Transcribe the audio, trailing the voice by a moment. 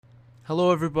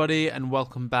Hello everybody and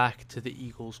welcome back to the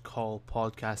Eagles Call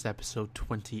podcast episode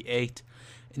 28.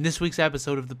 In this week's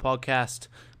episode of the podcast,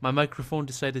 my microphone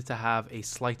decided to have a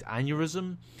slight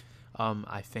aneurysm.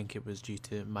 I think it was due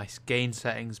to my gain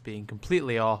settings being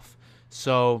completely off,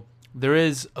 so there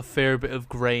is a fair bit of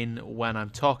grain when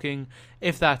I'm talking.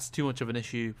 If that's too much of an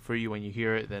issue for you when you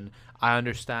hear it, then I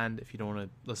understand if you don't want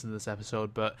to listen to this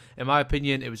episode, but in my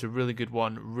opinion, it was a really good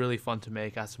one, really fun to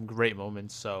make, had some great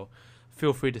moments, so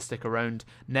feel free to stick around.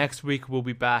 Next week we'll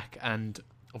be back, and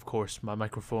of course my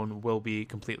microphone will be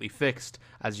completely fixed.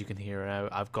 As you can hear now,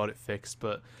 I've got it fixed,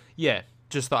 but yeah,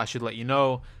 just thought I should let you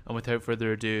know, and without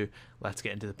further ado, let's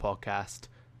get into the podcast.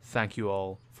 Thank you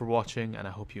all for watching, and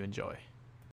I hope you enjoy.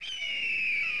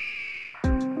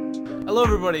 Hello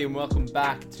everybody and welcome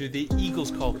back to the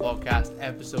Eagles Call podcast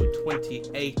episode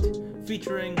 28,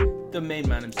 featuring the main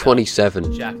man himself,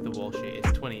 27. Jack the Walshie.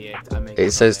 It's 28.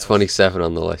 It says 27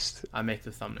 on the list. I make the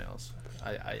thumbnails.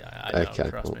 I Okay, know,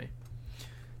 trust cool. me.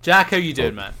 Jack, how you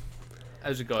doing, man?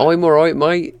 How's it going? I'm alright,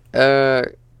 mate.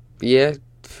 Yeah,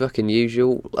 fucking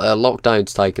usual.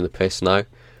 Lockdown's taking the piss now.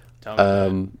 Tell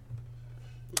me,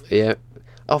 Yeah.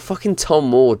 Oh, fucking Tom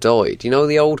Moore died. You know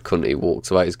the old cunt who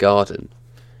walked about his garden?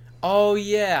 Oh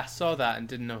yeah, I saw that and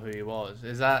didn't know who he was.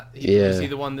 Is he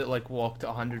the one that like walked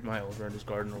 100 miles around his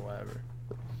garden or whatever?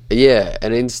 Yeah,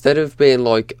 and instead of being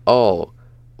like, oh,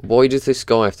 why does this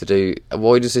guy have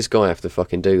to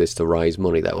fucking do this to raise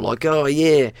money? They were like, oh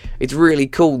yeah, it's really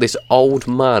cool. This old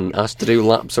man has to do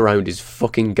laps around his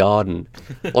fucking garden.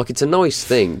 Like, it's a nice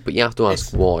thing, but you have to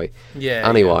ask why. Yeah.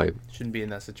 Anyway. Yeah. Shouldn't be in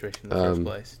that situation in the first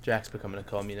place. Jack's becoming a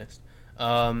communist.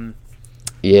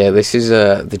 Yeah, this is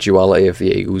the duality of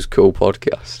the Eagles Call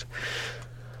podcast.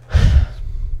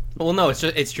 Well, no,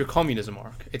 it's your communism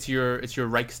arc. It's your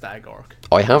Reichstag arc.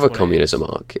 I have a communism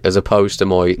arc, as opposed to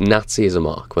my Nazism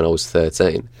arc when I was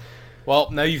 13. Well,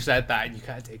 now you've said that, and you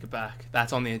can't take it back.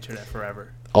 That's on the internet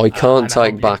forever. I can't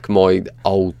take back my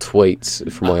old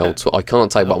tweets from my old... I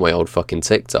can't take back my old fucking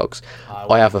TikToks.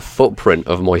 I have a footprint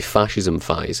of my fascism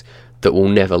phase that will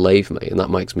never leave me, and that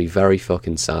makes me very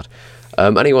fucking sad.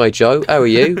 Anyway, Joe, how are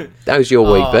you? How's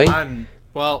your week been?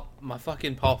 Well, my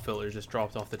fucking pop filter just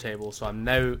dropped off the table, so I'm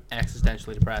now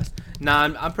existentially depressed. Nah,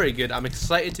 I'm pretty good. I'm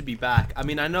excited to be back. I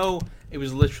mean, I know it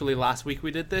was literally last week we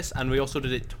did this, and we also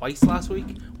did it twice last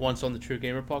week. Once on the True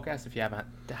Gamer podcast. If you haven't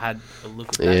had a look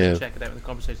at that, check it out on the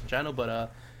Conversation channel.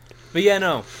 But yeah,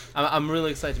 no, I'm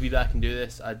really excited to be back and do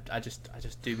this. I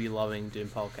just do be loving doing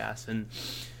podcasts, and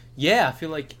yeah, I feel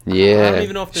like I don't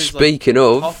even know if there's speaking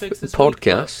of topics this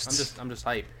podcasts, week, I'm just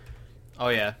hyped. Oh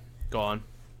yeah, go on.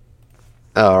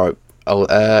 Alright.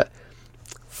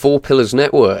 Four Pillars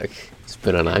Network has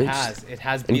been announced. It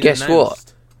has been announced. And guess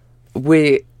announced.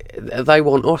 What? They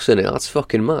want us in it. That's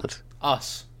fucking mad.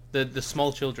 Us. The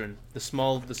small children. The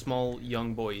small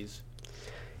young boys.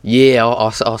 Yeah,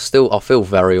 I feel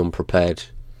very unprepared.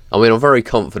 I mean, I'm very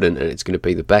confident and it's going to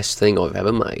be the best thing I've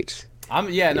ever made. I'm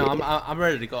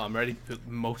ready to go. I'm ready to put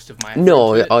most of my effort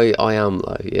No, into it. I am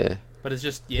though, yeah. But it's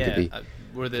just,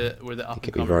 we're the up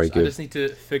and be very comers. good. I just need to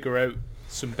figure out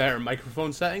some better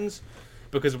microphone settings,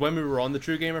 because when we were on the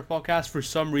True Gamer podcast, for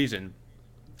some reason,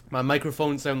 my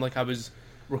microphone sounded like I was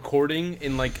recording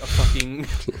in like a fucking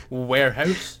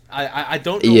warehouse. I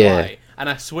don't know why, and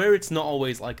I swear it's not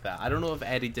always like that. I don't know if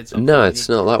Eddie did something. No, it's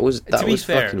not. That was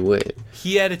fair, fucking weird.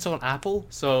 He edits on Apple,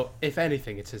 so if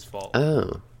anything, it's his fault.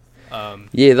 Oh.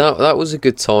 Yeah, that was a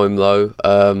good time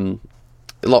though.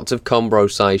 Lots of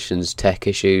conversations, tech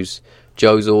issues,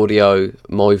 Joe's audio,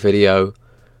 my video.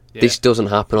 Yeah. This doesn't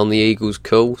happen on the Eagles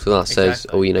Call, so that says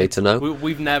all you need to know.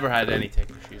 We've never had any tech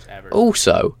issues ever.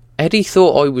 Also, Eddie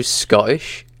thought I was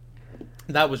Scottish.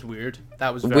 That was weird.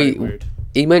 That was very weird.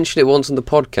 He mentioned it once on the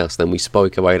podcast, then we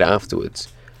spoke about it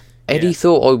afterwards. Eddie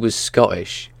thought I was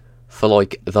Scottish for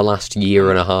like the last year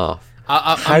and a half.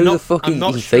 How the fuck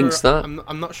he thinks that?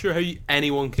 I'm not sure how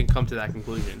anyone can come to that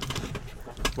conclusion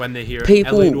when they hear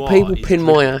people pin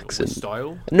my accent.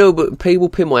 Style. No, but people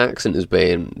pin my accent as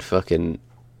being fucking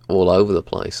all over the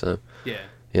place. So yeah.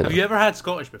 You know. Have you ever had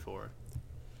Scottish before?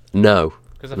 No.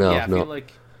 Because I feel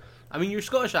like, I mean, your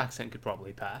Scottish accent could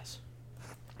probably pass.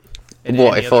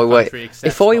 What if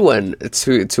I went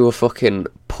to a fucking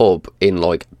pub in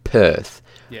like Perth,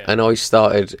 and I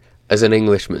started as an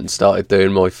Englishman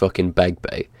doing my fucking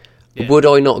Begbie, would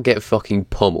I not get fucking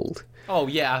pummeled? Oh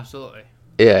yeah, absolutely.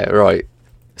 Yeah, right.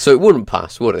 So it wouldn't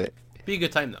pass, would it? Be a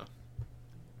good time though.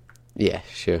 Yeah,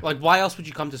 sure. Like, why else would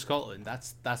you come to Scotland?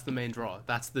 That's the main draw.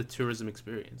 That's the tourism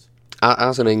experience.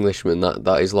 As an Englishman,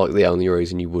 that is like the only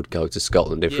reason you would go to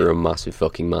Scotland if you're a massive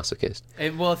fucking masochist.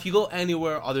 Well, if you go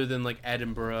anywhere other than like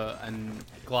Edinburgh and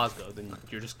Glasgow, then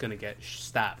you're just gonna get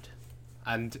stabbed.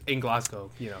 and in Glasgow,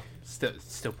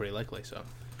 still pretty likely. So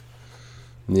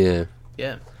Yeah.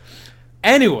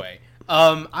 Anyway,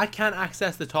 I can't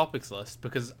access the topics list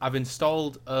because I've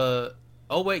installed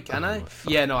Oh wait, can I?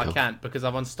 Yeah, no, I can't because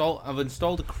I've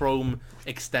installed a Chrome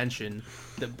extension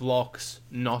that blocks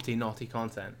naughty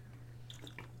content.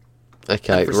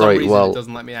 Okay, and for some right. reason, Well, it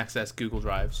doesn't let me access Google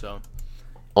Drive. So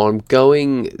I'm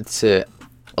going to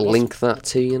link that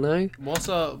to you now. What's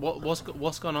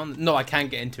going on? No, I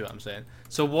can't get into it. I'm saying.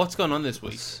 So what's going on this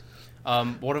week?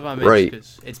 What have I missed? Right.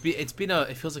 Because it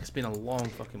feels like it's been a long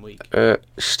fucking week.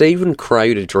 Stephen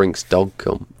Crowder drinks dog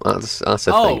cum. That's a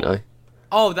thing now.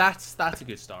 Oh, that's a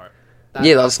good start.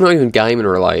 That's not even gaming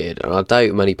related, and I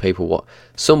doubt many people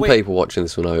people watching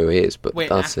this will know who he is. But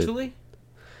that's actually? it.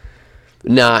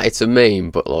 Nah, it's a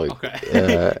meme, but like,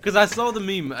 okay, because I saw the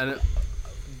meme and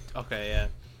okay, yeah.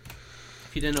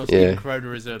 If you didn't know, Stephen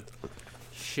Crowder is a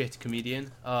shit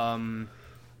comedian, and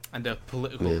a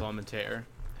political commentator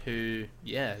who,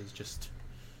 he's just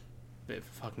a bit of a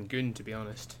fucking goon, to be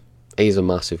honest. He's a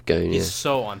massive goon. He's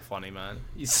so unfunny, man.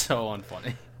 He's so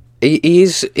unfunny.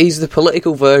 He's the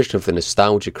political version of the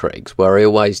nostalgia critics, where he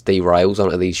always derails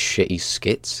onto these shitty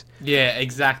skits. Yeah,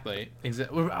 exactly.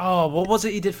 Oh, what was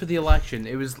it he did for the election?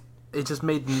 It just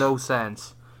made no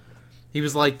sense. He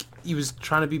was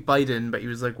trying to be Biden, but he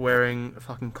was like wearing a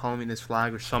fucking communist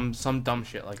flag or some dumb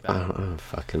shit like that. I don't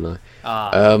fucking know.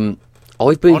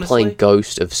 I've been playing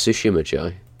Ghost of Tsushima,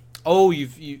 Joe. Oh,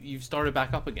 you've started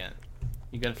back up again.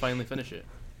 You're gonna finally finish it.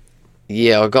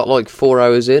 Yeah, I got like 4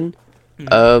 hours in.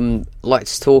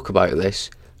 Let's talk about this.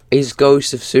 Is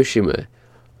Ghost of Tsushima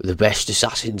the best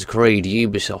Assassin's Creed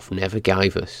Ubisoft never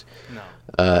gave us?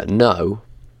 No.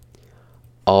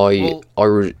 No.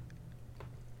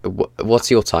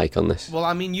 What's your take on this? Well,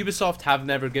 I mean, Ubisoft have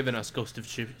never given us Ghost of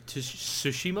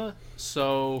Tsushima,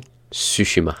 so...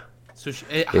 Tsushima.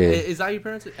 Is that how you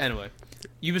pronounce it? Anyway,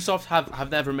 Ubisoft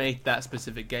have never made that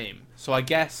specific game, so I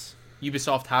guess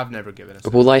Ubisoft have never given us...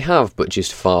 Well, they have, but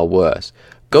just far worse.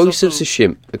 Ghost of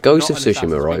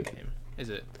Tsushima, right? Game, is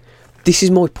it? This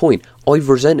is my point. I've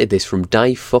resented this from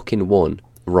day fucking one,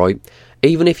 right?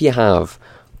 Even if you have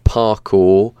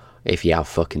parkour, if you have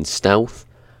fucking stealth,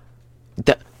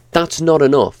 that's not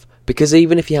enough. Because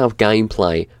even if you have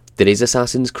gameplay that is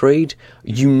Assassin's Creed,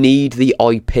 you need the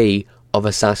IP of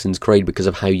Assassin's Creed because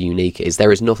of how unique it is.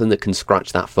 There is nothing that can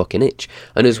scratch that fucking itch.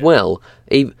 And as well,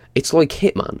 it's like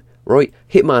Hitman, right?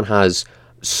 Hitman has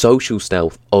social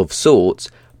stealth of sorts,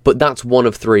 but that's one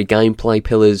of 3 gameplay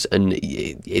pillars, and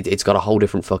it's got a whole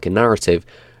different fucking narrative.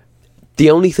 The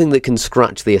only thing that can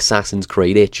scratch the Assassin's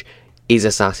Creed itch is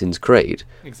Assassin's Creed.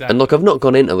 Exactly. And look, I've not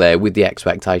gone into there with the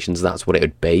expectations that's what it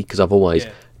would be, because I've always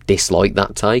disliked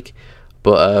that take.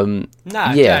 But,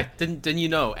 Jack, didn't you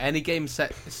know, any game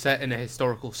set in a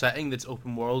historical setting that's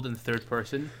open world and third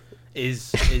person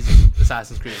is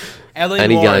Assassin's Creed.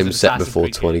 Any game set before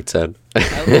 2010.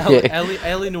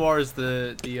 L.A. Noire is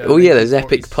the there's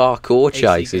epic parkour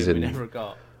chases and never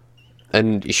got.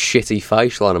 And shitty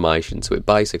facial animation, so it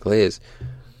basically is.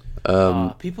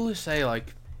 People who say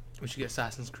like we should get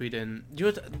Assassin's Creed in,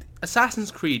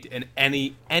 Assassin's Creed in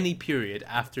any period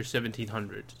after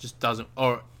 1700 just doesn't,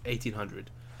 or 1800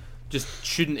 just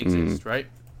shouldn't exist, right?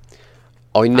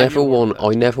 I never want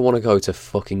to go to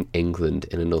fucking England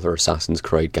in another Assassin's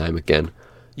Creed game again.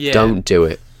 Yeah. Don't do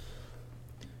it.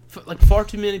 Like, far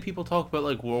too many people talk about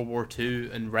like World War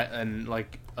II and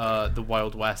like the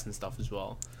Wild West and stuff as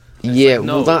well.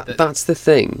 That's the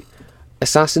thing.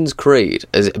 Assassin's Creed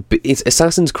it's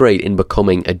Assassin's Creed in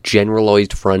becoming a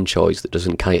generalised franchise that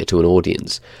doesn't cater to an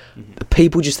audience. Mm-hmm.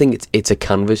 People just think it's a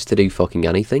canvas to do fucking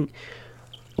anything.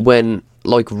 When,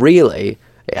 like, really,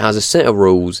 it has a set of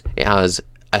rules, it has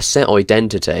a set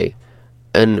identity,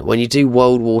 and when you do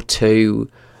World War II,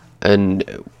 and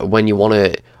when you want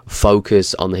to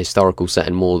focus on the historical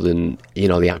setting more than,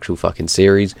 the actual fucking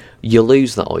series, you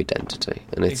lose that identity.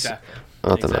 And it's... Exactly.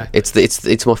 I don't know. It's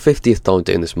my 50th time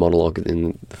doing this monologue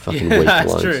in the fucking week.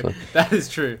 That's alone, true. So. That is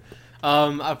true.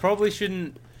 I probably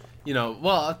shouldn't, it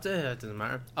doesn't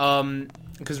matter.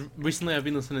 Because recently I've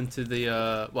been listening to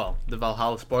the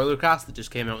Valhalla spoiler cast that just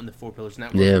came out in the Four Pillars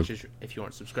Network, which is, if you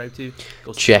aren't subscribed to,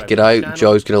 go check it out.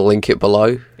 Joe's going to link it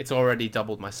below. It's already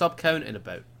doubled my sub count in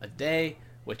about a day,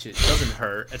 which it doesn't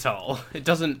hurt at all. It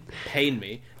doesn't pain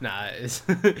me. Nah, it is.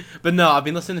 But no, I've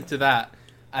been listening to that,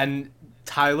 and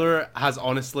Tyler has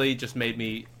honestly just made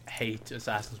me hate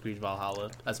Assassin's Creed Valhalla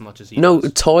as much as he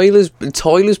does. Tyler's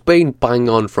been bang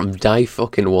on from day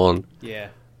fucking one. Yeah.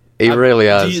 He really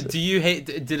has. Do you hate...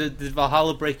 Did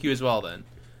Valhalla break you as well, then?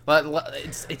 But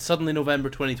it's suddenly November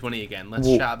 2020 again. Let's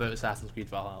chat about Assassin's Creed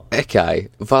Valhalla. Okay,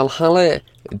 Valhalla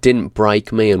didn't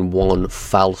break me in one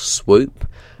fell swoop.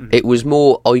 Mm-hmm. It was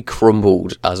more I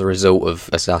crumbled as a result of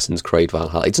Assassin's Creed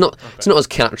Valhalla. It's not as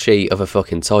catchy of a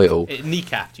fucking title. It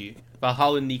kneecapped you.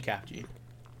 Valhalla kneecapped you.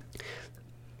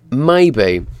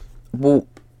 Maybe. Well,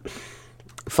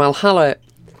 Valhalla,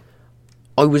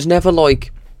 I was never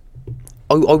like...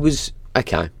 I was...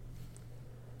 Okay.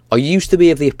 I used to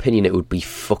be of the opinion it would be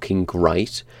fucking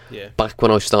great. Yeah. Back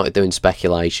when I started doing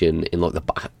speculation in like the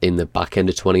back end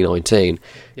of 2019,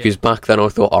 because back then I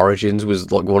thought Origins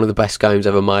was like one of the best games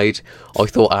ever made. I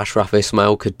thought Ashraf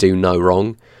Ismail could do no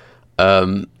wrong,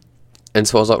 and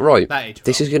so I was like, right,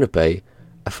 this is going to be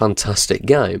a fantastic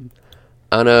game.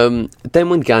 And then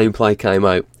when gameplay came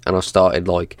out, and I started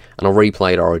and I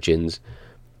replayed Origins,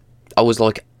 I was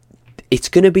like, it's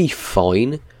going to be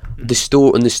fine. The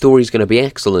story's going to be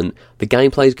excellent. The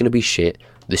gameplay is going to be shit.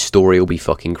 The story will be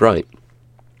fucking great.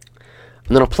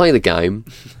 And then I play the game.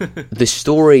 The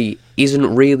story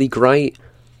isn't really great.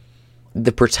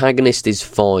 The protagonist is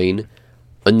fine,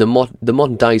 and the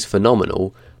modern day is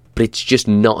phenomenal. But it's just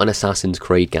not an Assassin's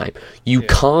Creed game. You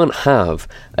can't have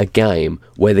a game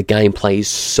where the gameplay is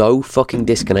so fucking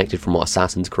disconnected from what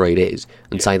Assassin's Creed is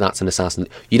and say that's an Assassin.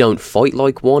 You don't fight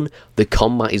like one. The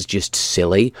combat is just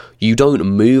silly. You don't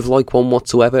move like one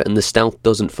whatsoever, and the stealth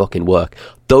doesn't fucking work.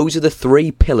 Those are the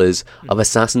three pillars of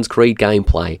Assassin's Creed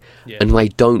gameplay, and they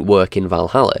don't work in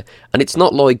Valhalla. And it's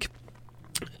not like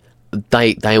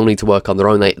they all need to work on their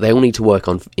own. They all need to work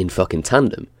in fucking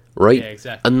tandem, right? Yeah,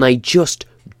 exactly. And they just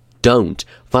don't.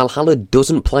 Valhalla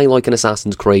doesn't play like an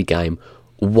Assassin's Creed game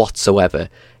whatsoever.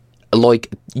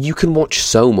 Like, you can watch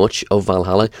so much of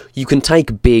Valhalla. You can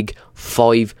take big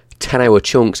 5-10 hour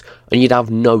chunks and you'd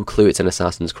have no clue it's an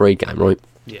Assassin's Creed game, right?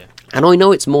 Yeah. And I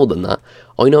know it's more than that.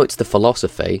 I know it's the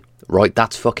philosophy, right?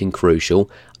 That's fucking crucial.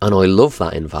 And I love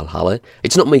that in Valhalla.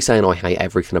 It's not me saying I hate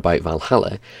everything about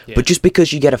Valhalla, but just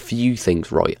because you get a few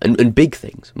things right, and big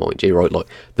things, mind you, right? Like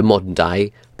the modern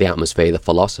day, the atmosphere, the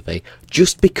philosophy,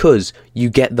 just because you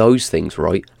get those things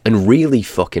right, and really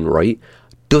fucking right,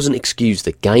 doesn't excuse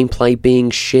the gameplay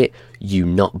being shit, you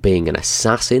not being an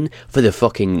assassin for the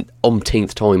fucking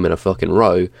umpteenth time in a fucking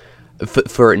row,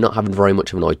 for it not having very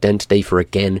much of an identity, for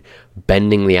again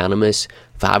bending the animus,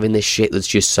 for having this shit that's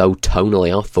just so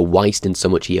tonally off, for wasting so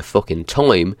much of your fucking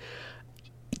time.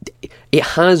 It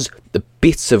has the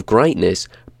bits of greatness,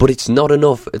 but it's not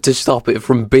enough to stop it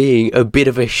from being a bit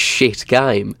of a shit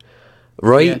game,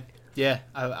 right? Yeah.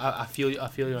 I feel you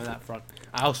on that front.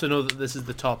 I also know that this is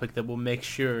the topic that will make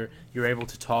sure you're able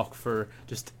to talk for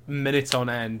just minutes on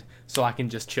end, so I can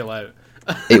just chill out.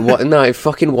 It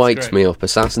fucking wakes me up.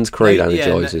 Assassin's Creed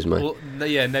energizes me. Well, now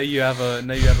you have a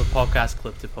podcast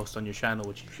clip to post on your channel,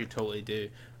 which you should totally do,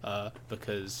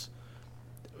 because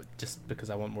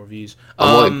I want more views.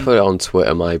 I might put it on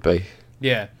Twitter, maybe.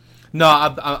 Yeah, no,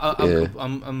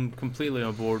 I'm completely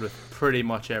on board with pretty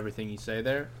much everything you say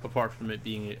there, apart from it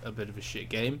being a bit of a shit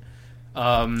game.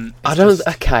 I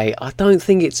don't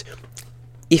think it's.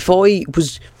 If I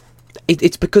was,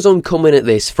 it's because I'm coming at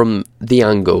this from the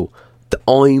angle that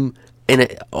I'm in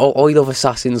it. I love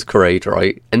Assassin's Creed,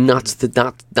 right? And that's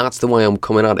the way I'm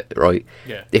coming at it, right?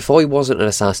 Yeah. If I wasn't an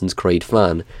Assassin's Creed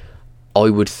fan, I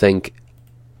would think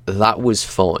that was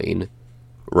fine,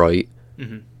 right?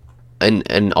 Mm-hmm.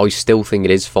 And I still think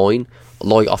it is fine.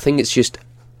 Like, I think it's just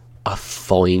a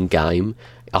fine game.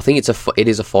 I think it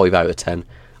is a 5 out of 10.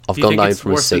 I've gone down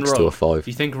from a 6 to a 5.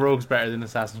 Do you think Rogue's better than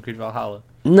Assassin's Creed Valhalla?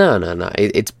 No.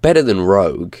 It's better than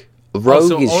Rogue.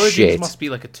 Rogue is Origins shit. Must be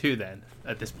like a 2 then,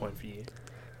 at this point for you.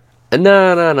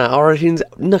 No. Origins,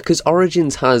 no, because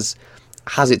Origins has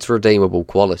its redeemable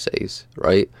qualities,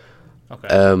 right?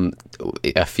 Okay.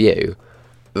 A few.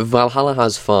 Valhalla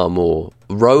has far more.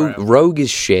 Rogue is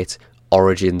shit.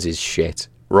 Origins is shit.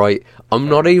 Right? I'm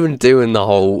not even doing the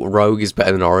whole Rogue is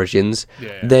better than Origins.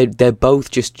 Yeah. They're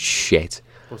both just shit.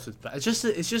 It's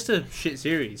just a shit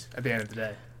series at the end of the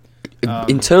day.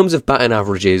 In terms of batting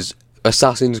averages,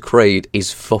 Assassin's Creed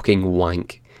is fucking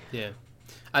wank. Yeah.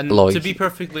 And to be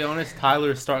perfectly honest,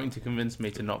 Tyler is starting to convince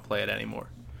me to not play it anymore.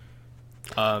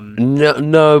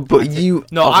 No, but you.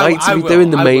 No, I hate to be doing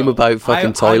the meme about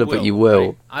fucking Tyler, but you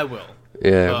will. I will.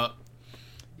 Yeah.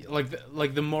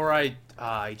 Like the more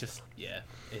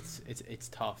it's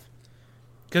tough.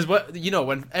 Because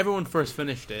when everyone first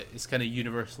finished it, it was kind of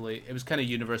universally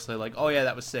like, oh yeah,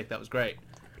 that was sick, that was great.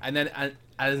 And then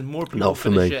as more people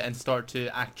finish it and start to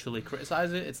actually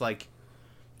criticize it, it's like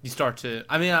you start to.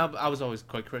 I mean, I was always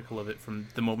quite critical of it from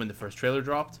the moment the first trailer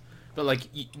dropped, but like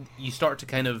you start to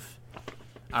kind of,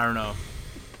 I don't know.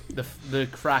 the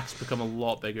cracks become a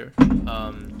lot bigger.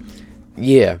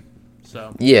 Yeah.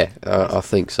 So yeah, I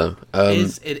think so.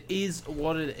 it is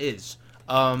what it is.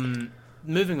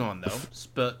 Moving on though,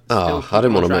 but still I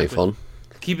didn't want to move on.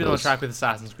 Keep it on track with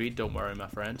Assassin's Creed. Don't worry, my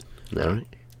friend. All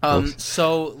right.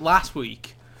 So last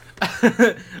week,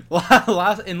 in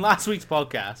last week's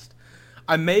podcast,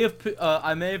 I may have put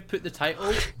the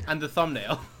title and the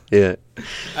thumbnail Yeah.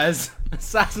 as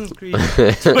Assassin's Creed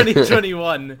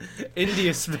 2021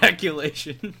 India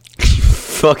speculation.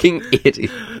 Fucking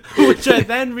idiot. Which I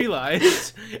then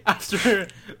realised, after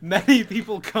many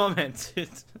people commented,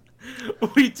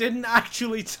 we didn't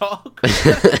actually talk. But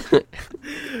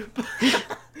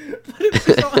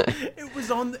it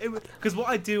was on because what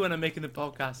I do when I'm making the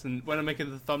podcast and when I'm making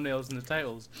the thumbnails and the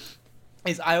titles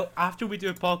is after we do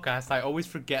a podcast, I always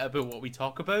forget about what we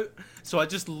talk about, so I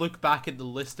just look back at the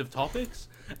list of topics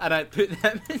and I put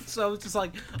them in. So I was just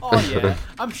like, oh yeah,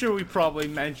 I'm sure we probably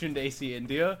mentioned AC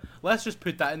India, let's just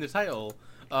put that in the title.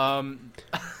 And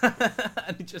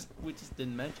we just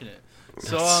didn't mention it.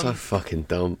 So That's so fucking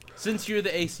dumb. Since you're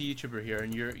the AC YouTuber here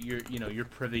and you're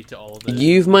privy to all of it,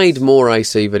 You've made more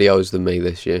AC videos than me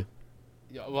this year.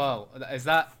 Well, is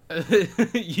that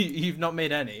you've not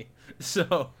made any,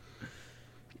 so.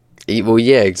 Well,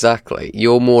 yeah, exactly.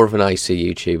 You're more of an AC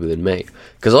YouTuber than me,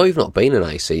 because I've not been an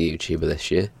AC YouTuber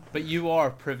this year. But you are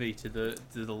privy to the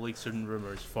leaks and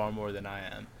rumours far more than I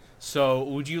am. So,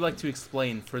 would you like to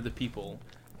explain for the people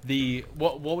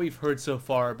what we've heard so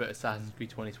far about Assassin's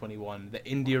Creed 2021, the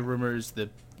India rumours, the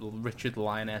Richard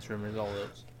Lioness rumours, all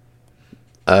those?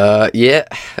 Yeah,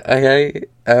 okay.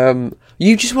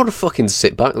 You just want to fucking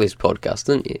sit back this podcast,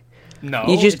 don't you? No,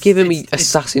 you're just giving me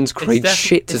Assassin's Creed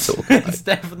shit to talk about. It's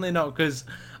definitely not because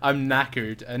I'm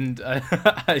knackered and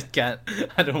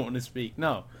I don't want to speak.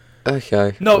 No.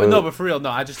 Okay. No, but for real,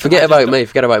 no. Forget about me.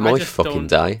 Forget about my fucking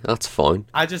day. That's fine.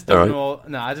 I just don't know.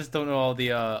 No, I just don't know all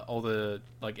the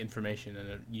like information,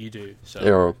 and you do.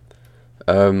 So.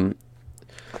 Yeah.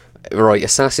 Right.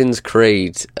 Assassin's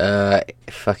Creed.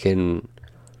 Fucking.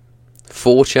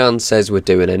 4chan says we're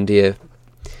doing India.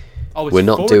 Oh, it's we're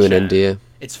not 4chan. Doing India.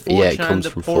 It's 4chan, yeah, it comes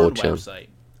from porn 4chan.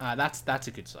 Website. That's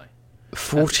a good site.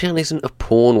 4chan isn't a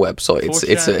porn website.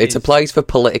 It's a is. place for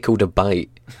political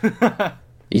debate.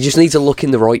 You just need to look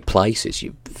in the right places,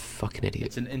 you fucking idiot.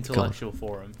 It's an intellectual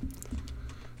forum.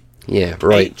 Yeah,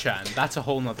 right. 8chan, that's a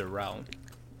whole nother realm.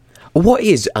 What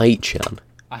is 8chan?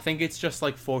 I think it's just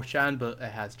like 4chan, but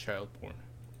it has child porn.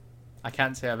 I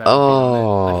can't say I've ever been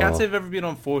on it. I can't say I've ever been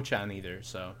on 4chan either,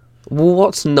 so. Well,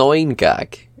 what's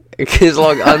 9gag? Because,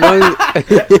 like, I know...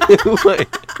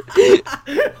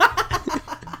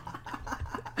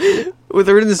 Well,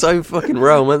 they're in the same fucking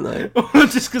realm, aren't they?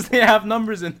 Just because they have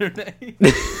numbers in their name.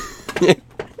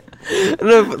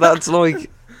 No, but that's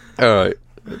like... Alright,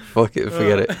 fuck it,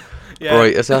 forget it. Yeah.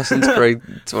 Right, Assassin's Creed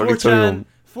 2021.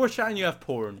 4chan you have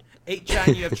porn,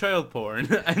 8chan you have child porn,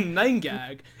 and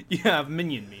 9gag you have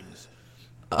minion memes.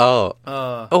 I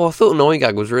thought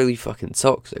 9gag was really fucking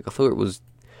toxic. I thought it was...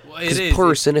 Because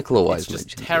Pyrocynical always mentions it.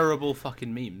 It's just terrible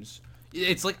fucking memes.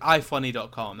 It's like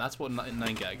ifunny.com. That's what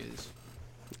 9gag is.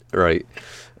 Right.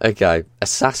 Okay.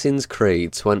 Assassin's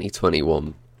Creed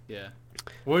 2021. Yeah.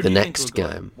 Where the do you next think we're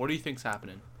going? game. What do you think's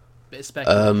happening? Bit of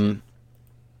speculation.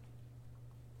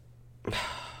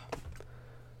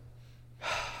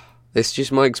 This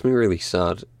just makes me really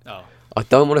sad. Oh. I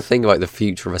don't want to think about the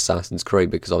future of Assassin's Creed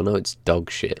because I know it's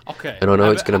dog shit. Okay. And I know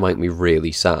it's going to make me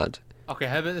really sad. Okay,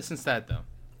 how about this instead, though?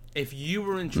 If you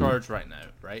were in charge right now,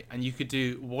 right, and you could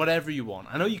do whatever you want,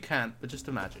 I know you can't, but just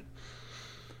imagine.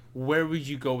 Where would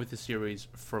you go with the series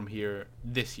from here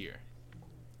this year?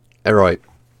 Alright,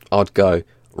 I'd go,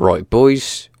 right,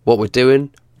 boys, what we're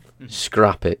doing,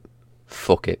 scrap it.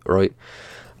 Fuck it, right?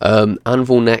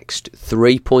 Anvil Next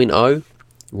 3.0,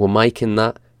 we're making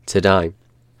that today.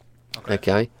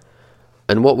 Okay?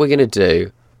 And what we're going to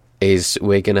do is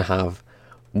we're going to have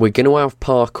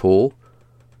parkour.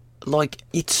 Like,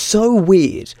 it's so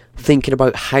weird thinking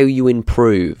about how you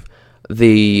improve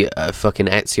the fucking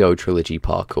Ezio trilogy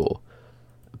parkour.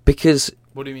 Because...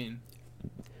 What do you mean?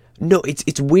 No,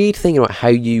 it's weird thinking about how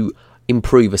you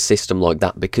improve a system like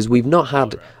that, because we've not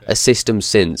had a system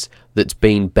since that's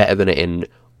been better than it in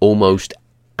almost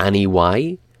any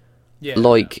way. Yeah.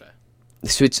 Like,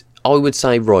 so it's... I would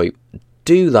say, right,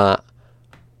 do that,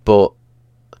 but...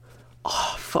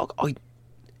 Oh, fuck,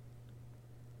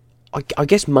 I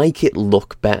guess make it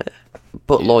look better,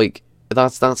 but like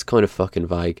that's kind of fucking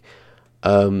vague.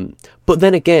 But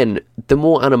then again, the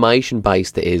more animation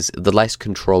based it is, the less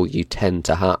control you tend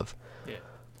to have. Yeah.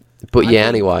 But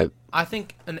anyway, I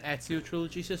think an Ezio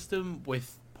trilogy system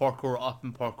with parkour up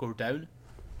and parkour down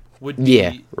would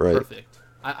be right. perfect.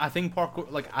 I think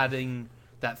parkour, like adding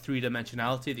that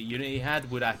 3-dimensionality that Unity had,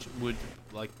 would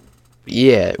like.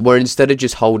 Yeah, where instead of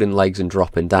just holding legs and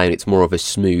dropping down, it's more of a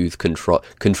smooth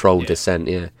controlled descent.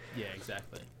 Yeah. Yeah,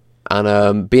 exactly.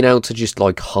 And being able to just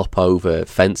like hop over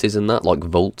fences and that, like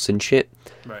vaults and shit.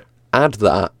 Right. Add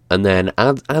that, and then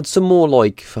add some more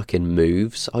like fucking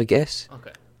moves, I guess.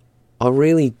 Okay. I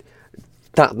really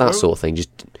that sort of thing. Just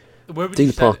do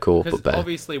the parkour, but better.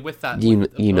 Obviously, with that,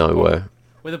 You know where.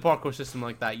 With a parkour system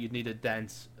like that, you'd need a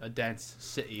dense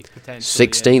city potentially.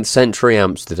 16th century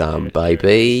Amsterdam,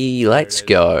 baby. Let's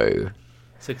go.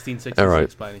 1666 All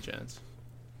right. by any chance.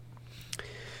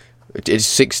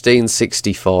 It's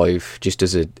 1665, just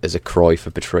as a cry for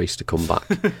Patrice to come back.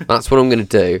 That's what I'm going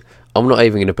to do. I'm not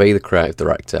even going to be the creative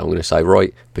director. I'm going to say,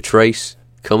 right, Patrice,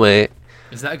 come here.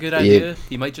 Is that a good idea?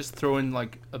 He might just throw in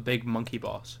like a big monkey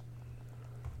boss.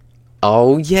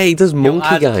 Oh yeah, he does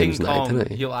monkey games now, doesn't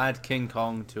he? He'll add King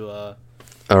Kong to all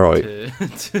right to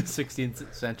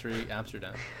 16th century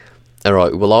Amsterdam. All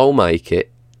right, well I'll make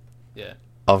it. Yeah.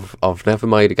 I've never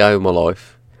made a game in my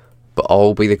life, but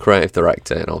I'll be the creative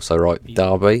director, and I'll say, right,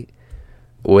 Darby,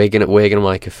 we're gonna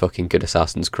make a fucking good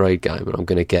Assassin's Creed game, and I'm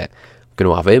gonna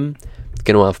have him,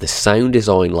 gonna have the sound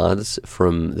design lads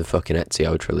from the fucking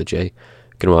Ezio trilogy,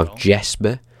 gonna have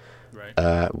Jesper.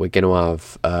 We're going to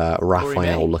have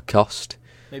Raphael Lacoste.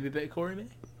 Maybe a bit of Corey May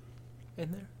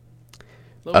in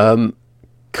there.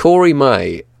 Corey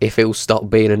May, if he'll stop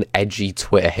being an edgy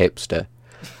Twitter hipster.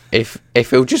 If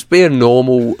he'll just be a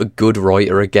normal, good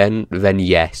writer again, then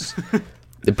yes.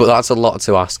 But that's a lot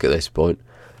to ask at this point.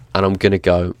 And I'm going to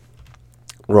go,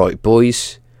 right,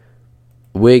 boys,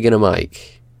 we're going to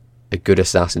make a good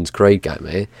Assassin's Creed game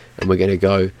here. And we're going to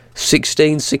go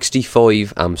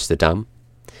 1665 Amsterdam.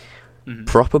 Mm-hmm.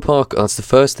 Proper parkour, that's the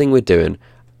first thing we're doing.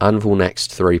 Anvil Next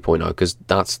 3.0, because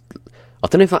that's, I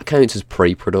don't know if that counts as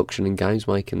pre-production in games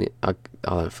making it. I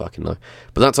don't fucking know,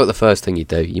 but that's like the first thing you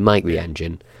do. You make the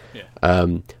engine.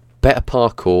 Better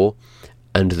parkour,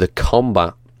 and the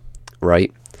combat,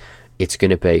 right? It's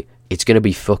gonna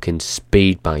be fucking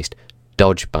speed based,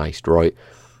 dodge based, right?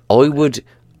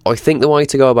 I think the way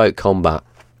to go about combat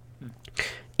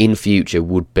in future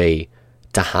would be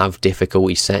to have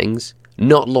difficulty settings.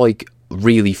 Not like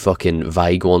really fucking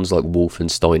vague ones like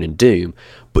Wolfenstein and Doom,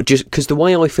 but just because the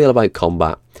way I feel about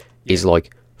combat is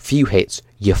like, few hits,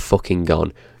 you're fucking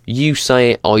gone. You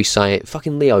say it, I say it,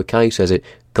 fucking Leo K says it,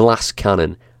 glass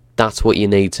cannon, that's what you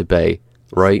need to be,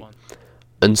 right?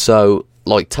 And so,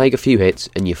 like, take a few hits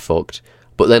and you're fucked.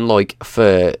 But then, like,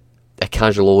 for a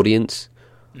casual audience,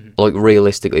 like,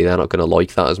 realistically, they're not going to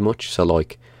like that as much. So,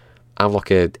 like, have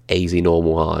like a easy,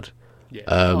 normal, hard. Okay,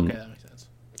 that makes sense.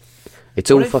 It's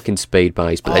all fucking speed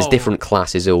based, but there's different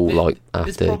classes all like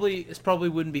after. This probably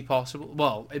wouldn't be possible.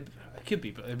 Well, it could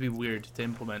be, but it'd be weird to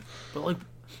implement. But like,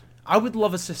 I would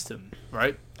love a system,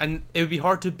 right? And it would be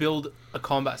hard to build a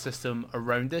combat system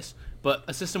around this, but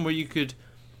a system where you could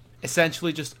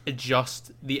essentially just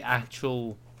adjust the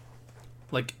actual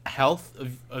like health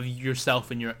of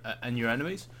yourself and your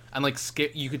enemies, and like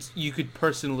you could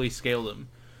personally scale them.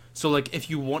 So like, if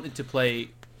you wanted to play,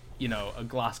 you know, a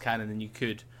glass cannon, then you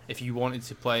could. If you wanted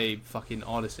to play fucking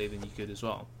Odyssey, then you could as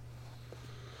well.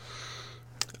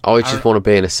 I just want to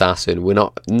be an assassin. We're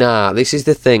not. Nah, this is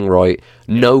the thing, right?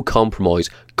 No compromise.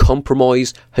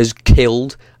 Compromise has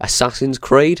killed Assassin's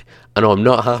Creed, and I'm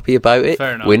not happy about it.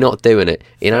 Fair enough. We're not doing it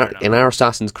in our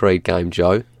Assassin's Creed game,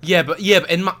 Joe. Yeah, but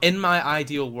in my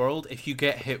ideal world, if you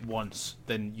get hit once,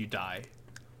 then you die.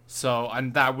 So,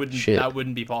 and that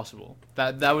wouldn't be possible.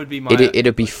 That would be my.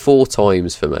 It'd be 4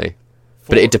 times for me.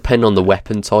 But it'd depend on the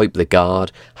weapon type, the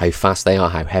guard, how fast they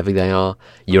are, how heavy they are,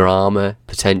 your armour,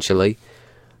 potentially.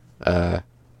 You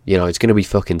know, it's going to be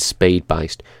fucking speed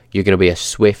based. You're going to be a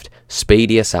swift,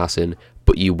 speedy assassin,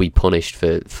 but you'll be punished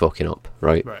for fucking up,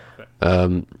 right? Right.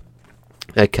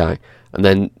 Okay. And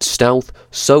then stealth,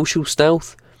 social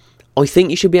stealth. I think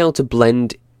you should be able to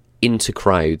blend into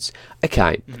crowds.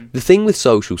 Okay. Mm-hmm. The thing with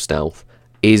social stealth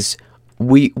is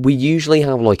we usually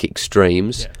have like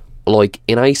extremes. Yeah. Like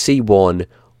in AC1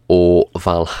 or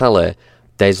Valhalla,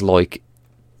 there's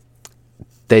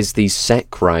these set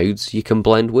crowds you can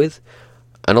blend with,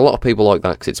 and a lot of people like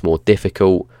that because it's more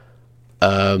difficult.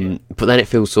 But then it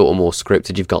feels sort of more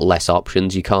scripted. You've got less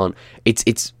options. You can't.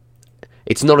 It's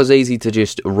not as easy to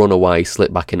just run away,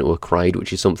 slip back into a crowd,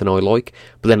 which is something I like.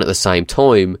 But then at the same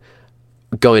time,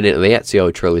 going into the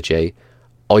Ezio trilogy,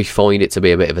 I find it to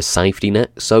be a bit of a safety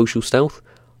net, social stealth.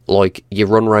 Like, you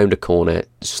run around a corner,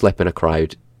 slip in a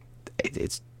crowd,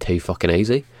 it's too fucking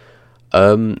easy.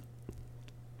 So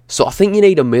I think you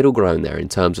need a middle ground there in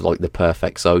terms of, like, the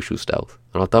perfect social stealth.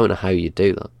 And I don't know how you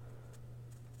do that.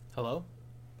 Hello?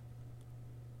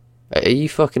 Are you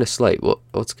fucking asleep?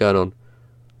 What's going on?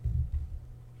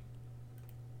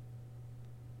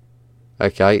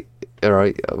 Okay,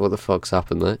 alright, what the fuck's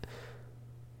happened there?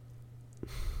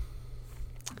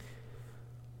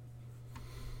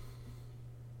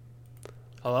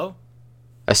 Hello?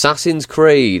 Assassin's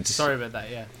Creed! Sorry about that,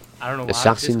 yeah. I don't know why.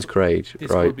 Assassin's Creed, Discord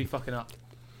right. would be fucking up.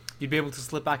 You'd be able to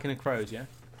slip back into crowds, yeah?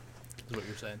 Is what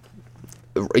you're saying.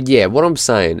 Yeah, what I'm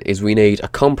saying is we need a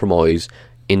compromise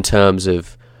in terms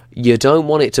of you don't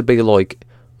want it to be like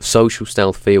social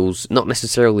stealth feels not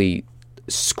necessarily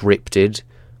scripted,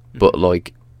 but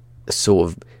like sort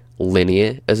of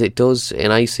linear as it does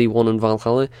in AC1 and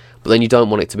Valhalla. But then you don't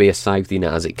want it to be a safety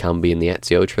net as it can be in the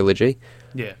Ezio trilogy.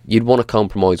 Yeah. You'd want a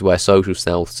compromise where social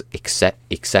stealth's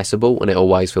accessible and it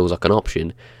always feels like an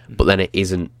option, but then it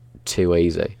isn't too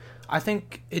easy. I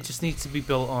think it just needs to be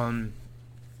built on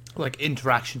like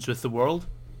interactions with the world.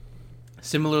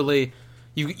 Similarly,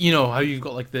 you know how you've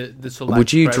got like the select.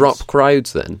 Would you crowds, drop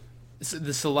crowds then?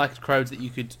 the select crowds that you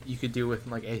could deal with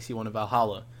in like AC1 and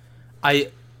Valhalla?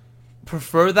 I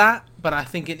prefer that, but I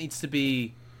think it needs to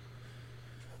be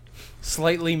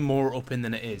slightly more open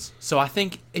than it is. So I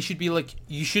think it should be like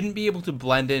you shouldn't be able to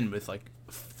blend in with like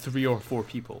 3 or 4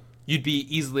 people. You'd be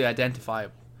easily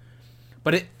identifiable.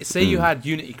 But say you had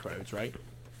unity crowds, right?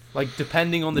 Like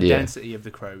depending on the density of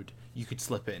the crowd, you could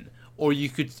slip in, or you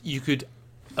could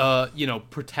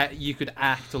protect. You could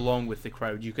act along with the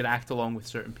crowd. You could act along with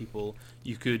certain people.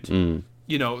 You could,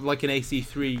 like in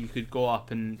AC3, you could go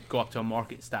up to a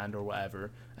market stand or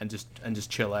whatever, and just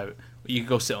chill out. You can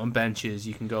go sit on benches.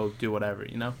 You can go do whatever.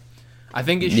 I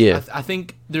think it should, I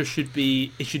think there should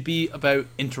be. It should be about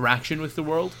interaction with the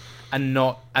world, and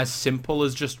not as simple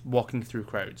as just walking through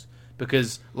crowds.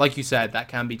 Because, like you said, that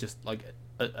can be just like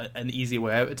an easy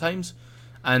way out at times,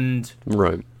 and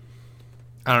right.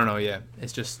 I don't know. Yeah,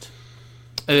 it's just.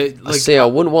 I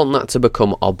wouldn't want that to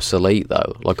become obsolete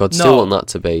though. Like I'd still want that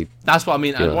to be. That's what I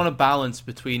mean. I want a balance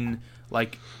between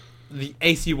like the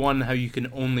AC1, how you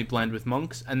can only blend with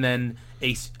monks, and then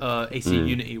AC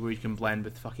Unity, where you can blend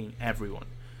with fucking everyone.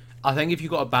 I think if you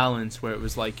got a balance where it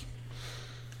was like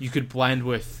you could blend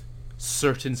with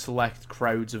certain select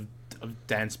crowds of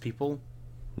dense people.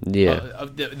 Yeah.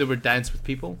 That were dense with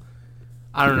people.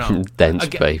 I don't know. Dense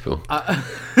people.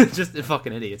 Just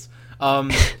fucking idiots.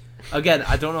 Again,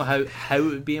 I don't know how it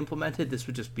would be implemented. This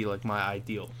would just be like my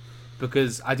ideal.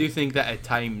 Because I do think that at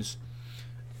times,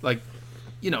 like,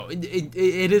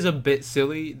 it is a bit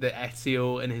silly that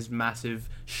Ezio in his massive,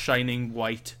 shining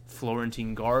white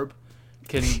Florentine garb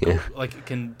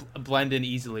can blend in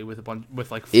easily with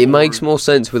like. It makes more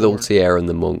sense with Altair and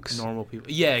the monks. Normal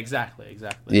people. Yeah, exactly.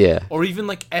 Yeah. Or even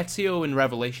like Ezio in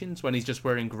Revelations when he's just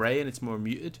wearing grey and it's more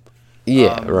muted.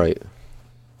 Yeah, right.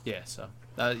 Yeah, so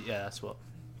that's what.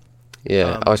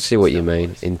 Yeah, I see what you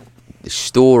mean. In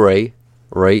story,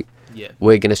 right? Yeah.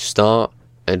 We're gonna start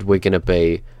and we're gonna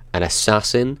be an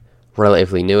assassin,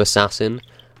 relatively new assassin.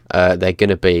 They're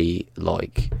gonna be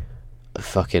like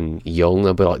fucking young.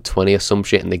 They'll be like 20 or some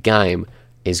shit, and the game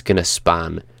is gonna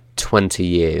span 20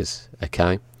 years.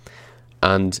 Okay,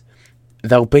 and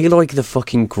they'll be like the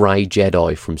fucking Grey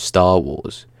Jedi from Star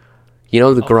Wars. You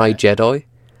know the Grey Jedi,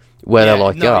 where they're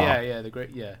like, the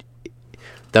great,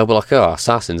 they'll be like,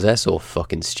 assassins, they're so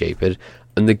fucking stupid.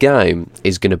 And the game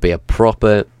is going to be a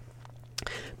proper.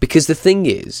 Because the thing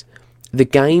is, the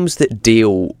games that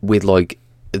deal with like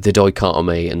the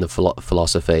dichotomy and the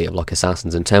philosophy of like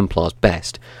Assassins and Templars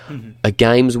best are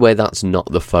games where that's not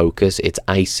the focus. It's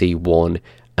AC1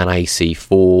 and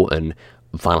AC4 and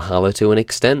Valhalla to an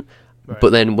extent. Right.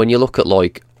 But then when you look at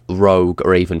like Rogue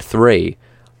or even 3,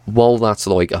 while that's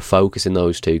like a focus in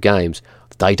those 2 games,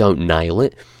 they don't nail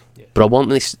it. Yeah. But I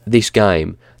want this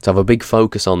game to have a big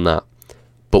focus on that,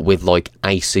 but with like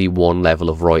AC1 level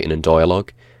of writing and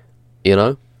dialogue,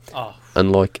 Oh.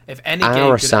 And like if any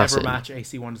game could ever match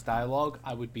AC1's dialogue,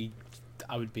 I would be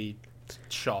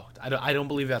shocked. I don't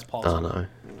believe that's possible. I know.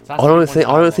 I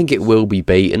don't think it will be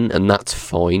beaten, and that's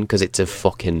fine because it's a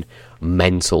fucking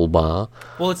mental bar.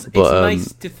 Well, it's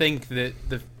nice to think that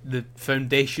the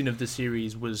foundation of the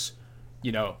series was,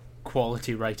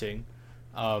 quality writing.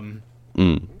 It's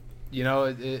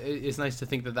nice to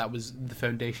think that was the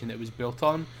foundation it was built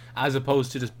on, as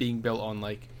opposed to just being built on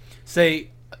like,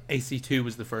 say, AC2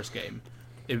 was the first game.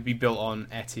 It would be built on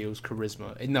Ezio's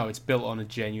charisma. No, it's built on a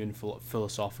genuine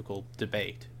philosophical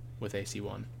debate with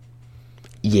AC1.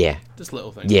 Yeah. Just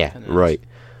little things. Yeah, right.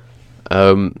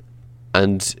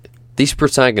 And these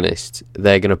protagonists,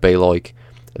 they're going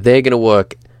to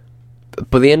work,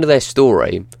 by the end of their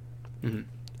story,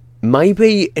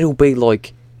 maybe it'll be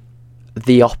like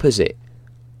the opposite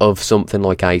of something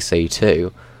like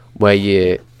AC2, where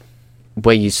you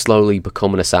slowly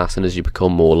become an assassin as you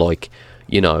become more like,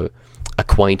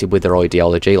 acquainted with their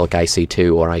ideology, like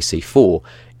AC2 or AC4.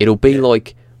 It'll be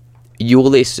like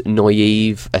you're this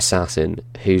naive assassin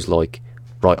who's like,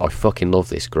 right, I fucking love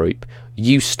this group.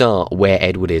 You start where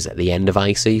Edward is at the end of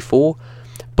AC4,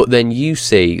 but then you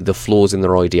see the flaws in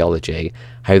their ideology,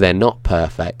 how they're not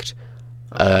perfect,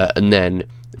 and then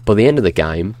by the end of the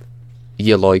game,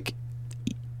 you're like,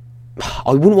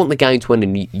 I wouldn't want the game to end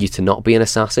and you to not be an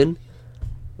assassin,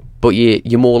 but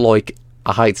you're more like,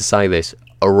 I hate to say this,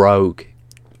 a rogue.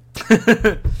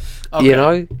 Okay. You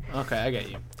know? Okay, I get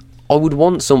you. I would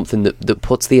want something that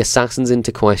puts the assassins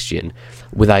into question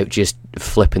without just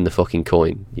flipping the fucking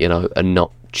coin, and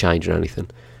not changing anything.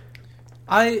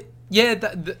 That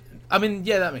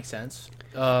makes sense.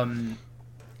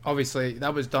 Obviously,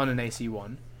 that was done in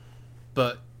AC1,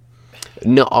 but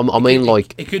no, I mean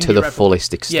to the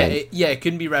fullest extent. It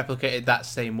couldn't be replicated that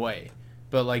same way,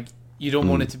 but like you don't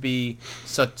want it to be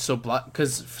so black,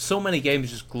 because so many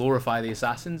games just glorify the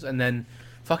assassins, and then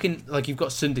fucking like you've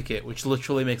got Syndicate, which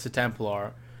literally makes a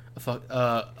Templar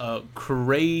a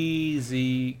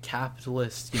crazy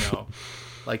capitalist,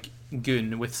 like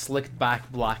goon with slicked back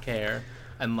black hair,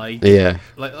 and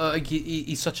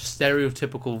he's such a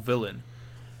stereotypical villain.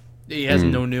 He has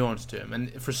no nuance to him,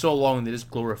 and for so long they just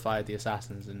glorified the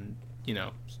assassins, and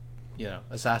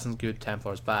assassins good,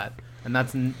 Templars bad, and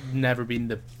that's never been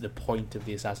the point of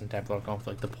the Assassin Templar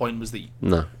conflict. The point was that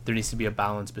there needs to be a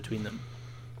balance between them.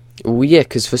 Well, yeah,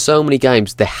 because for so many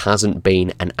games there hasn't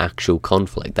been an actual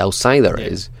conflict. They'll say there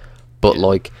is, but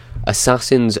like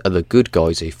assassins are the good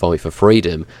guys who fight for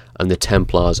freedom, and the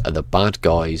Templars are the bad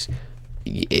guys.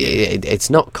 It's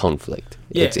not conflict.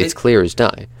 It's clear as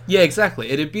day. Yeah, exactly.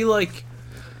 It'd be like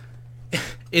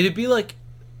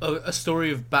a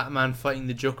story of Batman fighting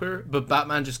the Joker, but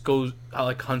Batman just goes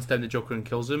hunts down the Joker and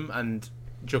kills him, and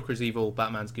Joker's evil,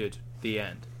 Batman's good. The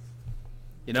end.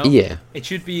 Yeah. It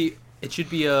should be a it should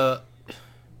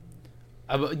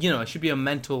be a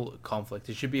mental conflict.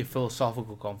 It should be a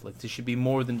philosophical conflict. It should be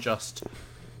more than just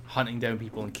hunting down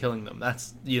people and killing them.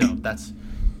 That's yeah.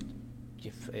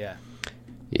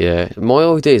 Yeah, my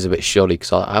idea is a bit shoddy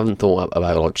because I haven't thought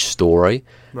about story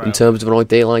in terms of an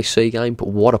ideal AC game. But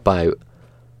what about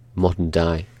modern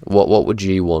day? What would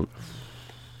you want?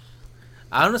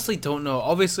 I honestly don't know.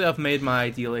 Obviously, I've made my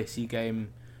ideal AC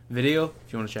game video.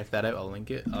 If you want to check that out, I'll link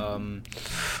it.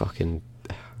 Fucking.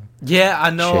 Yeah, I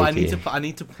know. Shaky. I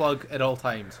need to plug at all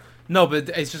times. No, but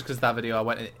it's just because that video I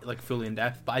went fully in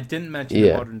depth. But I didn't mention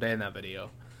the modern day in that video,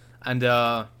 and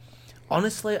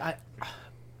honestly,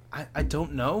 I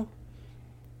don't know.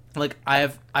 Like I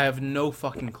have no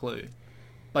fucking clue.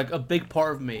 Like a big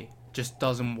part of me just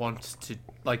doesn't want to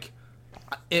like.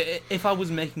 If I was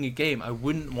making a game, I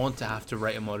wouldn't want to have to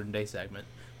write a modern day segment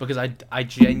because I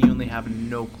genuinely have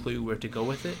no clue where to go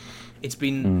with it. It's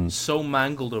been so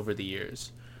mangled over the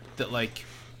years that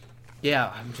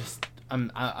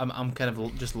I'm kind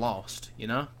of just lost,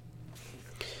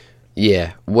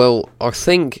 Yeah. Well, I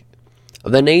think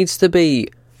there needs to be.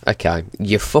 Okay,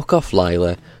 you fuck off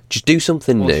Layla. Just do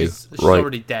something new. She's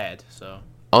already dead, so.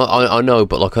 I know,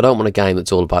 but I don't want a game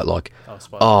that's all about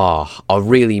I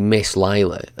really miss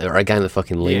Layla, or a game that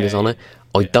fucking lingers on it.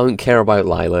 I don't care about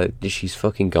Layla. She's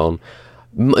fucking gone.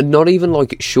 Not even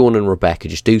like Sean and Rebecca.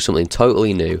 Just do something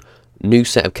totally new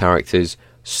set of characters.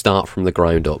 Start from the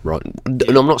ground up, right? And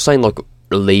I'm not saying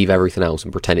leave everything else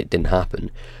and pretend it didn't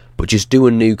happen, but just do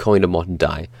a new kind of modern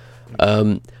day.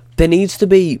 There needs to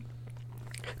be.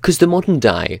 Because the modern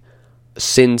day,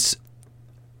 since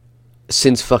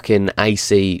fucking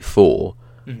AC4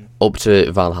 up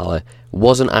to Valhalla,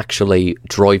 wasn't actually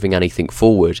driving anything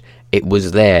forward. It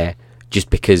was there just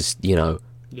because,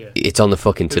 it's on the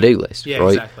fucking to-do list, right?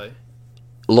 Exactly.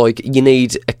 You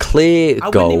need a clear goal. I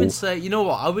wouldn't even say,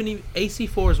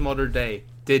 AC4's modern day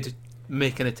did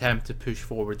make an attempt to push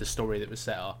forward the story that was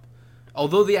set up.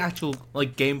 Although the actual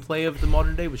gameplay of the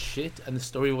modern day was shit and the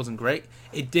story wasn't great,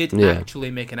 it did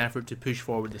actually make an effort to push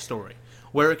forward the story.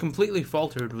 Where it completely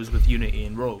faltered was with Unity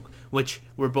and Rogue, which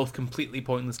were both completely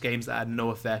pointless games that had no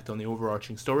effect on the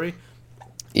overarching story.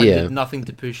 And did nothing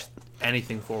to push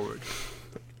anything forward.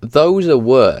 Those are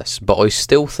worse, but I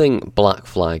still think Black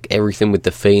Flag, everything with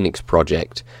the Phoenix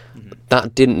Project,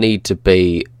 that didn't need to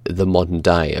be the modern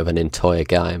day of an entire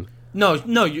game. No,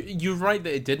 you're right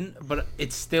that it didn't, but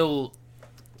it still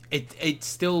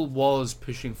was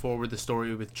pushing forward the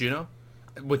story with Juno,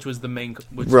 which was the main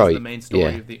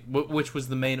story of which was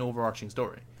the main overarching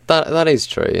story. That is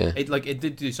true, yeah. It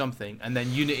did do something, and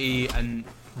then Unity and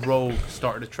Rogue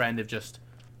started a trend of just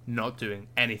not doing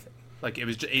anything. Like it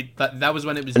was that was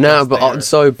when it was. No, just but there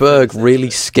Otto for Berg the really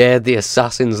sake scared the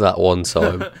assassins that one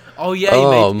time. Oh yeah,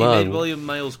 he made William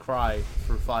Miles cry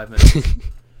for 5 minutes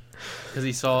because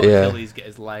he saw Achilles get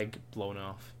his leg blown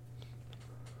off.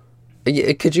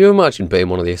 Yeah, could you imagine being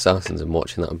one of the assassins and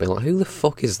watching that and being like, "Who the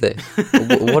fuck is this?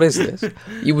 What is this?"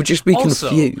 You would just be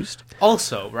confused.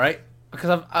 Also, right?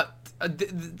 Because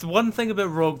the one thing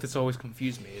about Rogue that's always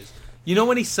confused me is, you know,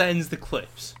 when he sends the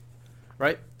clips,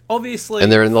 right? Obviously,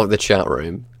 And they're in like the chat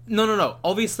room. No.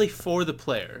 Obviously, for the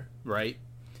player, right?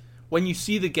 When you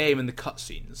see the game and the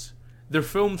cutscenes, they're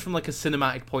filmed from like a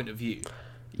cinematic point of view.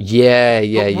 Yeah.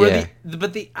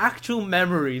 But the actual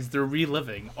memories they're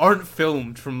reliving aren't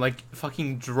filmed from like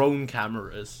fucking drone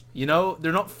cameras. You know,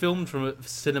 they're not filmed from a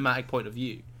cinematic point of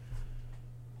view.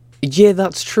 Yeah,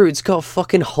 that's true. It's got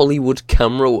fucking Hollywood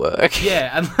camera work.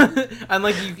 Yeah, and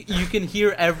like you can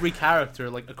hear every character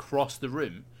like across the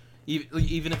room,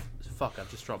 even if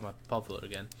I've just dropped my pop float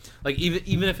again. Like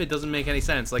even if it doesn't make any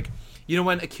sense, like you know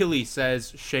when Achilles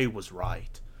says Shay was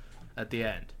right at the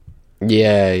end.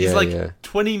 Yeah. He's like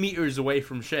 20 meters away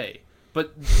from Shay,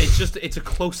 but it's a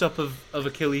close up of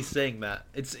Achilles saying that.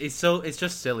 It's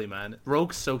just silly, man.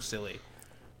 Rogue's so silly.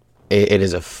 It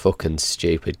is a fucking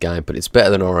stupid game, but it's better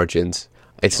than Origins.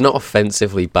 It's not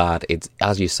offensively bad. It's,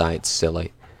 as you say, it's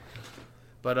silly.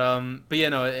 But yeah,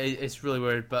 no, it's really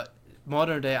weird. But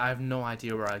modern day, I have no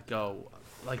idea where I'd go.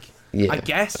 Like, yeah. I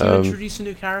guess you introduce a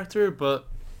new character, but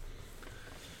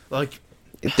like,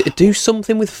 do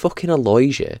something with fucking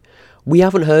Elijah. We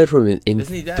haven't heard from him in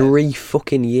 3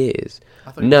 fucking years.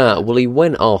 Well, he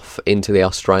went off into the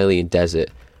Australian desert.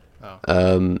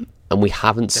 Oh. And we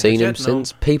haven't seen him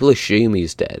since. People assume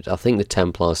he's dead. I think the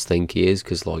Templars think he is,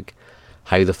 because, like,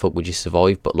 how the fuck would you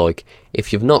survive? But, like,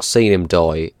 if you've not seen him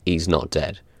die, he's not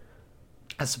dead.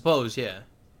 I suppose, yeah.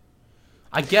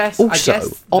 I guess.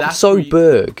 Also, Otto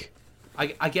Berg.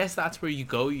 I guess that's where you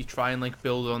go. You try and, like,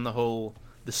 build on the whole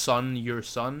the son, your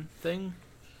son thing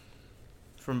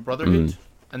from Brotherhood.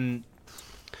 And,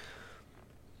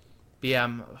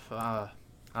 BM, I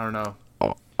don't know.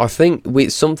 I think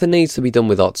something needs to be done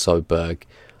with Otto Berg.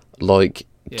 Like,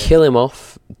 kill him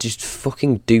off. Just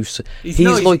fucking do so. He's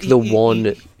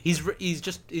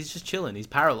just chilling. He's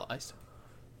paralyzed.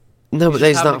 No, but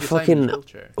there's that fucking.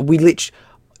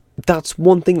 That's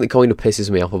one thing that kind of pisses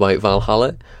me off about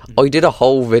Valhalla. I did a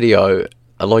whole video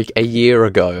like a year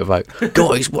ago about,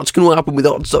 guys, what's going to happen with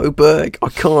Otto Berg? I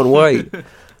can't wait.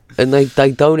 And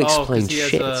they don't explain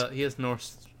shit. He has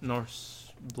Norse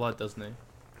blood, doesn't he?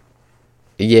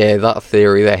 Yeah, that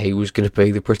theory that he was going to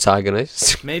be the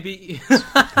protagonist. Maybe he's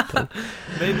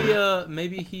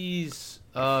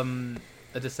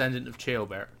a descendant of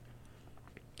Cheobert.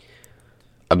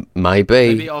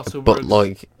 Maybe also but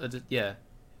like, yeah.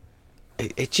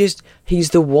 It just,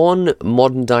 he's the one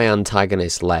modern day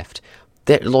antagonist left.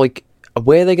 That, like,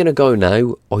 where they're going to go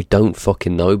now, I don't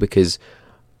fucking know, because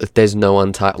there's no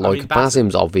antagonist. Like,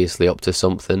 Basim's obviously up to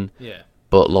something. Yeah.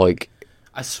 But, like,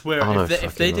 I swear,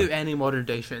 if they do any modern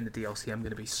day shit in the DLC, I'm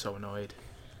going to be so annoyed.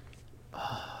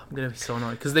 I'm going to be so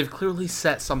annoyed, because they've clearly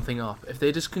set something up. If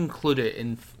they just conclude it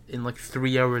in like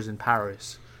 3 hours in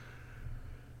Paris.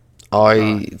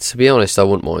 To be honest, I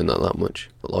wouldn't mind that much.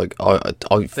 Like, I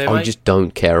just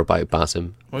don't care about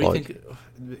Basim. What do you think?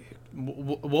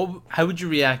 How would you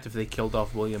react if they killed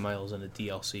off William Miles in a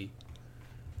DLC?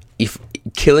 If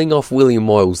killing off William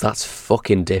Miles, that's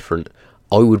fucking different.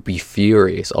 I would be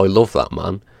furious. I love that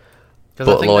man.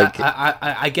 Because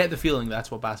I get the feeling that's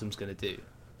what Basim's going to do.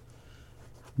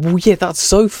 Well, yeah, that's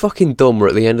so fucking dumb. We're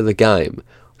at the end of the game.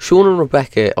 Sean and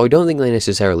Rebecca, I don't think they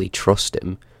necessarily trust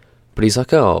him, but he's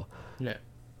like, oh, yeah,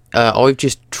 I've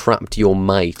just trapped your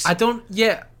mate. I don't.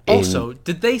 Yeah. Also,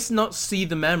 did they not see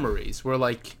the memories where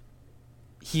like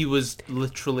he was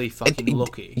literally fucking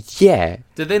lucky? Yeah.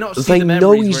 Did they not see the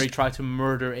memories where he tried to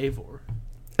murder Eivor?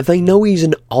 They know he's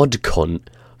an odd cunt,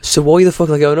 so why the fuck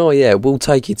are they going, oh yeah, we'll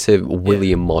take you to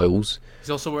William Miles. He's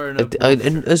also wearing a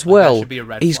and as well,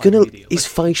 he's gonna his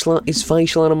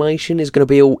facial animation is gonna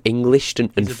be all Englished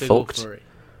and fucked.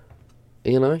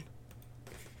 You know,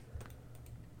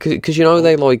 because you know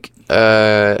they like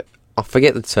I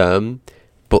forget the term,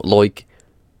 but like,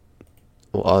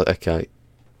 well, okay.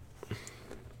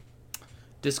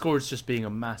 Discord's just being a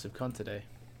massive cunt today.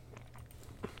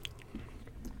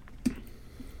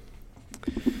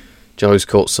 Joe's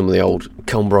caught some of the old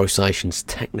conversation's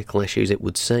technical issues, it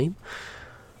would seem.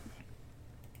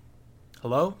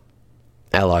 Hello?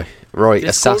 Hello. Right,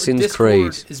 Assassin's Creed.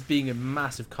 Discord is being a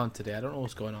massive cunt today. I don't know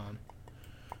what's going on.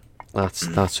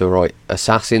 That's alright.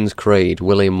 Assassin's Creed,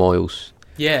 William Miles.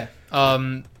 Yeah.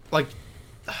 Like,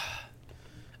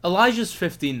 Elijah's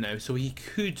 15 now, so he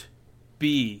could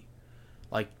be,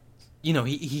 like,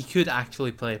 he could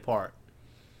actually play a part.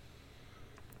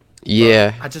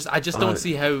 Yeah. But I just don't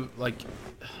see how, like,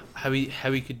 how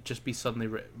he could just be suddenly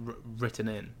written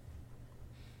in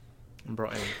and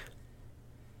brought in.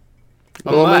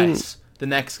 Well, Unless the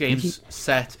next game's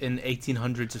set in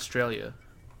 1800s Australia.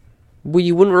 Well,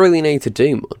 you wouldn't really need to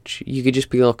do much. You could just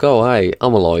be like, oh, hey,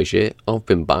 I'm Elijah. I've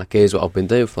been back. Here's what I've been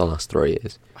doing for the last 3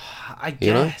 years. I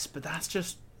guess, but that's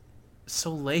just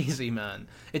so lazy, man.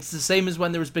 It's the same as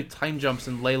when there was big time jumps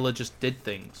and Layla just did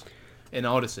things in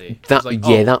Odyssey. That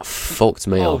that fucked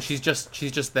me off. off. She's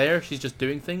just there. She's just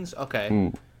doing things.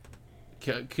 Okay.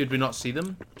 Could we not see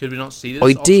them? Could we not see this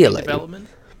Ideally, development?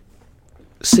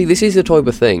 See, this is the type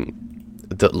of thing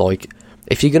that, like,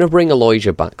 if you're going to bring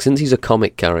Elijah back, since he's a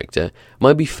comic character,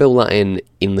 maybe fill that in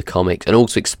the comics and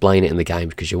also explain it in the game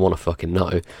because you want to fucking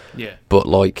know. Yeah. But,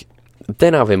 like,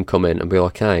 then have him come in and be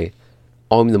like, hey,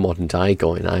 I'm the modern day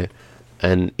guy now,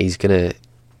 and he's going to,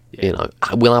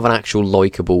 we'll have an actual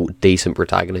likeable, decent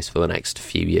protagonist for the next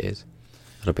few years.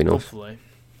 That'd be nice. Hopefully.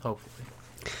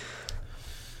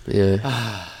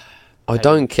 Yeah. I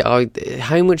don't care.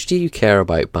 How much do you care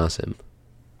about Basim?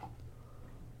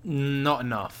 Not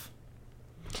enough.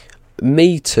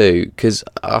 Me too, because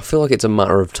I feel like it's a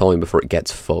matter of time before it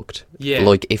gets fucked. Yeah.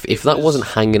 Like, if that wasn't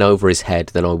hanging over his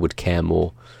head, then I would care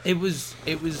more. It's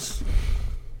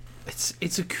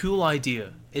a cool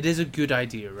idea. It is a good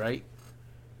idea, right?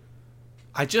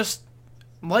 I just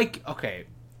like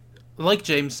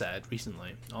James said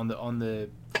recently on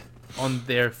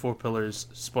their Four Pillars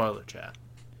spoiler chat.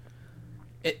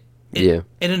 It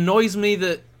annoys me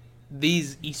that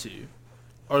these Isu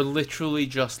are literally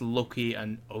just Loki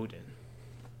and Odin.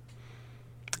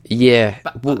 Yeah,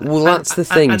 well, that's the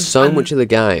thing. So much of the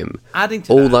game, adding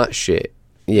to all that shit.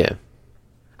 Yeah.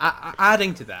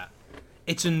 Adding to that,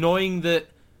 it's annoying that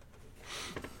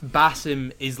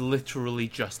Basim is literally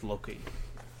just Loki.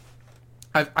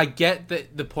 I get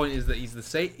that the point is that he's a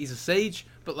sage,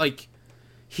 but like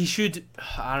he should.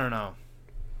 I don't know.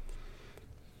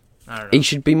 He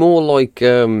should be more like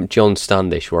John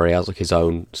Standish, where he has like his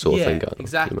own sort of thing going.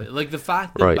 Exactly. Like the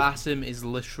fact that Basim is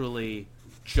literally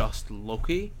just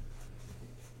Loki,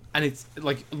 and it's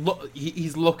like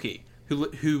he's Loki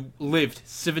who lived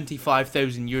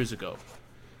 75,000 years ago.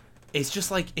 It's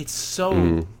just like it's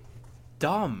so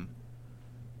dumb.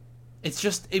 It's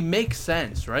just it makes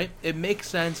sense, right? It makes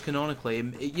sense canonically.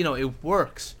 It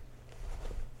works,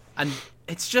 and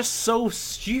it's just so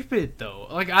stupid, though.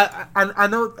 Like I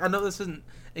know this isn't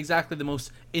exactly the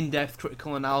most in-depth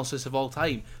critical analysis of all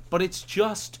time, but it's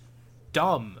just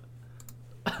dumb.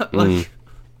 Like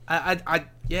I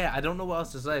don't know what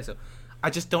else to say. So I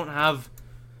just don't have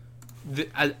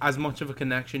as much of a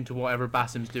connection to whatever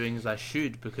Basim's doing as I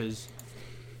should, because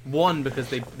one, because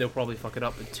they'll probably fuck it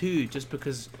up, but two, just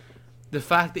because the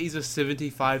fact that he's a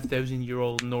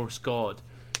 75,000-year-old Norse god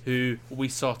who we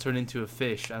saw turn into a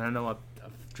fish, and I know I've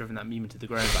driven that meme into the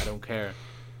ground, but I don't care.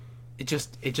 It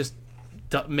just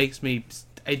makes me.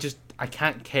 I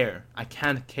can't care. I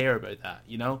can't care about that.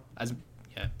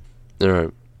 All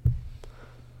right.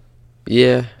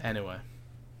 Yeah. Anyway,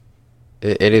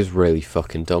 it is really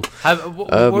fucking dumb.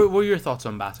 What are your thoughts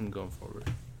on Basim going forward?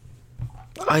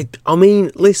 I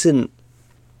mean, listen.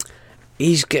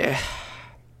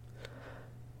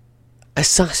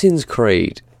 Assassin's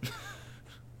Creed.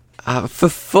 For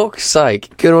fuck's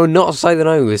sake, can I not say the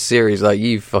name of this series like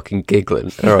you fucking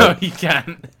giggling? All right. No, you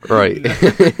can't. Right.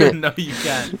 No, you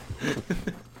can't.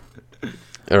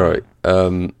 All right.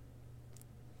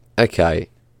 Okay.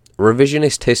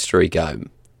 Revisionist history game.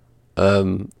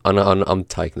 I'm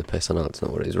taking the piss. I know that's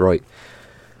not what it is. Right.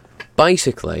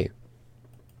 Basically,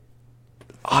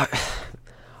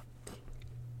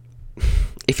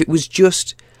 if it was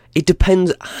just, it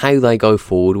depends how they go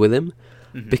forward with him,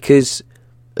 because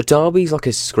Darby's like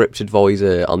a script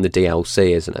advisor on the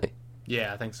DLC, isn't he?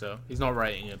 Yeah, I think so. He's not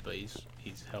writing it, but he's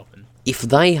helping. If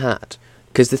they had,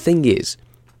 because the thing is,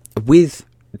 with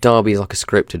Darby as like a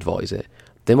script advisor,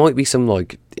 there might be some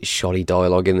like shoddy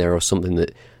dialogue in there or something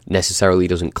that necessarily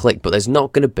doesn't click, but there's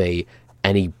not going to be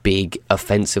any big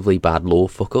offensively bad lore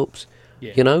fuck ups,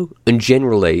 and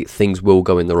generally things will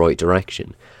go in the right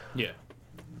direction. Yeah.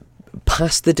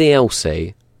 Past the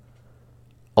DLC,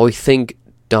 I think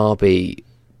Darby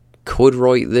could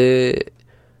write the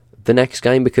next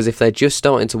game, because if they're just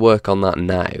starting to work on that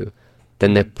now,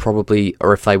 then they're probably,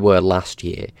 or if they were last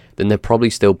year, then they're probably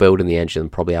still building the engine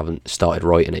and probably haven't started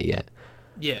writing it yet.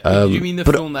 Yeah, you mean the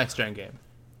full next gen game?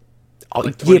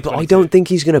 Yeah, but I don't think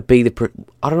he's going to be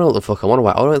I don't know what the fuck I'm on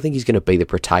about. I don't think he's going to be the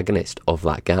protagonist of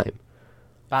that game.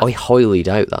 I highly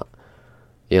doubt that.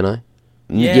 Yeah,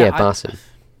 Basim.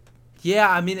 Yeah,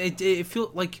 I mean, it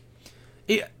felt like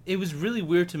it was really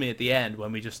weird to me at the end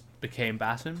when we just became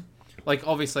Basim. Like,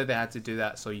 obviously they had to do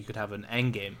that so you could have an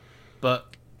end game,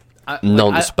 but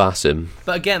Nonce Basim.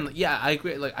 But again, yeah, I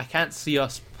agree. Like, I can't see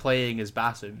us playing as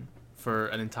Basim for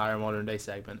an entire modern day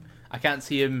segment. I can't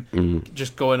see him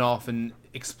just going off and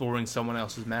exploring someone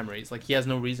else's memories. Like, he has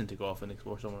no reason to go off and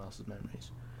explore someone else's memories.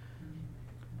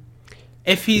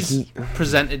 If he's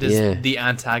presented as the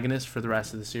antagonist for the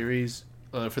rest of the series,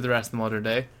 for the rest of the modern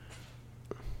day,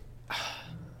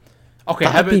 okay,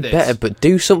 that'd how about be this? better, but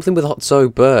do something with Otto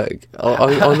Berg.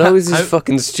 I know this is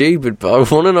fucking stupid, but I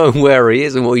want to know where he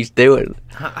is and what he's doing.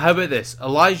 How about this?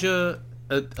 Elijah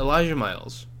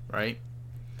Miles, right?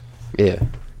 Yeah.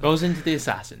 Goes into the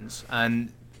Assassins,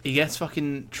 and he gets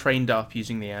fucking trained up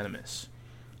using the Animus.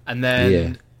 And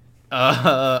then,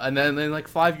 in like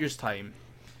 5 years' time,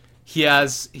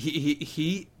 him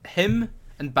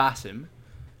and Basim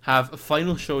have a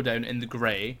final showdown in the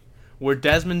Grey, where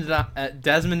Desmond and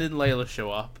Layla show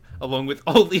up, along with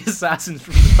all the assassins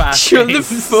from the past. Shut games.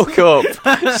 the fuck up!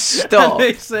 Stop. And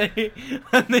they say,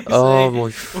 "Oh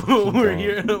my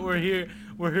fucking God.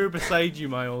 we're here beside you,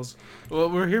 Miles. Well,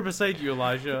 we're here beside you,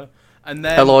 Elijah." And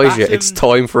then Elijah, Basim... it's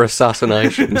time for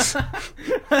assassinations.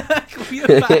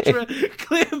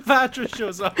 Cleopatra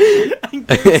shows up and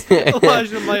gives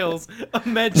Elijah Miles a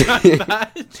Medjay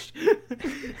badge.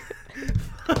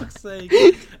 Fuck's sake.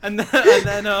 And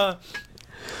then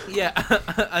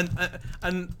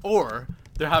or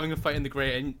they're having a fight in the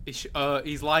Grey, and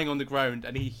he's lying on the ground,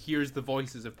 and he hears the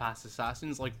voices of past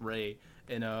assassins like Rey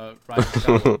in Rise of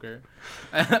Skywalker.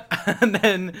 And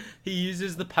then he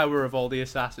uses the power of all the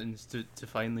assassins to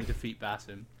finally defeat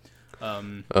Basim.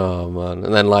 Oh man!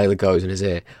 And then Layla goes in his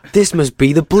ear. This must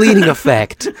be the bleeding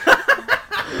effect.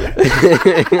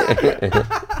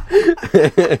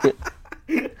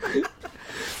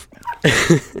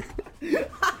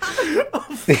 Oh,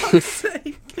 fuck's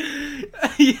sake.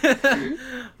 Yeah.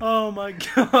 Oh my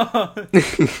god.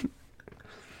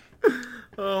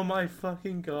 Oh my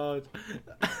fucking god.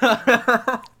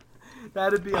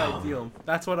 That'd be ideal.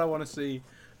 That's what I want to see.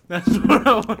 That's what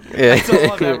I want. Yeah. That's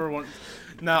all I've ever wanted.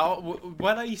 Now,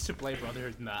 when I used to play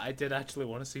Brotherhood and that, I did actually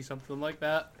want to see something like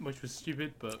that, which was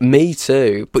stupid, but... Me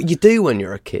too. But you do when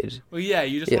you're a kid. Well, yeah,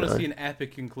 you just want to see an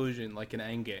epic conclusion, like an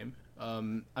endgame. I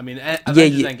mean,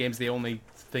 Avengers Endgame's the only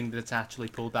thing that's actually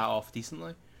pulled that off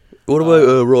decently. What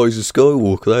about Rise of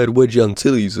Skywalker? They had Wedge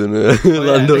Antilles and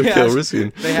Lando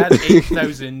Calrissian. They had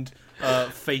 8,000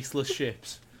 faceless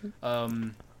ships. Yeah,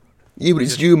 but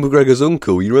it's Ewan McGregor's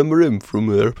uncle. You remember him from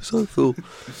episode 4?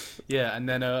 Yeah, and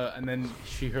then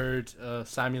she heard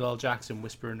Samuel L. Jackson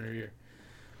whisper in her ear.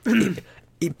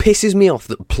 It pisses me off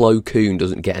that Plo Koon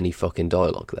doesn't get any fucking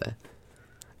dialogue there.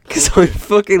 Because I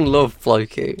fucking love Plo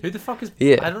Koon. Who the fuck is...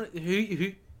 Yeah. I don't...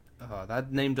 Who... Oh,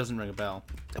 that name doesn't ring a bell.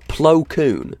 Plo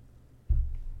Koon.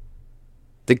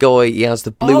 The guy, he has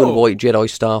the blue and white Jedi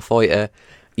Starfighter.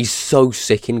 He's so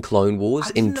sick in Clone Wars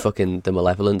in fucking the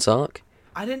Malevolence arc.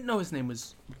 I didn't know his name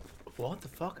was... What the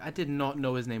fuck? I did not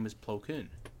know his name was Plo Koon.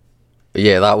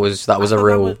 Yeah, that was a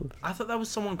real... I thought that was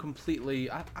someone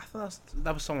completely... I thought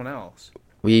that was someone else.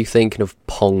 Were you thinking of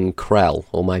Pong Krell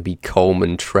or maybe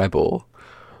Coleman Trebor?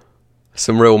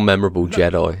 Some real memorable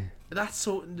Jedi. That's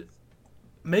so...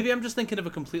 Maybe I'm just thinking of a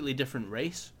completely different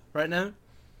race right now.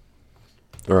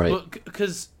 Right.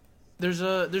 Because there's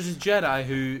a Jedi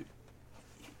who...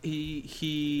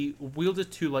 He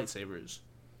wielded 2 lightsabers.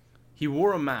 He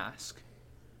wore a mask.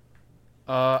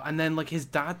 And then, like, his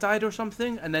dad died or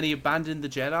something, and then he abandoned the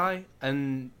Jedi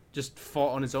and just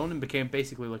fought on his own and became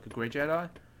basically, like, a Grey Jedi.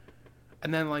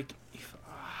 And then, like,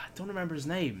 I don't remember his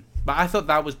name. But I thought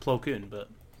that was Plo Koon, but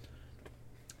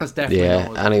that's definitely not what it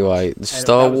was. Anyway,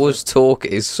 Star Wars talk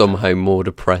is somehow more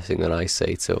depressing than I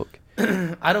say talk.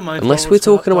 I don't mind. Unless we're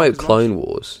talking about Clone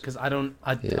Wars. Because I don't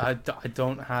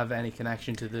have any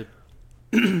connection to the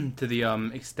to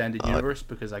the extended universe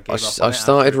because I gave up on I've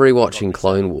started rewatching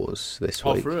Clone Wars this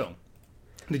week. Oh, for real?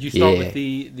 Did you start with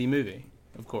the movie?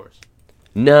 Of course.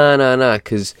 No,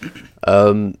 because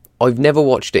I've never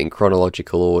watched it in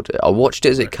chronological order. I watched it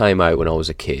as it came out when I was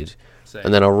a kid,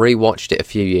 and then I rewatched it a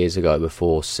few years ago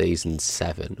before season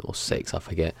 7 or 6, I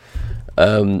forget.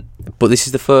 But this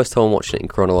is the first time I'm watching it in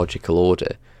chronological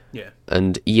order. Yeah.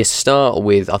 And you start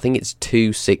with, I think it's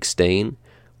 2:16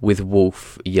 with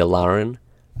Wolf Yularen.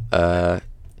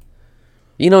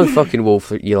 You know fucking Wolf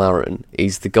Yularen?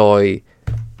 He's the guy...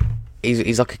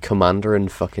 He's like a commander in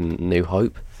fucking New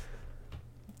Hope.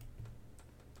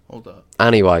 Hold up.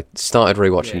 Anyway, started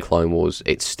rewatching Clone Wars.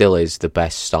 It still is the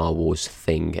best Star Wars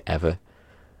thing ever.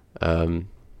 And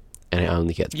it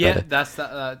only gets better.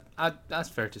 Yeah, that's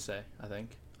fair to say, I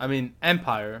think. I mean,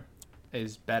 Empire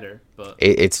is better, but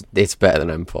It's better than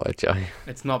Empire, Jay.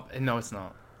 it's not. No, it's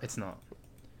not. It's not.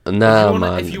 Nah,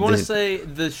 man. If you want to say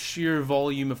the sheer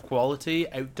volume of quality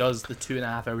outdoes the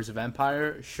 2.5 hours of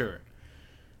Empire, sure.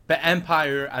 But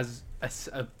Empire as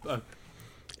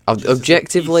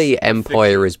objectively,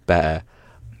 Empire is better.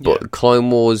 But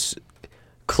Clone Wars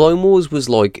was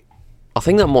like, I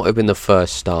think that might have been the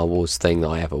first Star Wars thing that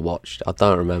I ever watched. I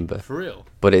don't remember. For real?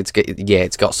 But it's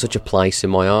got such a place in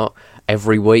my heart.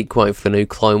 Every week, waiting for the new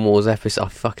Clone Wars episode. I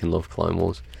fucking love Clone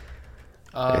Wars.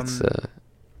 Because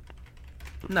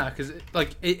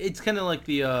it's kind of like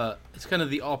the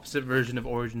opposite version of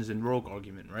Origins and Rogue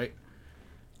argument, right?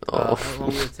 How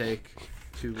long will it take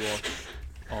to watch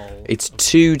all? It's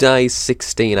 2 days,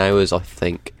 16 hours, I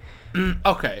think.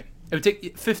 Okay, it would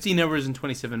take 15 hours and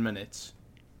 27 minutes.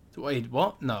 Wait,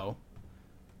 what? No.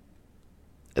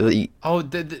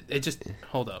 It just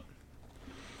hold up.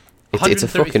 It's a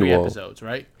fucking war. Episodes,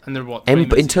 right? And they're what?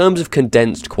 In terms of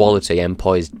condensed quality,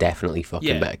 Empire's definitely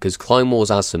fucking better because Clone Wars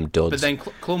has some duds. But then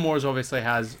Clone Wars obviously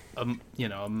has a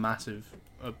massive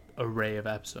array of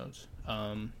episodes.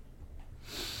 And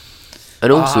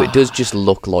also, it does just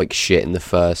look like shit in the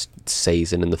first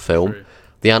season in the film. True.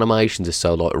 The animations are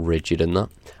so like rigid and that,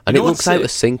 and it looks out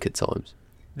of sync at times.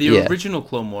 The original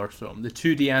Clone Wars film, the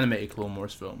 2D animated Clone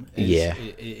Wars film,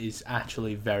 is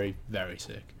actually very, very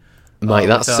sick. Mate,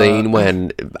 that scene when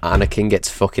Anakin gets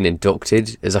fucking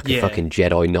inducted as like a fucking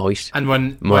Jedi Knight. And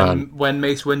when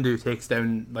Mace Windu takes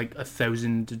down like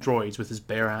 1,000 droids with his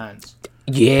bare hands.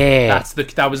 Yeah.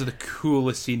 That was the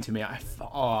coolest scene to me.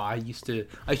 I used to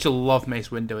love Mace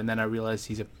Windu, and then I realized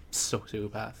he's a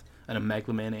sociopath and a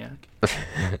megalomaniac.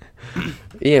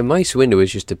 Yeah, Mace Windu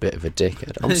is just a bit of a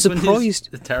dickhead. I'm surprised.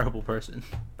 A terrible person.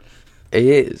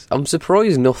 He is. I'm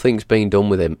surprised nothing's been done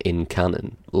with him in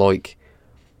canon. Like,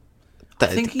 I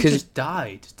think he just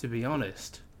died, to be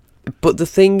honest. But the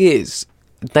thing is,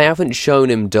 they haven't shown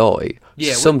him die.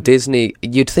 Yeah,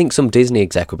 you'd think some Disney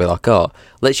exec would be like, oh,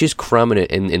 let's just cram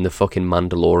it in the fucking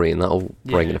Mandalorian. That'll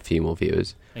bring in a few more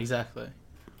viewers. Exactly.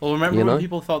 Well, remember when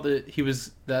people thought that he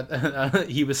was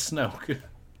Snoke?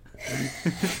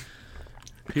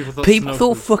 People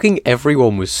thought fucking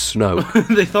everyone was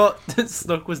Snoke. They thought that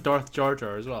Snoke was Darth Jar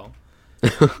Jar as well.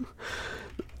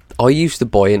 I used to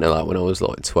buy into that when I was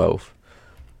like 12.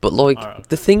 But like,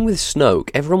 the thing with Snoke,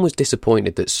 everyone was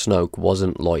disappointed that Snoke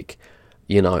wasn't like,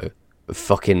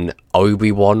 fucking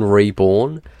Obi-Wan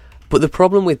reborn. But the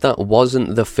problem with that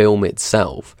wasn't the film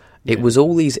itself. It was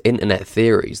all these internet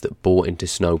theories that bought into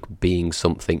Snoke being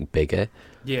something bigger.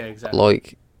 Yeah, exactly.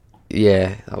 Like,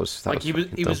 that was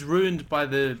he was ruined by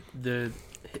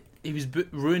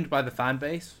ruined by the fan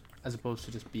base as opposed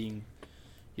to just being,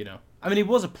 I mean, he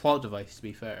was a plot device to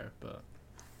be fair, but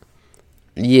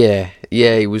yeah,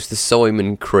 he was the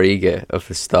Simon Krieger of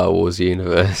the Star Wars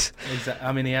universe. Exactly.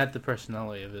 I mean, he had the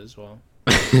personality of it as well.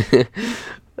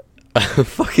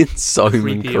 Fucking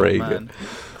Simon Krieger.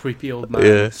 Creepy old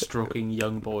man stroking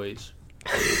young boys.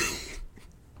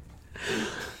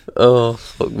 Oh,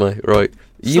 fuck me. Right.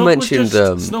 You mentioned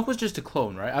Snoke was just a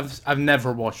clone, right? I've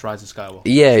never watched Rise of Skywalker.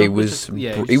 Yeah,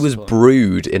 he was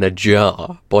brewed in a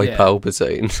jar by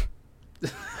Palpatine.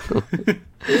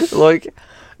 Like,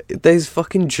 there's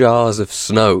fucking jars of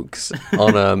Snokes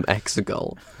on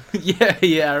Exegol.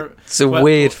 Yeah. It's a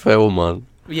weird film, man.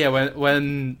 Yeah,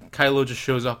 when Kylo just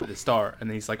shows up at the start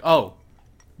and he's like, "Oh,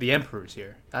 the Emperor's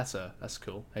here. That's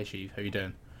cool. Hey, Sheev, how you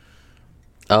doing?"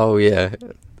 Oh yeah.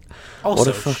 Also, what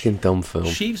a fucking dumb film.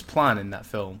 Sheev's plan in that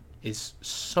film is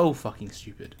so fucking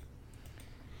stupid.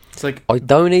 It's like, I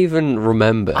don't even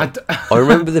remember. I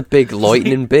remember the big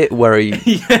lightning bit where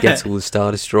he gets all the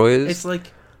Star Destroyers. It's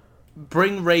like,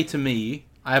 bring Rey to me.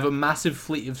 I have a massive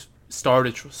fleet of Star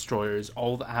Destroyers,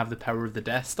 all that have the power of the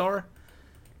Death Star.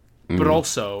 But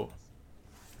also,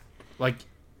 like,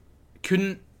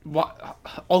 couldn't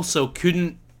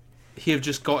he have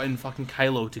just gotten fucking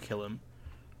Kylo to kill him?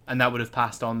 And that would have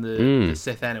passed on the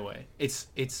Sith anyway.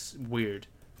 It's weird.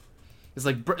 It's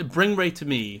like, bring Rey to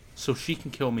me so she can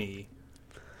kill me,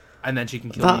 and then she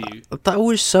can kill you. That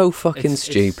was so fucking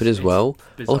stupid as well.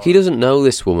 Like, he doesn't know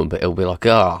this woman, but he'll be like,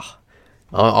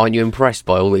 aren't you impressed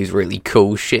by all these really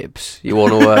cool ships? You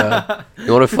want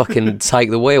to fucking take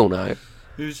the wheel now?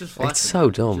 He was just flexing. It's so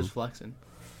dumb. He was just flexing.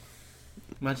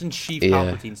 Imagine Sheev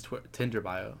Palpatine's Tinder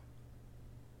bio.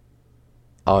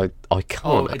 I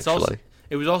can't actually.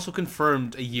 It was also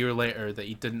confirmed a year later that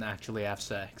he didn't actually have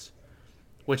sex,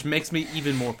 which makes me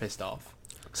even more pissed off.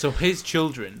 So his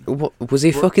children... What, was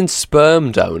he fucking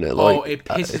sperm donor? Like, it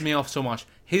pisses me off so much.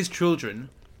 His children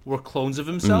were clones of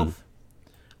himself,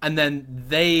 and then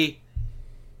they,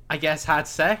 I guess, had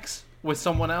sex, with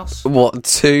someone else. What,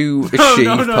 two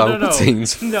Sheev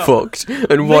Palpatines No. fucked,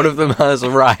 and one of them has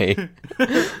Rey?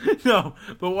 No,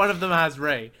 but one of them has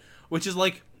Rey, which is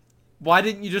like, why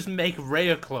didn't you just make Rey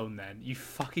a clone then? You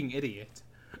fucking idiot.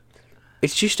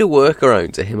 It's just a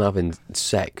workaround to him having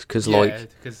sex, because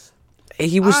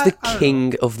he was the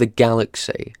king of the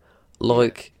galaxy.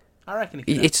 Like, I reckon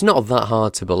it's not that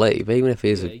hard to believe, even if he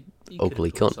is an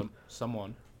ugly cunt.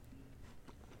 Someone.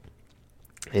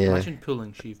 Yeah. Imagine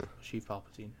pulling Sheev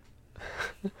Palpatine.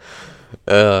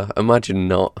 Imagine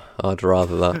not. I'd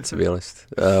rather that, to be honest.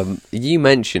 You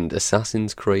mentioned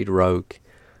Assassin's Creed Rogue.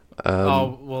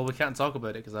 Well, we can't talk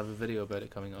about it because I have a video about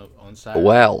it coming up on Saturday.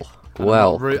 I'm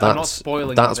not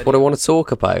spoiling. That's what I want to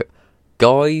talk about,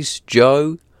 guys.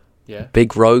 Joe,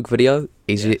 big Rogue video.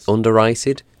 Is it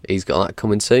underrated? He's got that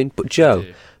coming soon. But Joe,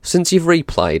 since you've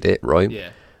replayed it, right?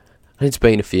 Yeah. And it's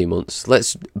been a few months.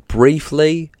 Let's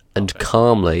briefly and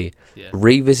calmly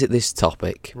revisit this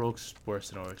topic. Rogue's worse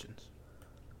than Origins.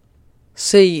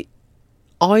 See,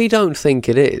 I don't think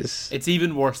it is. It's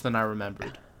even worse than I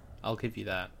remembered. I'll give you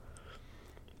that.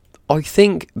 I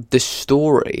think the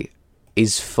story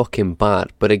is fucking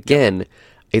bad, but again,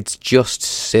 it's just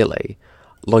silly.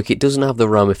 Like, it doesn't have the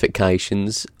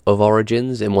ramifications of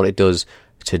Origins and what it does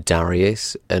to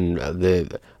Darius and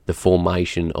the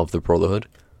formation of the Brotherhood.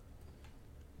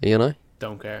 You know?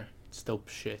 Don't care. It's still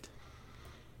shit.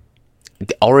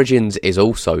 The Origins is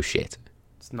also shit.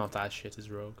 It's not as shit as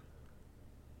Rogue.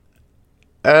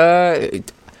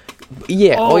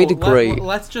 Yeah, I'd agree.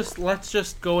 Let's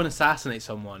just go and assassinate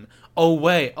someone. Oh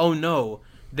wait, oh no,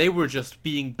 they were just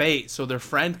being bait so their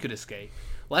friend could escape.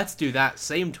 Let's do that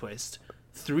same twist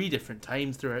 3 different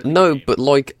times throughout the game. But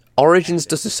like, Origins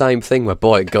does the same thing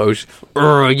whereby it goes,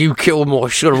 you killed my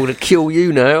son, I'm going to kill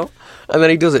you now. And then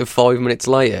he does it 5 minutes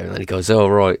later, and then he goes, oh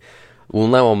right, well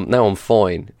now I'm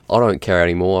fine. I don't care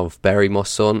anymore, I've buried my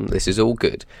son, this is all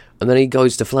good. And then he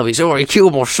goes to Flav, he's you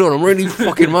killed my son, I'm really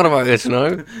fucking mad about this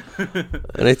now.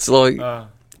 And it's like,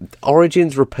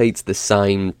 Origins repeats the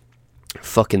same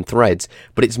fucking threads,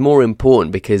 but it's more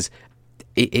important because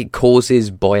it causes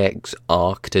Bayek's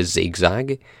arc to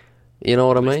zigzag. You know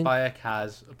what I mean? Bayek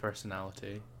has a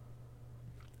personality.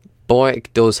 Bayek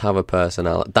does have a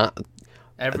personality.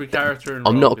 Every character in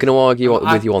I'm not going to argue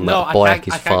with you on that. Bayek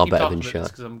is far better than Shaq.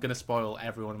 Because I'm going to spoil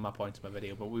every one of my points in my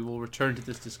video, but we will return to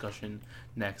this discussion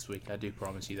next week. I do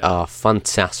promise you that. Ah,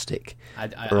 fantastic.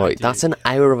 Right, that's an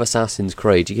hour of Assassin's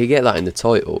Creed. You could get that in the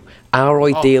title. Our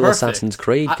ideal Assassin's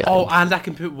Creed game. And I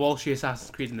can put Walshie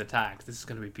Assassin's Creed in the tags. This is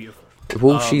going to be beautiful.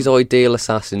 Walshie's ideal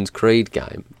Assassin's Creed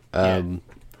game.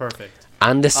 Perfect.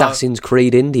 And Assassin's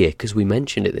Creed India, because we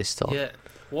mentioned it this time. Yeah.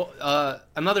 Well,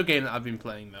 another game that I've been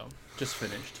playing, though, just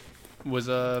finished, was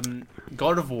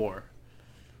God of War.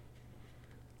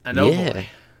 And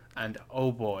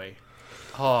oh boy.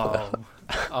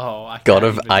 I God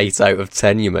of 8 out of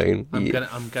 10, you mean?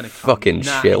 I'm gonna fucking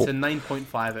shill. It's a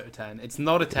 9.5 out of 10. It's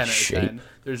not a 10 out of 10.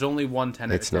 There's only one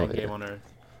 10 out of 10 game on Earth.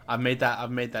 I've made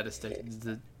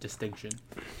that distinction.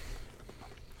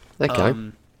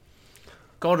 Okay.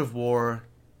 God of War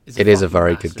is a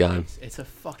very good game. It's a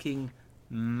fucking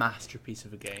masterpiece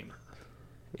of a game.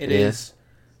 It is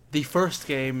the first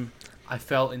game I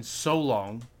felt in so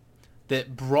long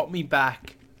that brought me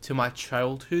back to my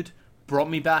childhood, brought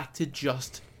me back to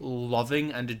just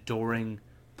loving and adoring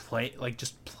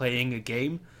just playing a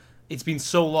game. It's been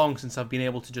so long since I've been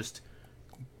able to just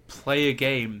play a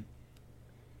game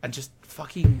and just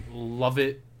fucking love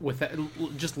it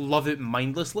just love it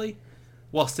mindlessly,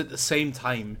 whilst at the same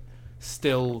time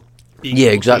still being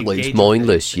exactly. It's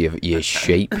mindless. You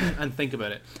sheep. And think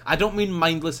about it. I don't mean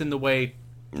mindless in the way.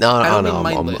 No,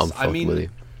 I'm fucking with you.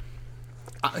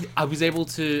 I was able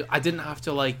to. I didn't have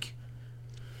to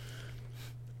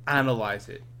analyze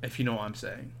it, if you know what I'm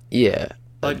saying. Yeah.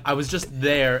 I was just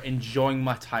there enjoying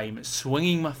my time,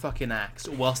 swinging my fucking axe,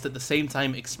 whilst at the same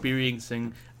time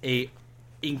experiencing a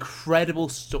incredible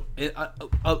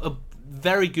a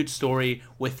very good story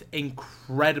with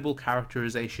incredible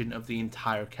characterization of the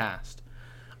entire cast.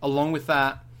 Along with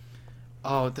that,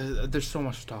 there's so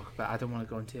much to talk about. I don't want to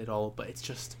go into it all, but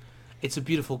it's a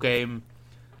beautiful game.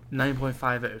 9.5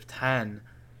 out of 10.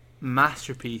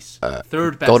 Masterpiece.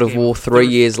 Third best God of War 3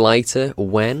 years later.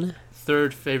 When?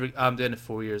 Third favorite. I'm doing it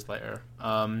 4 years later.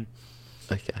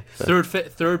 Okay.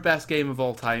 Third best game of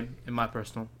all time in my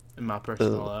personal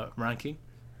ranking.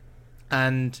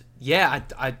 And yeah,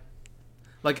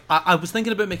 I was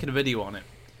thinking about making a video on it,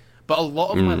 but a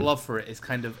lot of my love for it is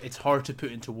it's hard to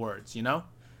put into words, you know?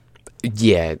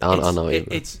 Yeah, I know.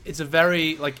 It's a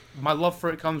very my love for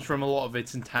it comes from a lot of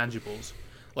its intangibles.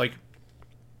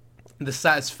 the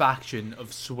satisfaction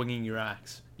of swinging your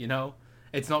axe. You know,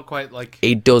 it's not quite like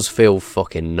it does feel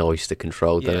fucking nice to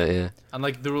control, doesn't it? Yeah. And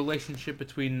like the relationship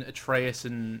between Atreus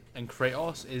and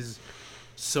Kratos is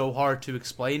so hard to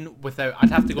explain without.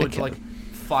 I'd have to go into like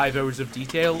 5 hours of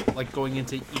detail, like going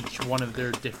into each one of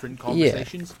their different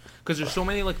conversations, because there's so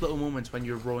many like little moments when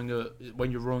you're rowing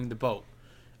the boat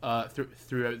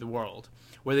throughout the world,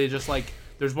 where they just like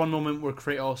there's one moment where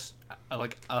Kratos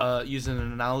using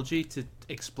an analogy to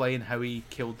explain how he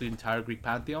killed the entire Greek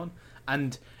pantheon,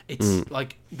 and it's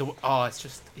like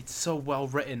it's so well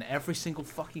written. Every single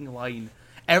fucking line,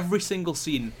 every single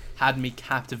scene had me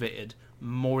captivated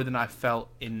more than I felt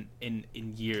in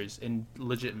years, in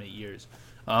legitimate years.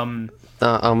 I'm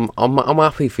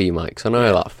happy for you, mate, 'cause I know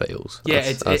how that feels. Yeah,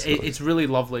 it's really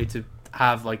lovely to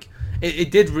have like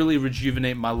it did really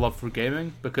rejuvenate my love for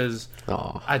gaming, because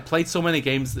I played so many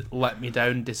games that let me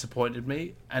down, disappointed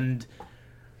me, and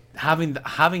having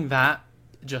that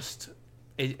just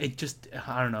it just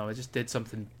I don't know, it just did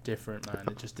something different, man.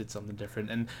 It just did something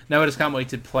different, and now I just can't wait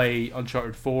to play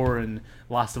Uncharted 4 and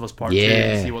Last of Us Part 2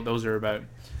 and see what those are about.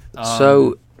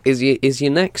 So is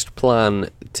your next plan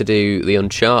to do the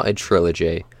Uncharted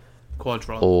trilogy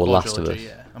or Last of Us?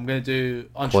 Yeah, I'm gonna do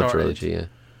Uncharted. Quadrilogy, yeah.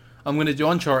 I'm gonna do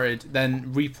Uncharted,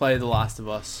 then replay The Last of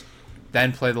Us,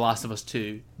 then play The Last of Us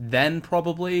 2, then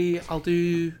probably I'll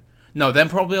do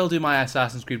my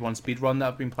Assassin's Creed 1 speedrun that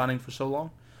I've been planning for so long.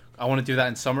 I want to do that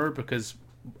in summer, because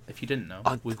if you didn't know,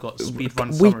 we've got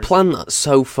speedrun summers. We planned that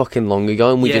so fucking long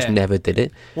ago, and we just never did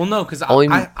it. Well, no, because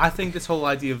I think this whole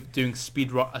idea of doing a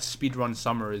speedrun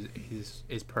summer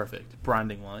is perfect,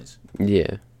 branding wise.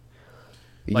 Yeah.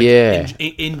 Like yeah.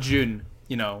 In June,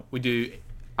 you know, we do.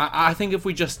 I think if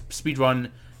we just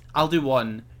speedrun, I'll do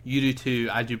 1, you do 2,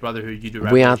 I do Brotherhood, you do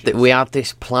Revelations. We had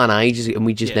this plan ages ago, and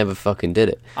we just never fucking did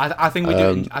it. I think we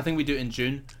do. I think we do it in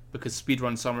June, because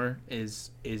speedrun summer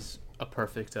is a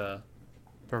perfect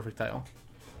title.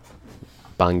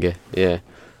 Banger, yeah.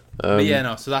 But yeah,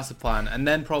 no. So that's the plan, and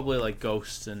then probably like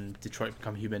Ghosts and Detroit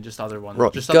Become Human, just other ones,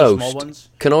 Right, just Ghost, other small ones.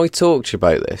 Can I talk to you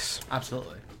about this?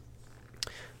 Absolutely.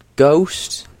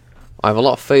 Ghost, I have a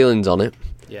lot of feelings on it.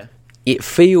 Yeah. It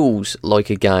feels like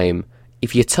a game.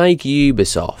 If you take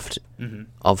Ubisoft,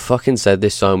 I've fucking said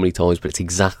this so many times, but it's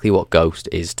exactly what Ghost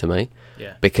is to me.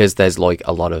 Yeah. Because there's like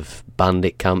a lot of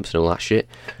bandit camps and all that shit.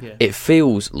 Yeah. It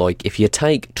feels like if you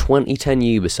take 2010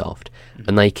 Ubisoft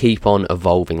and they keep on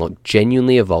evolving, like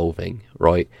genuinely evolving,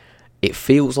 right? It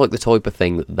feels like the type of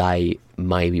thing that they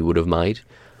maybe would have made.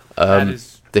 That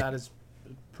is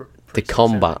the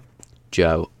combat,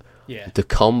 Joe. Yeah. The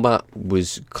combat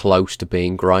was close to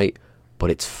being great, but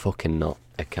it's fucking not.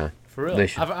 Okay. For real?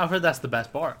 I've heard that's the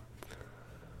best part.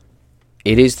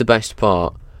 It is the best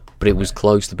part, but it was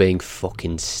close to being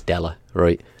fucking stellar,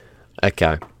 right?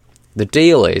 Okay. The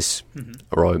deal is,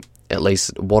 right, at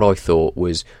least what I thought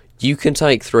was, you can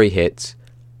take 3 hits,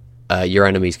 your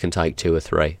enemies can take 2 or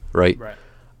 3, right? Right.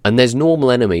 And there's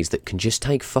normal enemies that can just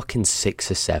take fucking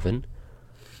 6 or 7.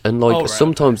 And like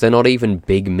sometimes they're not even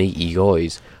big meaty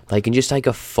guys. They can just take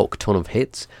a fuck ton of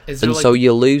hits. And so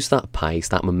you lose that pace,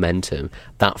 that momentum,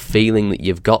 that feeling that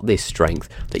you've got this strength,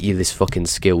 that you're this fucking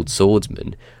skilled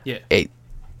swordsman. Yeah.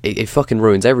 It fucking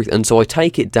ruins everything. And so I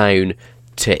take it down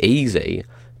to easy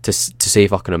to see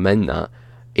if I can amend that.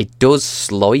 It does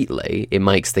slightly, it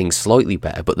makes things slightly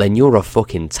better, but then you're a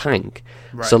fucking tank.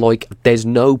 Right. So like there's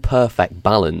no perfect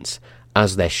balance,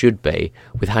 as there should be,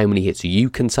 with how many hits you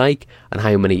can take and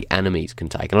how many enemies can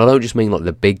take. And I don't just mean like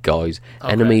the big guys.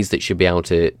 Okay. Enemies that should be able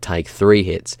to take 3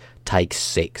 hits take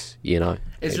 6, you know.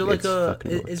 Is there like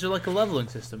a leveling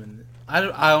system in it?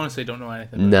 I honestly don't know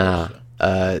anything about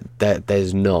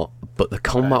there's not. But the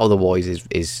combat otherwise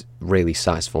is really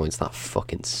satisfying, so that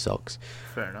fucking sucks.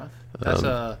 Fair enough. That's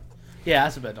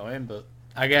that's a bit annoying, but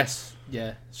I guess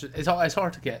it's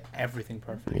hard to get everything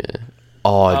perfect. Yeah.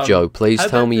 Oh, Joe, please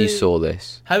tell me you saw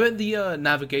this. How about the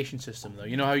navigation system, though?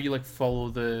 You know how you like follow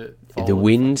the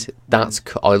wind?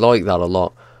 I like that a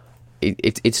lot.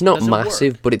 It's not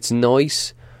massive, but it's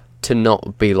nice to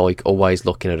not be like always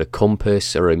looking at a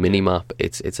compass or a mini-map.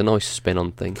 It's a nice spin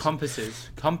on things.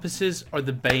 Compasses are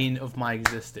the bane of my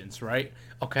existence, right?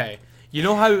 Okay. You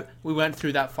know how we went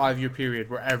through that 5-year period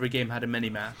where every game had a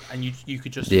mini-map and you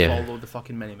could just follow the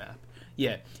fucking mini-map?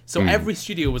 Yeah. So every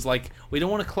studio was like, we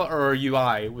don't want to clutter our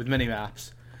UI with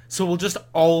mini-maps, so we'll just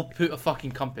all put a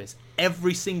fucking compass.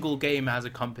 Every single game has a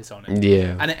compass on it.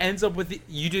 Yeah. And it ends up with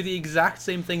you do the exact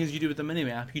same thing as you do with the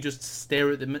mini-map. You just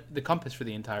stare at the compass for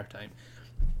the entire time.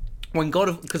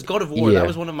 Because God of War, that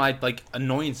was one of my like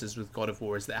annoyances with God of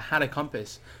War, is that it had a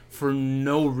compass for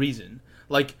no reason.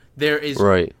 Like there is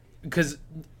because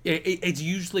it's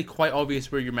usually quite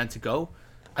obvious where you're meant to go,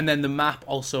 and then the map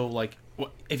also, like,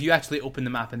 if you actually open the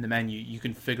map in the menu, you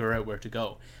can figure out where to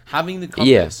go. Having the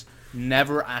compass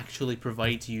never actually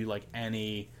provides you like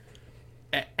any.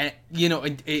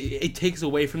 It takes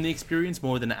away from the experience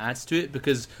more than it adds to it,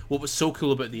 because what was so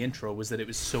cool about the intro was that it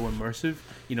was so immersive.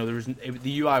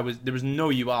 There was no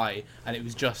UI, and it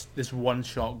was just this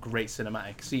one-shot great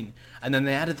cinematic scene. And then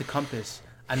they added the compass,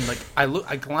 and like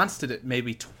I glanced at it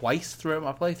maybe twice throughout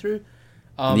my playthrough.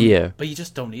 But you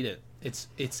just don't need it. It's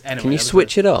anyway. Can you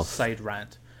switch it off? Side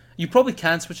rant. You probably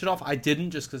can switch it off. I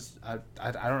didn't, just because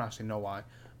I don't actually know why.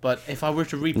 But if I were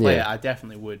to replay it, I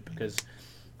definitely would, because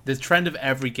the trend of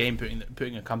every game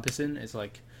putting a compass in is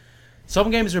like, some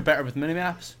games are better with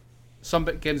minimaps, some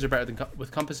games are better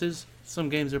with compasses, some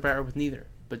games are better with neither.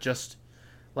 But just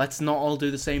let's not all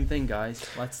do the same thing, guys.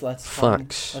 Let's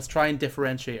try and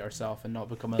differentiate ourselves and not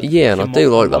become a and I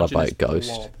do like that about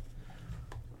Ghost.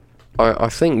 I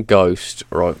think Ghost,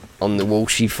 right, on the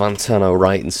Walshie Fantano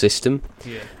rating system,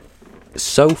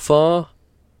 so far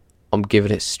I'm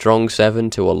giving it strong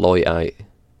 7 to a light 8.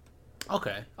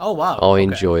 Okay. Oh, wow. I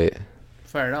enjoy it.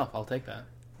 Fair enough. I'll take that.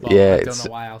 Well, yeah, I don't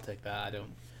know why I'll take that. I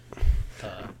don't.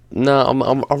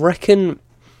 No, I reckon.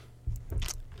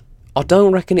 I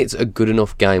don't reckon it's a good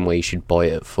enough game where you should buy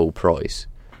it at full price.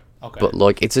 Okay. But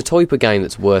like, it's a type of game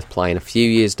that's worth playing a few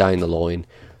years down the line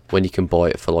when you can buy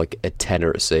it for like a tenner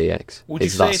at CX. Would you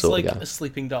say it's like a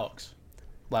Sleeping Dogs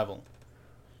level?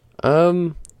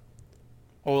 Or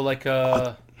like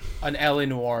an L.A.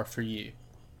 Noire for you?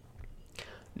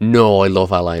 No, I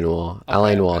love L.A. Noire. Okay,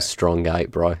 L.A. Noire's strong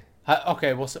 8, bro.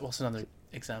 Okay, what's another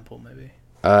example, maybe?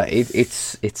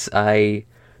 It's a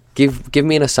give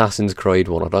me an Assassin's Creed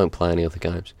one. I don't play any other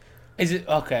games. Is it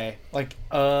okay? Like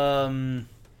a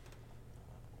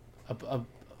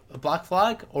Black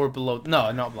Flag or below?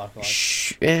 No, not Black Flag.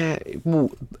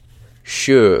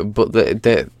 Sure, but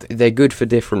they're good for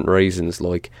different reasons.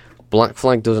 Like, Black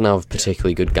Flag doesn't have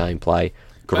particularly good gameplay.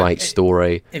 Great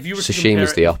story.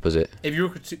 Tsushima's the opposite. If you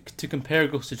were to compare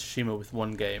Ghost of Tsushima with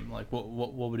one game, like what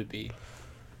would it be?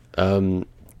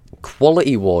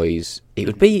 Quality wise, it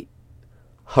would be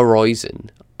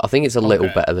Horizon. I think it's a little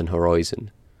better than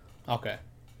Horizon. Okay.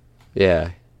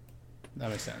 Yeah. That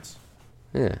makes sense.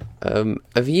 Yeah.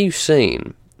 Have you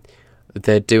seen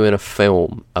they're doing a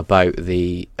film about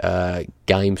the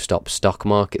GameStop stock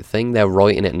market thing? They're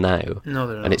writing it now. No,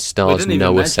 they're not. And it stars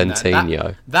Noah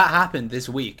Centineo. That happened this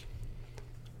week.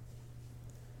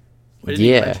 We didn't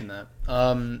even mention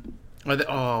that.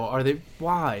 Are they?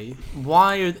 Why?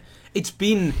 It's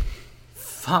been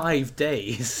 5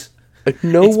 days.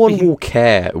 No one will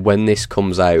care when this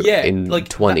comes out in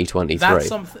 2023.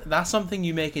 That's something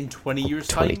you make in 20 years'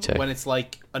 time, when it's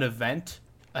like an event,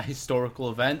 a historical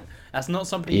event. That's not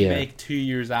something you make 2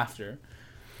 years after.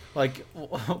 Like,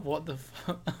 what the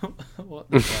fuck?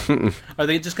 Are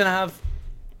they just gonna have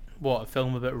a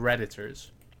film about Redditors?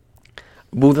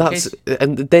 Well,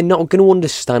 and they're not going to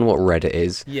understand what Reddit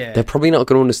is. Yeah. They're probably not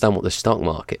going to understand what the stock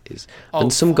market is.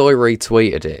 And some guy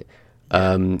retweeted it,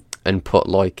 and put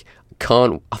like,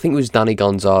 I think it was Danny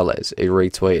Gonzalez who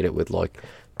retweeted it with like,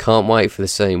 can't wait for the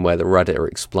scene where the Redditor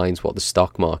explains what the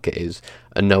stock market is,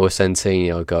 and Noah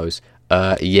Centineo goes,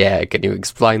 can you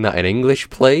explain that in English,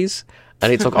 please?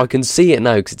 And it's like, I can see it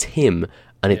now because it's him,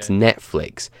 and it's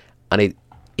Netflix, and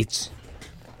it's...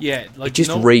 Yeah, like, it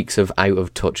just reeks of out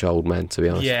of touch old men, to be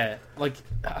honest. Yeah, like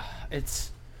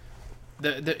it's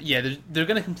they're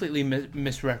going to completely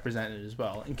misrepresent it as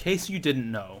well. In case you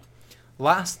didn't know,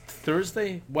 last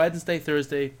Thursday,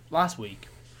 last week.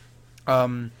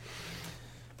 I'm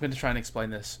going to try and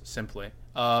explain this simply.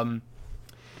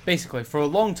 Basically, for a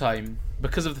long time,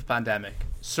 because of the pandemic,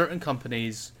 certain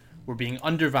companies were being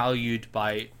undervalued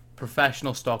by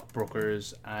professional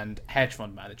stockbrokers and hedge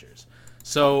fund managers.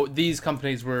 So these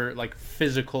companies were like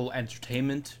physical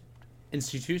entertainment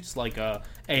institutes, like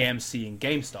AMC and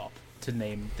GameStop, to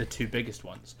name the two biggest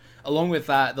ones. Along with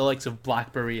that, the likes of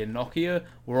BlackBerry and Nokia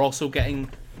were also getting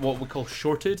what we call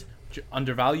shorted,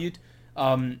 undervalued,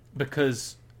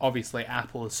 because obviously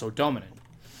Apple is so dominant.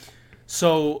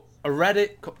 So a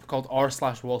Reddit called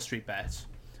r/Wall Street Bets,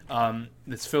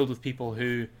 that's filled with people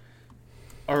who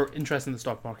are interested in the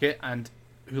stock market and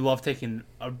who love taking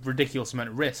a ridiculous amount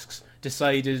of risks,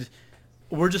 decided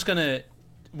we're gonna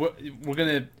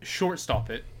short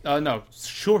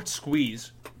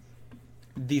squeeze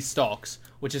these stocks,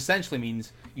 which essentially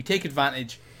means you take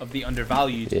advantage of the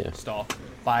undervalued stock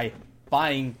by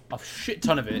buying a shit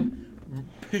ton of it,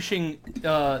 pushing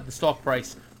the stock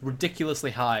price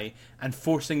ridiculously high, and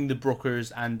forcing the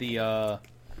brokers and the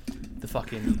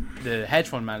the hedge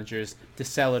fund managers to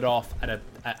sell it off at a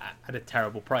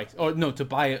terrible price, or no, to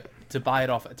buy it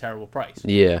off at a terrible price.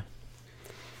 Yeah.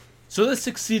 So this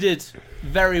succeeded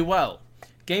very well.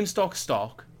 GameStop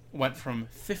stock went from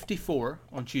 54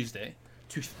 on Tuesday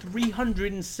to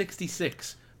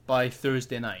 366 by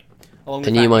Thursday night.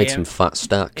 And you made some fat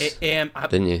stacks,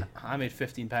 didn't you? I made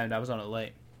 £15. I was on it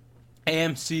late.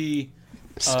 AMC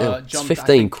Still, jumped, it's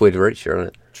 15 quid richer, isn't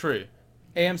it? True.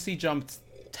 AMC jumped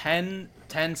 10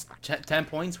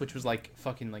 points, which was like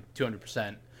fucking like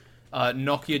 200%.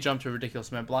 Nokia jumped a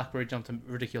ridiculous amount. BlackBerry jumped a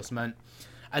ridiculous amount.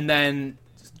 And then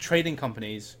trading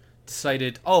companies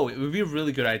decided, it would be a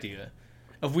really good idea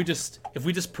if we just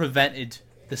prevented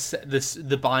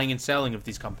the buying and selling of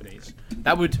these companies.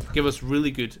 That would give us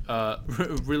really good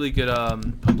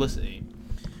publicity.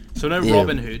 So now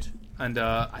Robinhood and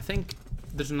I think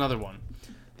there's another one.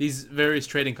 These various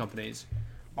trading companies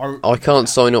are. I can't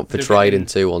sign up for trade in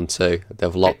 212.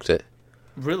 They've locked it.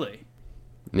 Really?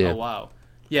 Yeah. Oh wow.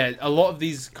 Yeah, a lot of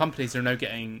these companies are now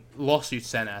getting lawsuits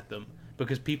sent at them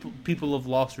because people have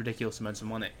lost ridiculous amounts of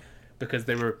money because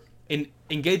they were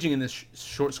engaging in this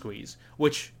short squeeze,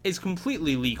 which is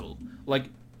completely legal. Like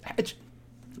hedge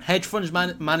funds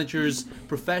managers,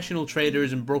 professional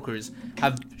traders, and brokers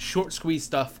have short squeezed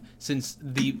stuff since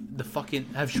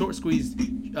have short squeezed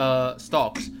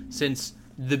stocks since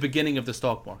the beginning of the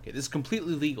stock market. It's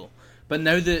completely legal. But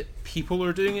now that people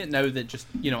are doing it, now that just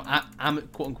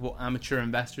quote unquote amateur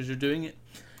investors are doing it,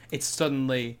 it's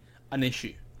suddenly an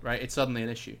issue, right? It's suddenly an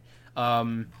issue,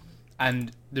 and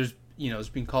there's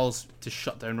been calls to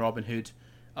shut down Robinhood,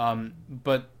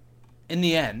 but in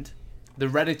the end, the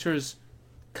Redditors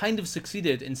kind of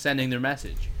succeeded in sending their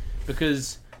message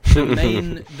because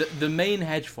the main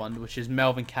hedge fund, which is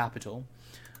Melvin Capital,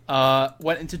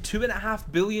 went into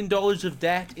 $2.5 billion of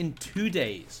debt in 2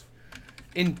 days.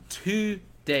 In 2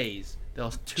 days, they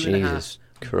lost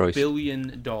 $2.5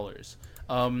 billion.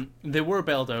 They were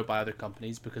bailed out by other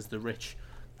companies because the rich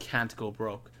can't go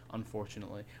broke,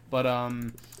 unfortunately. But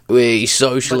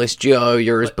Socialist Joe,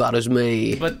 you're as bad as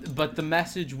me. But the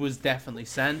message was definitely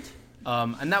sent,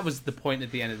 and that was the point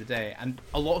at the end of the day. And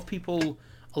a lot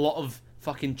of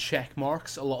fucking check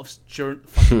marks, a lot of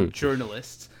fucking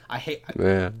journalists. I hate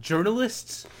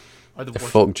journalists. Are the worst.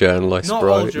 Fuck journalists, not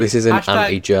bro. This is an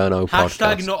anti-journo podcast.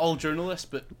 Hashtag not all journalists,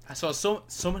 but I saw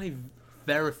so many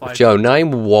verified. Joe,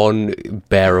 name one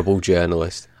bearable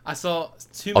journalist. I saw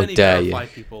too many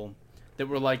verified people that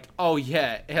were like, "Oh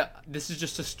yeah, this is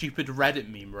just a stupid Reddit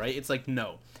meme, right?" It's like,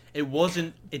 no, it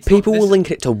wasn't. People will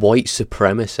link it to white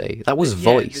supremacy. That was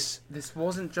Vice. This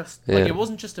wasn't just it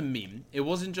wasn't just a meme. It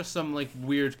wasn't just some like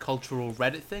weird cultural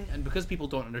Reddit thing. And because people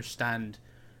don't understand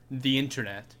the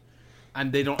internet.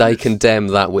 And they condemn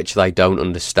that which they don't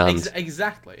understand.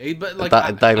 Exactly, but like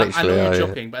I know you're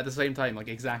joking, but at the same time, like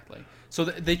exactly. So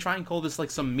they try and call this like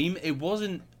some meme. It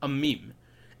wasn't a meme.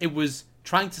 It was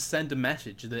trying to send a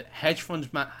message that hedge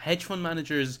fund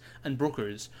managers and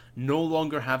brokers no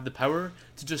longer have the power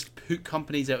to just put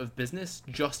companies out of business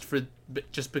just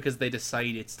because they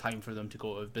decide it's time for them to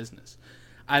go out of business,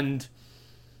 and.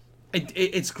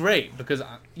 It's great because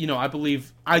I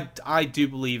do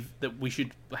believe that we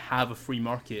should have a free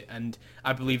market, and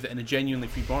I believe that in a genuinely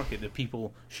free market, the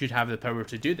people should have the power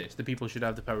to do this. The people should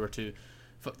have the power to,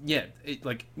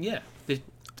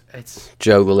 it's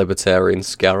Joe the Libertarian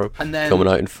Scarab coming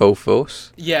out in full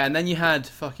force. Yeah, and then you had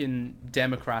fucking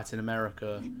Democrats in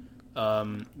America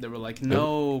that were like,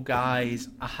 no, guys,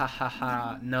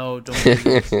 no, don't do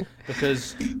this,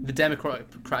 because the Democratic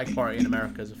Party in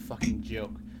America is a fucking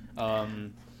joke.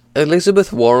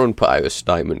 Elizabeth Warren put out a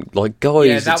statement like,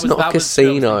 guys, it's not a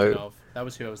casino. That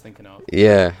was who I was thinking of.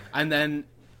 Yeah. And then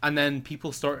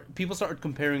people started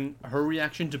comparing her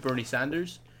reaction to Bernie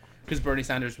Sanders, because Bernie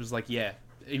Sanders was like,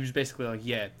 he was basically like,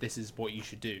 this is what you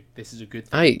should do. This is a good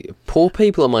thing. Hey, poor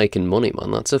people are making money, man.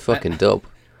 That's a fucking dub.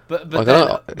 But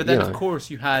then of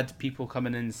course you had people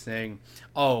coming in saying,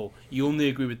 oh, you only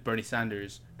agree with Bernie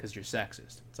Sanders because you're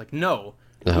sexist. It's like, no,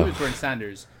 I agree with Bernie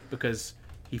Sanders because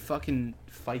he fucking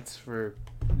fights for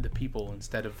the people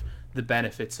instead of the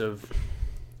benefits of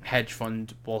hedge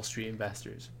fund Wall Street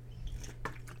investors.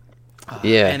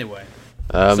 Anyway,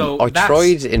 so I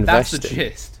tried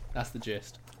investing. That's the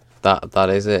gist. That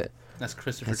is it. That's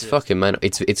Christopher. It's fucking man.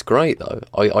 It's great though.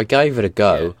 I gave it a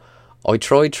go. Yeah. I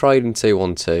tried trading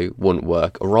 212, wouldn't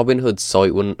work. A Robinhood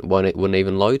site wouldn't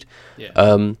even load.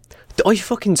 Yeah. I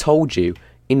fucking told you,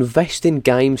 invest in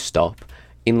GameStop.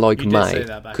 In May,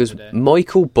 because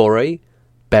Michael Berry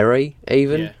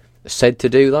said to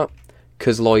do that,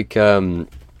 because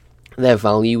their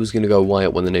value was going to go way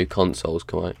up when the new consoles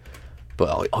come out.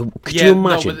 But could you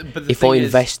imagine but the if thing I is-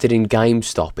 invested in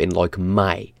GameStop in like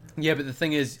May Yeah, but the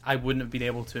thing is, I wouldn't have been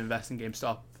able to invest in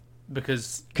GameStop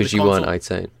because you weren't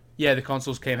 18? Yeah, the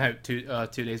consoles came out 2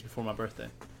 days before my birthday,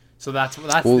 so that's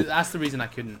the reason I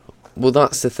couldn't. Well,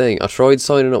 that's the thing. I tried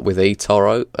signing up with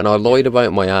eToro, and I lied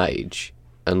about my age,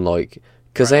 and like,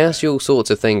 because they ask you all sorts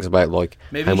of things about like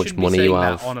Maybe how much money you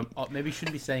have. Maybe you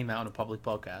shouldn't be saying that on a public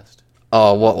podcast.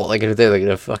 Oh, what are they gonna do? They're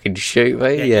gonna fucking shoot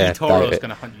me? Yeah, eToro's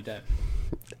gonna hunt you down.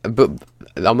 But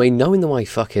I mean, knowing the way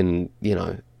fucking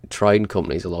trading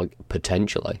companies are like,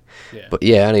 potentially. Yeah. But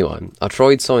yeah, anyway, I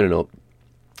tried signing up,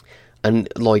 and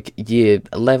like your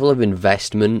level of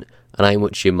investment and how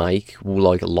much you make will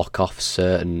like lock off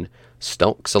certain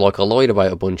stocks. So like I lied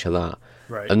about a bunch of that.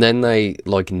 Right. And then they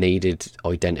like needed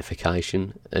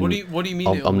identification. And what do you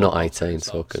mean? I'm not 18,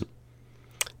 so I can.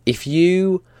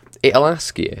 It'll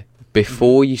ask you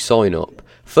before you sign up.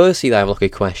 Firstly, they have like a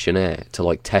questionnaire to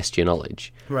like test your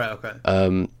knowledge. Right.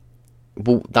 Okay.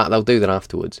 Well, they'll do that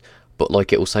afterwards. But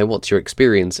like it will say, what's your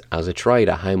experience as a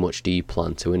trader? How much do you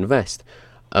plan to invest?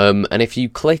 And if you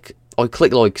I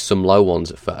click like some low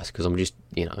ones at first because I'm just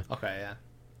Okay. Yeah.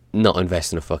 not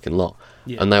investing a fucking lot.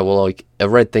 Yeah. And they were like, a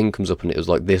red thing comes up and it was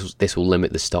like, this will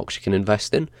limit the stocks you can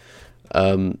invest in.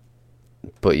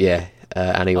 But yeah,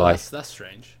 anyway. That's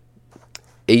strange.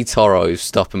 eToro's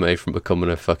stopping me from becoming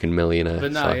a fucking millionaire.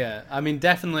 But no, so. yeah. I mean,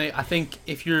 definitely, I think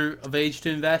if you're of age to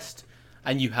invest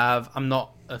and you have... I'm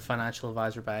not a financial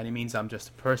advisor by any means. I'm just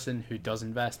a person who does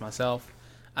invest myself.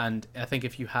 And I think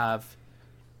if you have...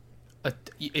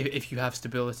 if you have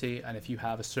stability and if you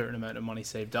have a certain amount of money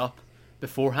saved up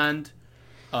beforehand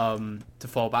to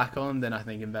fall back on, then I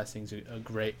think investing is a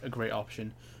great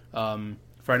option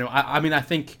for anyone. I mean, I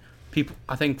think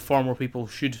far more people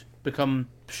should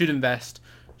invest,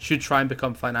 should try and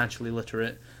become financially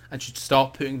literate, and should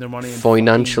stop putting their money in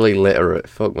financially literate.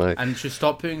 Fuck me. And should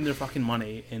stop putting their fucking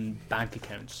money in bank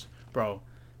accounts, bro.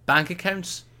 Bank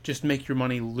accounts just make your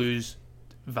money lose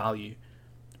value,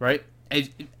 right?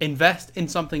 Invest in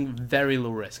something very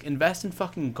low risk. Invest in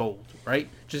fucking gold, right?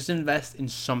 Just invest in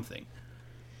something.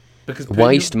 Because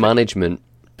waste management.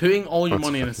 Putting all your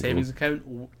money in a savings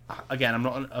account, again,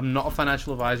 I'm not a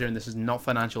financial advisor, and this is not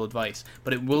financial advice,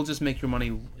 but it will just make your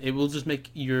money. It will just make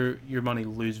your money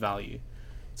lose value.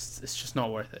 It's just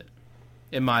not worth it,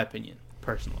 in my opinion,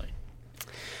 personally.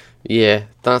 Yeah,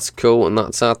 that's cool, and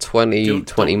that's our 20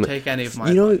 Don't take any of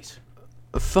my advice.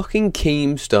 Fucking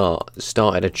Keemstar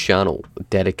started a channel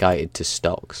dedicated to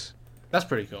stocks. That's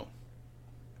pretty cool.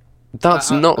 That's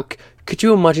not. Could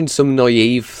you imagine some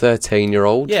naive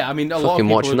 13-year-old? Yeah, I mean, a lot of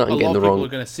people, watching that and getting the wrong. People are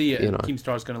going to see it. And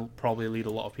Keemstar's going to probably lead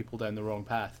a lot of people down the wrong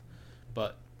path,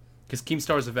 but because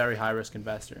Keemstar is a very high risk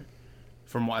investor,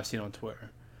 from what I've seen on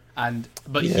Twitter,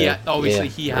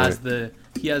 he has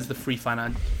the free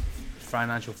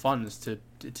financial funds to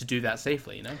do that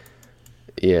safely, you know.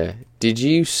 Yeah. Did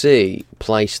you see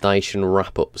PlayStation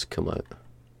wrap-ups come out?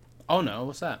 Oh no,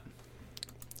 what's that?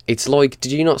 It's like,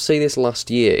 did you not see this last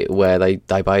year where they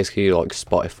basically like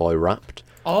Spotify Wrapped?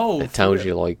 Oh, it tells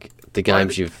you like the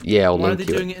games I'll why are link they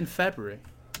you. doing it in February?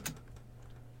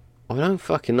 I don't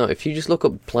fucking know. If you just look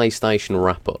up PlayStation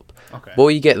Wrap Up, okay.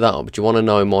 While you get that up, do you want to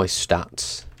know my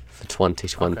stats for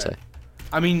 2020? Okay.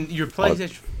 I mean, your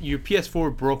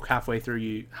PS4 broke halfway through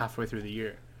the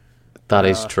year. That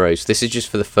is true. So this is just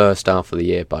for the first half of the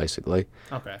year, basically.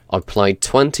 Okay. I played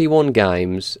 21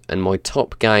 games, and my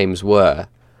top games were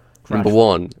number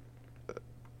one.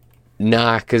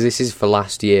 Nah, because this is for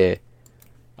last year.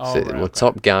 Oh, so right, my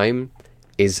top game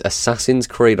is Assassin's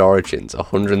Creed Origins,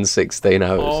 116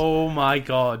 hours. Oh my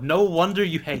god! No wonder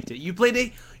you hate it. You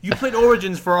played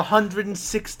Origins for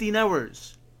 116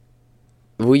 hours.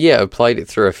 Well, yeah, I played it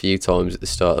through a few times at the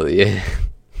start of the year.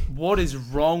 What is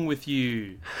wrong with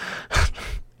you?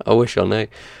 I wish I knew.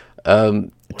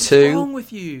 What's wrong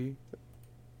with you?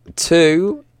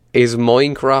 2 is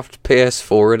Minecraft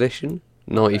PS4 edition,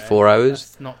 94 hours.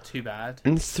 That's not too bad.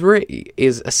 And 3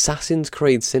 is Assassin's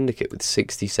Creed Syndicate with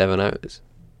 67 hours.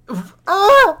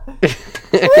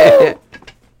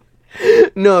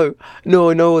 No,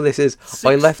 I know what this is. 60?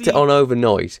 I left it on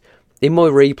overnight. In my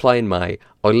replay in May,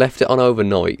 I left it on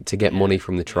overnight to get money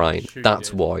from the train. Sure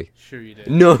That's why. Sure you did.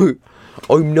 No,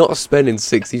 I'm not spending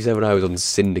 67 hours on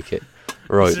Syndicate.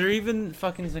 Right. Is there even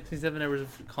fucking 67 hours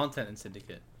of content in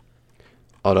Syndicate?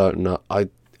 I don't know. I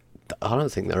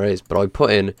don't think there is, but I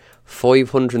put in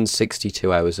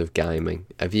 562 hours of gaming.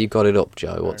 Have you got it up,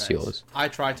 Joe? What's yours? I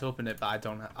tried to open it, but I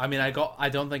don't. I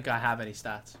don't think I have any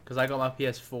stats because I got my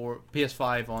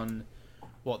PS5 on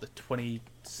the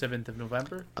 27th of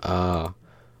November.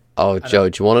 Joe,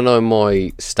 do you want to know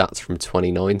my stats from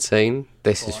 2019?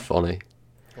 This is funny.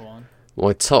 Go on.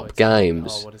 My top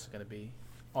games. What is it going to be?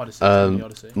 Odyssey.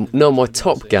 Odyssey. No, my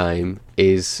top game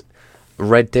is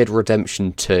Red Dead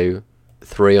Redemption 2,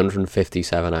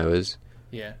 357 hours.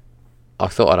 Yeah. I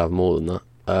thought I'd have more than that.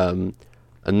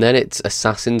 And then it's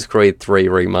Assassin's Creed 3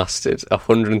 Remastered,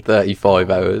 135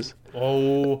 hours.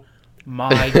 Oh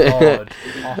my god.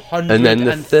 135. And then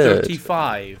the third.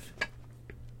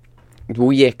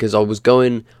 Well, yeah, because I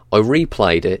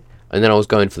replayed it, and then I was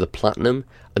going for the platinum,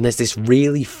 and there's this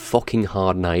really fucking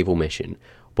hard naval mission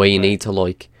where you need to,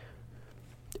 like...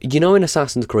 You know in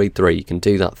Assassin's Creed 3, you can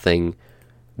do that thing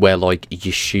where, like,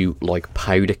 you shoot, like,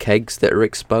 powder kegs that are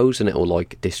exposed, and it'll,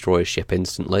 like, destroy a ship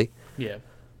instantly? Yeah.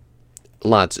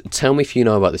 Lads, tell me if you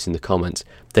know about this in the comments.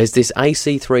 There's this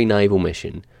AC3 naval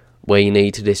mission where you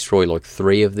need to destroy, like,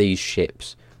 3 of these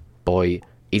ships by...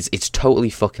 It's totally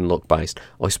fucking luck-based.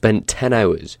 I spent 10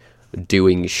 hours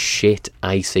doing shit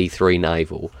AC3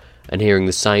 naval and hearing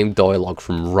the same dialogue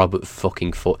from Robert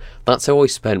fucking Foote. That's how I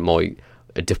spent my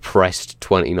depressed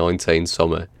 2019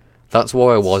 summer. That's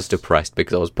why I was depressed,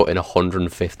 because I was putting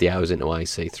 150 hours into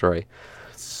AC3.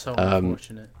 It's so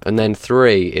unfortunate. And then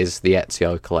 3 is the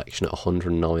Ezio collection at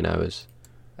 109 hours.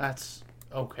 That's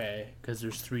okay, because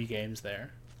there's 3 games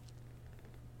there.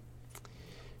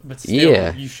 But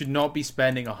still, you should not be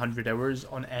spending 100 hours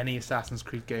on any Assassin's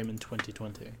Creed game in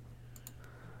 2020.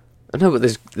 I know, but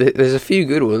there's a few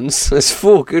good ones. There's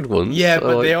 4 good ones. Yeah,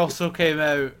 but they also came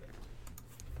out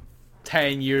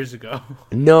 10 years ago.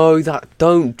 No,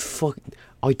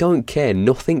 I don't care.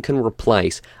 Nothing can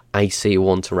replace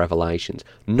AC1 to Revelations.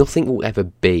 Nothing will ever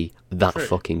be that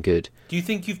fucking good. Do you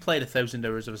think you've played 1,000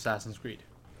 hours of Assassin's Creed?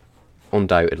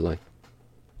 Undoubtedly.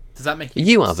 Does that make you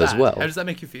You sad? have as well. How does that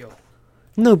make you feel?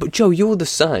 No, but Joe, you're the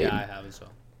same. Yeah, I have as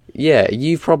well. Yeah,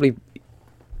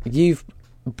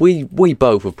 we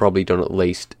both have probably done at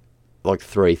least like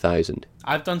 3,000.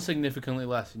 I've done significantly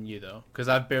less than you though, because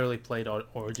I've barely played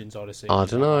Origins Odyssey. I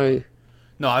don't know.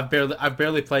 No, I've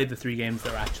barely played the 3 games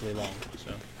that are actually long.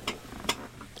 So.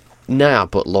 Nah,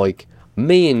 but like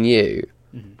me and you,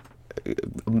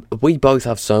 we both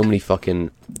have so many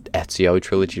fucking Ezio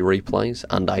trilogy replays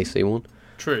and AC1.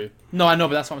 True. No, I know,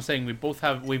 but that's what I'm saying. We both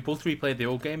replayed the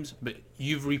old games, but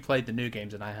you've replayed the new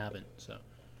games and I haven't. So.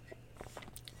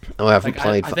 Oh, I haven't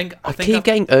played. I keep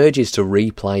getting urges to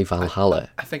replay Valhalla,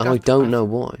 and I don't know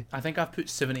why. I think I've put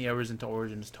 70 hours into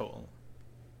Origins total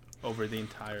over the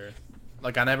entire.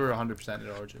 Like I never 100%ed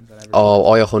Origins. I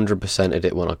 100%ed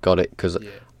it when I got it, because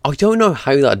I don't know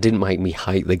how that didn't make me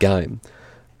hate the game.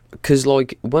 Because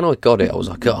like when I got it, I was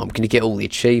like, oh, I'm going to get all the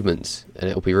achievements and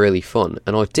it'll be really fun,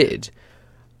 and I did.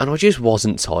 And I just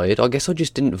wasn't tired. I guess I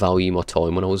just didn't value my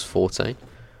time when I was 14.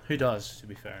 Who does, to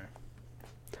be fair?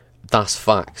 That's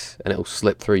facts, and it'll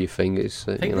slip through your fingers.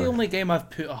 So, I think the only game I've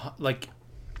put,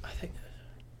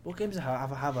 what games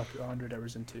have I put 100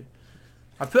 hours into?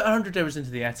 I put 100 hours into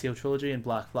the Ezio trilogy and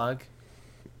Black Flag.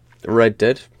 Red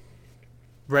Dead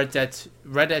 2,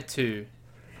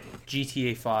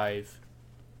 GTA 5,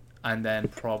 and then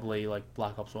probably like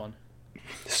Black Ops 1.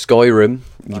 Skyrim.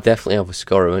 You definitely have a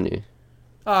Skyrim, haven't you?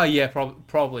 Oh yeah,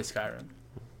 probably Skyrim.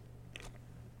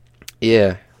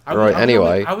 Yeah.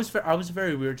 Anyway. I was a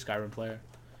very weird Skyrim player.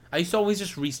 I used to always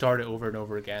just restart it over and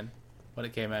over again when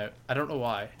it came out. I don't know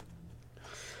why.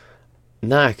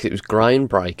 Nah, because it was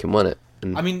groundbreaking, wasn't it?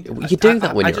 And I mean, you do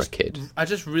that when you're a kid. I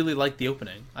just really liked the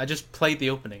opening. I just played the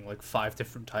opening like 5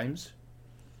 different times.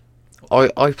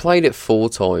 I played it 4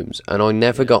 times, and I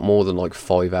never got more than like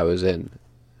 5 hours in.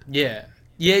 Yeah.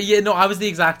 No, I was the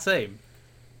exact same.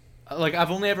 Like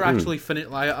I've only ever actually finished.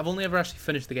 I've only ever actually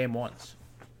finished the game once.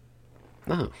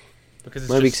 No, because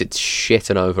maybe because it's shit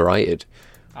and overrated.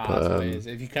 That's what it is.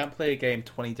 If you can't play a game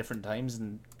 20 different times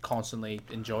and constantly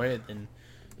enjoy it, then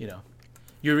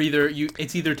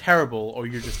it's either terrible or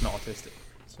you're just not autistic.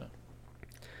 So.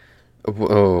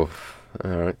 Oh, all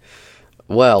right.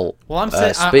 Well,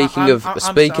 speaking of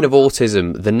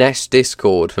autism, the Nest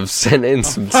Discord have sent in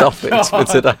some topics for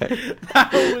today.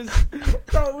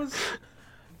 That was.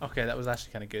 Okay, that was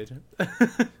actually kind of good.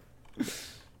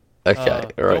 Okay,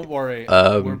 right. Don't worry,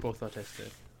 we're both autistic,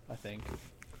 I think.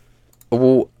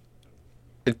 Well,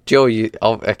 Joe,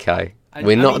 okay.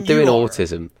 We're not doing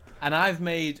autism. And I've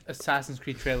made Assassin's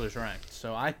Creed trailers ranked,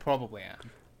 so I probably am.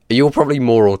 You're probably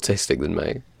more autistic than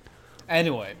me.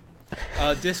 Anyway,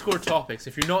 Discord topics.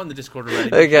 If you're not in the Discord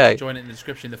already, join it in the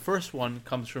description. The first one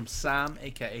comes from Sam,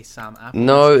 aka Sam Apple.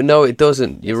 No, it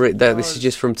doesn't. This is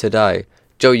just from today.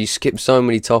 Joe, you skipped so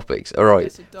many topics. All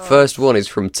right. Yes, first one is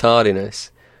from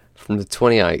Tardiness, from the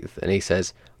 28th, and he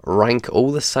says, rank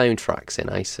all the soundtracks in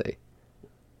AC.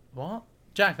 What?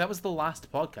 Jack, that was the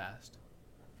last podcast.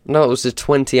 No, it was the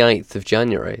 28th of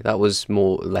January. That was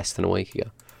less than a week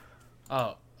ago.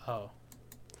 Oh.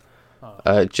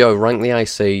 Joe, rank the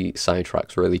AC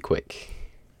soundtracks really quick.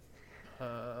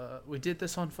 We did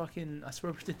this on fucking... I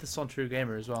swear we did this on True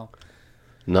Gamer as well.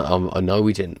 No, I know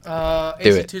we didn't.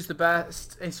 AC2's the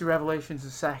best. AC Revelations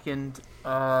is second.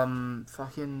 I don't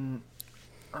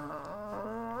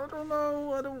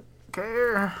know. I don't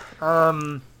care.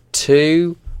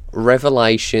 2,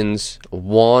 Revelations.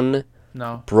 1,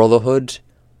 No. Brotherhood.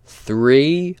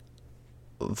 3,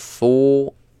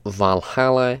 4,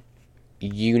 Valhalla.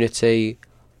 Unity.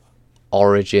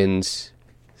 Origins.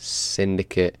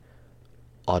 Syndicate.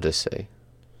 Odyssey.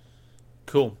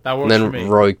 Cool. That works And for me. then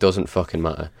Rogue doesn't fucking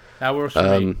matter. That works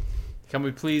for me. Can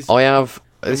we please... I have...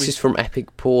 This is from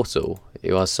Epic Portal,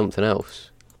 who has something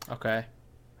else. Okay.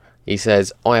 He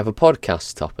says, I have a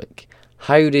podcast topic.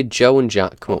 How did Joe and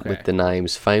Jack come up Okay. with the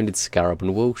names Founded Scarab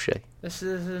and Walshie? This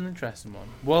is an interesting one.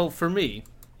 Well, for me,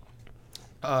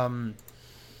 I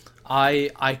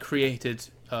created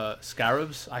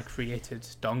scarabs. I created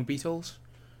dung beetles.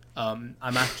 I'm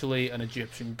actually an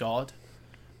Egyptian god,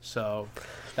 so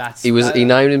that's... He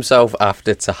named himself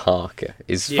after Taharka,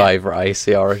 his favourite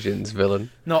AC Origins villain.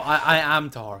 No, I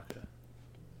am Taharka.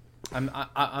 I'm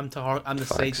Taharka. I'm the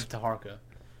sage of Taharka.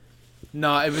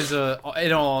 No, it was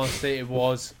in all honesty, it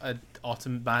was a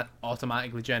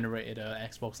automatically generated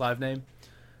Xbox Live name.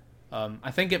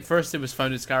 I think at first it was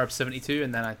Founded Scarab 72,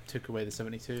 and then I took away the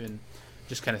 72 and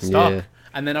just kind of stuck. Yeah.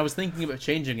 And then I was thinking about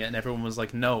changing it, and everyone was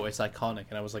like, "No, it's iconic."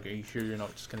 And I was like, "Are you sure you're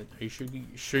not just gonna? Are you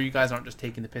sure you guys aren't just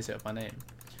taking the piss out of my name?"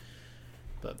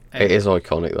 But anyway, it is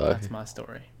iconic, though. That's my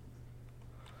story.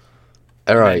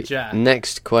 All right,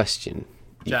 next question.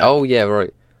 Jack. Oh yeah,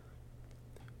 right.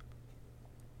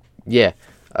 Yeah,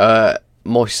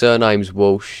 my surname's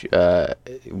Walsh.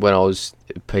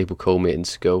 People call me in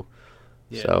school.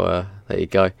 Yeah. So there you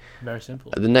go. Very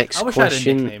simple. The next I wish question.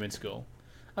 I had a nickname in school.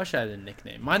 I wish I had a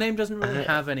nickname. My name doesn't really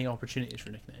have any opportunities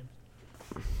for nicknames.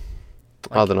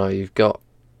 I don't know. You've got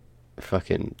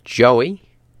fucking Joey.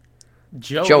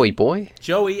 Joey boy.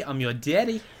 Joey, I'm your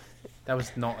daddy. That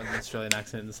was not an Australian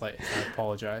accent in the slightest. I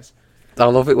apologise. I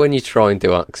love it when you try and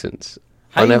do accents.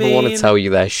 Hey, I never man. want to tell you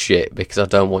they're shit because I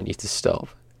don't want you to stop.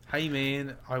 Hey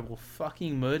man, I will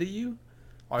fucking murder you.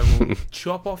 I will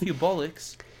chop off your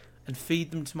bollocks and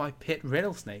feed them to my pet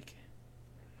rattlesnake.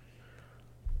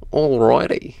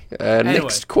 Alrighty. Anyway,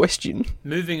 next question.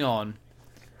 Moving on.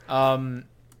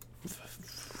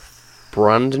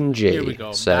 Brandon G Here we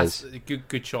go. says... That's a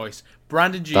good choice.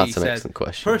 Brandon G That's an says, excellent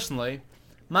question. Personally,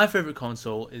 my favourite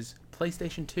console is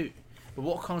PlayStation 2. But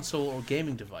what console or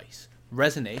gaming device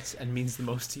resonates and means the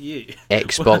most to you?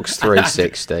 Xbox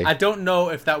 360. I don't know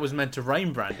if that was meant to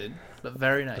rhyme, Brandon, but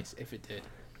very nice if it did.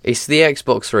 It's the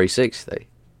Xbox 360.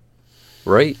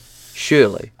 Right?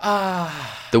 Surely.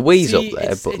 The Wii's up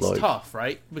there, but it's tough,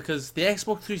 right? Because the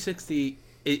Xbox 360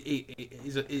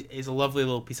 is a lovely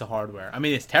little piece of hardware. I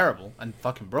mean, it's terrible and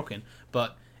fucking broken,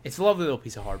 but it's a lovely little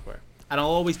piece of hardware, and I'll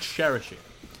always cherish it.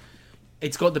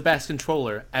 It's got the best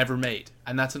controller ever made,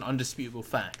 and that's an undisputable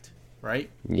fact, right?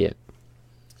 Yeah.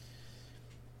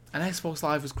 And Xbox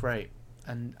Live was great,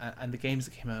 and the games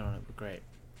that came out on it were great.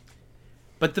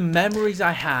 But the memories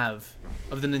I have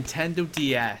of the Nintendo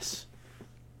DS...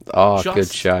 Oh,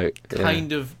 good shout.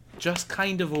 Kind of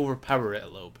overpower it a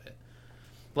little bit.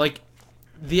 Like,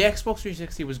 the Xbox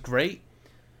 360 was great,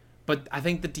 but I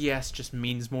think the DS just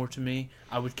means more to me.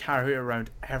 I would carry it around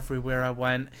everywhere I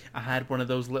went. I had one of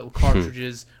those little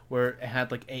cartridges where it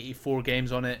had like 84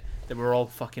 games on it that were all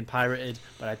fucking pirated,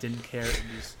 but I didn't care.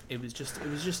 It was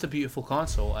just a beautiful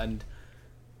console, and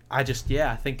I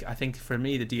think for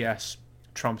me the DS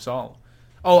trumps all.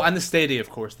 Oh, and the Stadia, of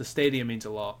course. The Stadia means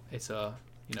a lot. It's a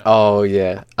Oh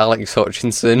yeah, Alex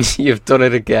Hutchinson, you've done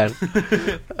it again.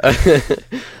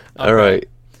 All right,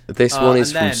 this one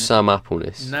is from Sam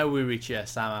Appleness. Now we reach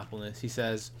Sam Appleness. He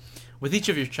says, with each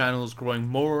of your channels growing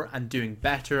more and doing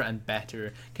better and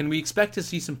better, can we expect to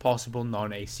see some possible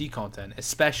non-AC content,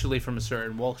 especially from a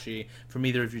certain Walshie, from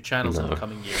either of your channels in the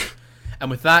coming year? And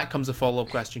with that comes a follow-up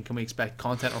question. Can we expect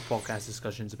content or podcast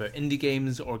discussions about indie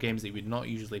games or games that we would not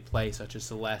usually play, such as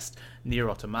Celeste, Nier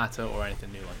Automata, or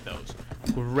anything new like those?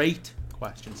 Great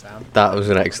question, Sam. That was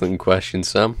an excellent question,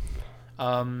 Sam.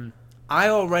 I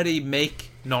already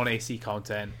make non-AC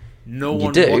content. No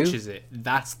one watches it.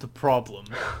 That's the problem.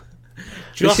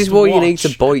 This is why you need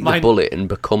to bite the bullet and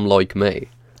become like me.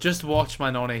 Just watch my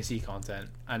non-AC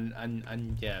content,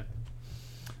 and yeah.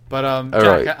 But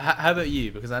Jack, how about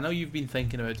you? Because I know you've been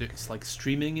thinking about like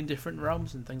streaming in different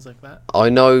realms and things like that. I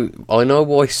know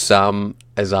why Sam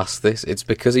has asked this. It's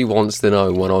because he wants to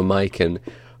know when I'm making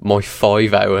my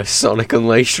 5-hour Sonic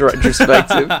Unleashed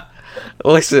retrospective.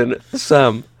 Listen,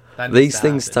 Sam, these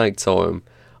things take time.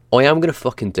 I am going to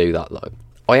fucking do that, though.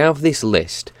 I have this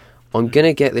list. I'm going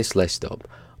to get this list up.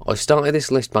 I started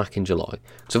this list back in July.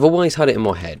 So I've always had it in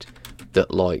my head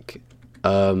that, like...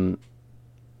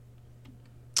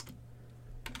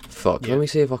 Fuck, let me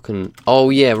see if I can... Oh,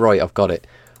 yeah, right, I've got it.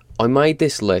 I made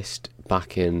this list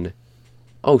back in...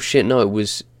 Oh, shit, no, it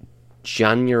was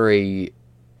January...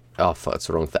 Oh, fuck, that's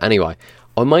the wrong thing. Anyway,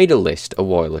 I made a list a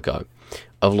while ago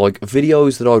of, like,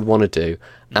 videos that I'd want to do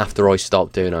after I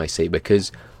stopped doing AC,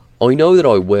 because I know that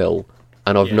I will,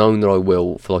 and I've known that I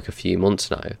will for, like, a few months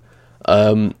now.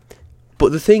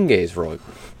 But the thing is, right,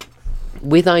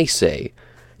 with AC,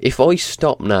 if I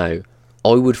stop now,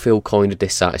 I would feel kind of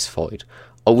dissatisfied.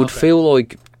 I would feel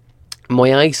like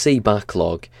my AC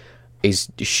backlog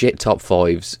is shit top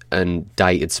 5s and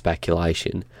dated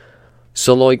speculation.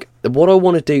 So, like, what I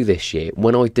want to do this year,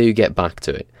 when I do get back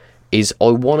to it, is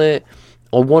I want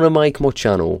to make my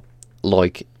channel,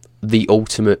 like, the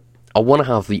ultimate... I want to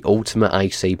have the ultimate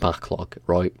AC backlog,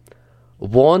 right?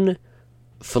 One,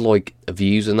 for, like,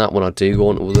 views and that when I do go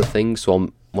on to other things,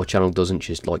 so my channel doesn't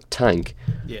just, like, tank.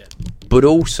 Yeah. But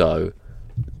also,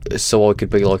 so I could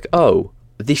be like, oh,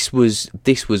 this was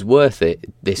worth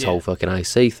it, this whole fucking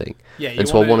AC thing. Yeah, and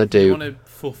so I want to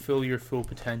fulfill your full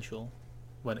potential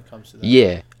when it comes to that.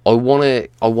 Yeah, I want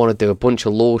to do a bunch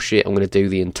of lore shit. I'm going to do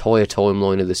the entire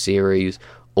timeline of the series,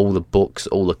 all the books,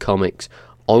 all the comics.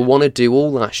 I want to do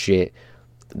all that shit,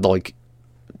 like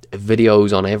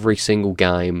videos on every single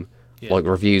game, like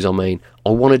reviews. I mean, I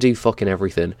want to do fucking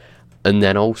everything, and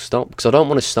then I'll stop, because I don't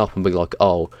want to stop and be like,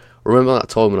 oh, remember that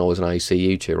time when I was an AC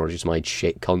YouTuber, I just made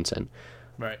shit content.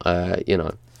 Right. You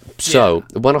know. So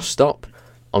when I stop,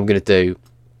 I'm going to do,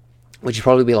 which will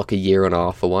probably be like a year and a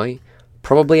half away,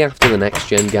 probably after the next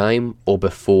gen game or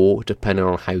before, depending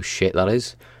on how shit that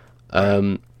is.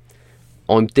 I'm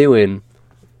doing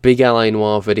big LA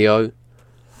Noire video,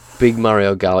 big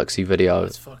Mario Galaxy video,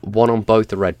 one on both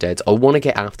the Red Deads. I want to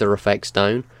get After Effects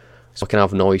down so I can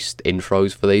have nice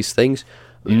intros for these things.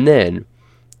 And then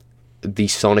the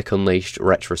Sonic Unleashed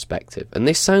retrospective. And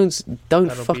this sounds... That'll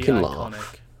fucking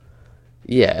laugh.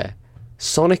 Yeah.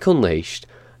 Sonic Unleashed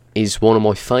is one of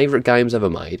my favourite games ever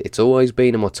made. It's always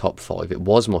been in my top 5. It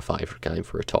was my favourite game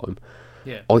for a time.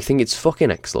 Yeah. I think it's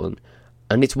fucking excellent.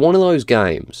 And it's one of those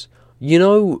games... You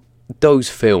know those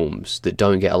films that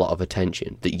don't get a lot of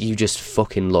attention, that you just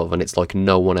fucking love, and it's like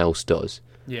no one else does?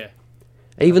 Yeah.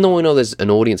 Even though I know there's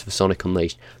an audience for Sonic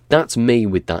Unleashed, that's me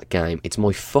with that game. It's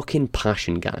my fucking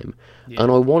passion game. Yeah.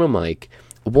 And I want to make...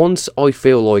 Once I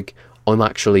feel like I'm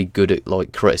actually good at,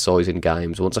 like, criticising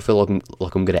games, once I feel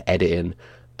like I'm good at editing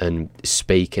and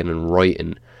speaking and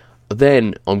writing,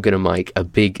 then I'm going to make a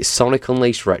big Sonic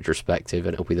Unleashed retrospective,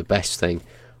 and it'll be the best thing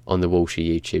on the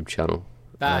Walshie YouTube channel.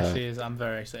 That actually is... I'm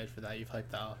very excited for that. You've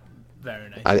hyped that up very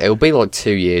nice. It'll be like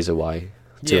 2 years away.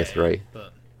 2 or 3.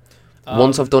 But...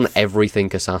 Once I've done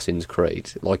everything Assassin's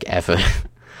Creed, like, ever.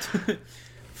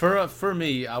 For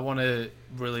me, I want to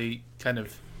really kind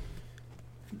of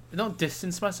not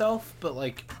distance myself, but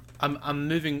like I'm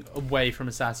moving away from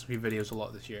Assassin's Creed videos a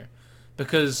lot this year,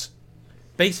 because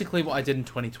basically what I did in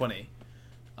 2020,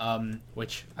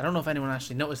 which I don't know if anyone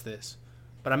actually noticed this,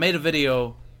 but I made a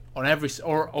video on every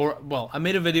I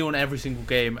made a video on every single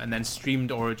game and then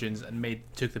streamed Origins and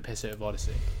took the piss out of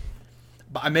Odyssey.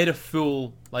 But I made a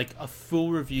full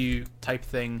review type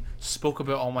thing, spoke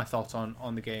about all my thoughts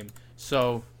on the game.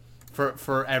 So,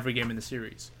 for every game in the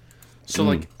series. So,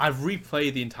 like, I've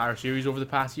replayed the entire series over the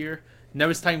past year. Now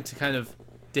it's time to kind of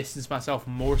distance myself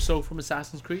more so from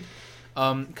Assassin's Creed.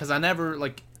 Because I never,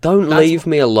 like... Don't leave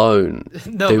me alone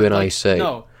doing AC.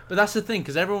 No, but that's the thing,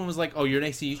 because everyone was like, oh, you're an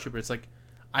AC YouTuber. It's like,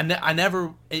 I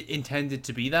never intended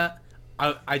to be that.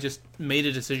 I just made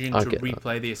a decision to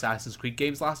replay the Assassin's Creed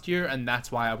games last year, and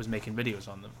that's why I was making videos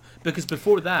on them. Because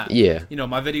before that, you know,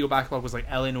 my video backlog was like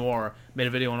LA Noire, made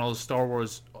a video on all the Star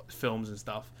Wars films and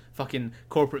stuff, fucking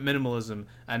Corporate Minimalism,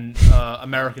 and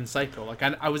American Psycho. Like,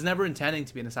 I was never intending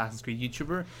to be an Assassin's Creed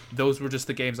YouTuber. Those were just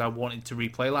the games I wanted to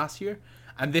replay last year.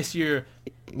 And this year,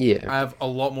 I have a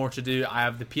lot more to do. I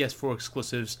have the PS4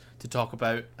 exclusives to talk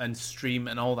about and stream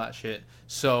and all that shit.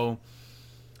 So...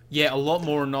 yeah, a lot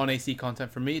more non-AC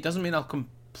content for me. It doesn't mean I'll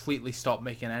completely stop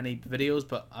making any videos,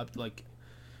 but like,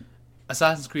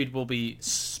 Assassin's Creed will be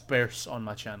sparse on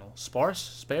my channel.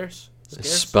 Sparse?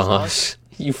 Sparse?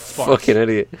 You fucking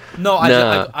idiot. No,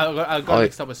 I got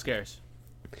mixed up with scarce.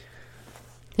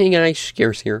 Hey guys,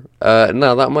 scarce here.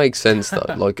 No, that makes sense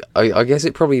though. Like, I guess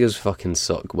it probably does fucking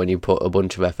suck when you put a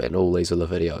bunch of effort in all these other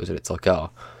videos and it's like,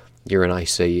 oh, you're an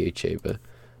AC YouTuber.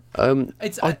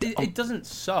 It doesn't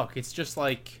suck. It's just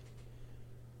like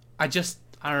I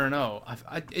don't know.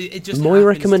 It just my happens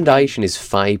recommendation is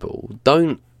Fable.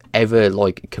 Don't ever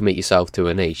like commit yourself to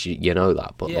a niche. You know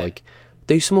that, but like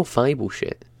do some more Fable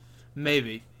shit.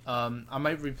 Maybe. I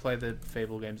might replay the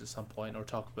Fable games at some point or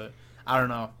talk about. I don't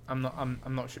know. I'm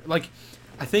not sure. Like,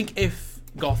 I think if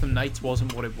Gotham Knights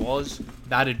wasn't what it was,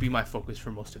 that'd be my focus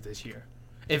for most of this year.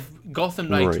 If Gotham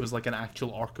Knights was like an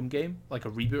actual Arkham game, like a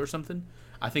reboot or something,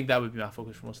 I think that would be my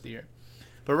focus for most of the year.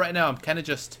 But right now, I'm kind of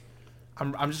just,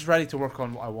 I'm just ready to work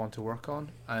on what I want to work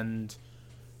on, and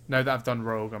now that I've done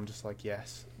Rogue, I'm just like,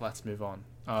 yes, let's move on.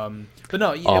 But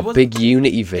no, it wasn't, big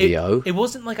Unity video. It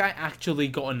wasn't like I actually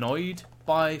got annoyed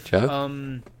by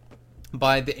the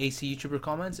AC YouTuber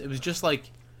comments. It was just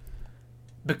like,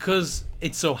 because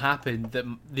it so happened that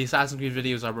the Assassin's Creed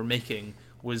videos I were making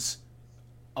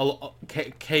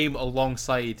came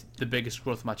alongside the biggest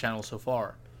growth of my channel so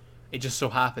far. It just so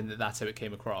happened that that's how it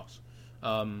came across.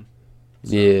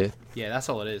 Yeah, that's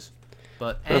all it is.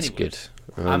 But anyway, that's good.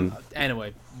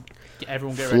 Anyway,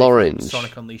 everyone get Florange. ready for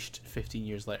Sonic Unleashed 15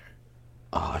 years later.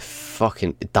 Oh,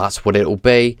 that's what it'll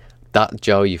be. That,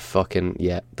 Joe, that's what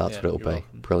it'll be. Welcome.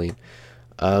 Brilliant.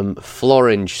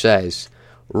 Florange says,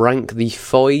 rank the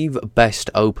 5 best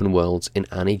open worlds in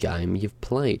any game you've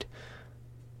played.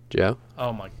 Joe?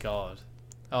 Oh my god.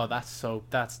 Oh, that's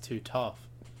too tough.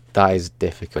 That is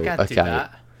difficult. I can't do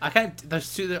that. I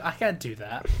can't do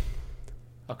that.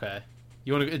 Okay.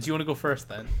 Do you want to go first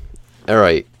then?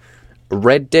 Alright.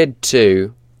 Red Dead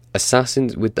 2,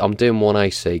 I'm doing one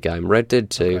AC game. Red Dead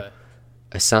 2, Okay.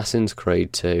 Assassin's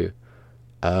Creed 2.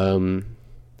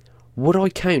 Would I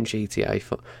count GTA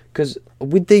for? Because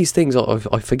with these things,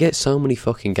 I forget so many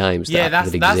fucking games. That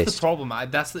exist. That's the problem.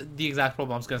 That's the exact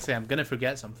problem I was going to say. I'm going to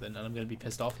forget something, and I'm going to be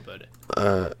pissed off about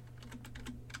it.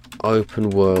 Open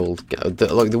world,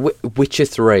 the Witcher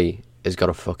 3 has got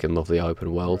a fucking lovely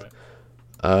open world.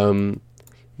 Right.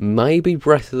 Maybe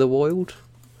Breath of the Wild,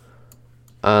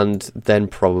 and then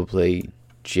probably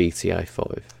GTA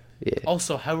 5. Yeah.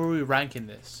 Also, how are we ranking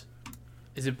this?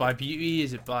 Is it by beauty?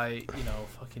 Is it by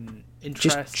fucking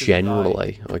interest? Just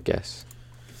generally, I guess.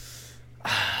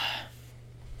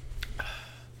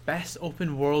 Best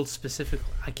open world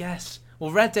specifically, I guess.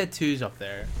 Well, Red Dead 2's up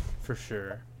there for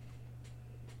sure.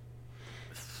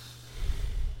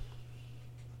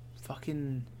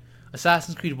 Fucking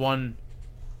Assassin's Creed 1,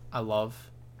 I love.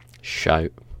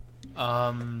 Shout.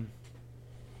 I don't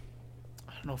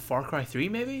know, Far Cry 3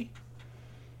 maybe?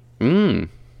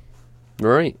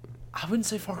 Right. I wouldn't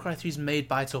say Far Cry 3 is made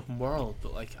by its open world,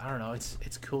 but like, I don't know, it's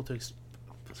cool to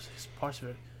parts of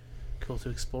it cool to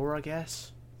explore, I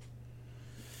guess.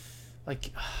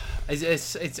 Like,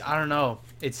 it's I don't know,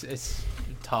 it's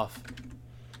tough.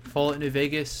 Fallout New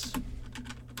Vegas.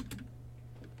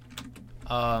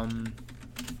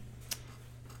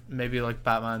 Maybe like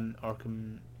Batman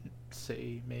Arkham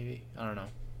City, maybe. I don't know.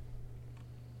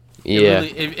 Yeah.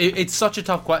 It's such a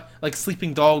tough question. Like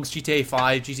Sleeping Dogs, GTA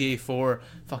 5, GTA 4,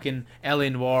 fucking LA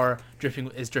Noire dripping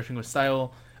with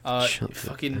style.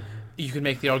 Fucking, you can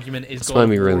make the argument: is God of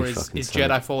War, really is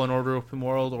sad. Jedi Fallen Order open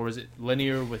world, or is it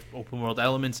linear with open world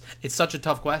elements? It's such a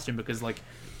tough question because like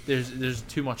there's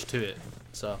too much to it.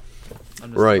 So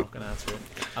I'm just not going to answer it.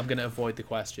 I'm going to avoid the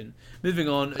question. Moving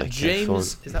on, Okay,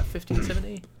 James, fine. is that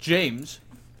 1570? James,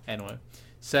 anyway,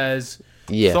 says,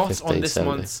 Yeah, thoughts on this 1570.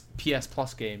 month's PS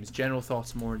Plus games. General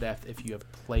thoughts more in depth if you have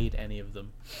played any of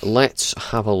them. Let's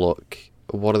have a look.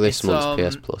 What are this month's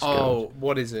PS Plus games? Oh,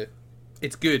 what is it?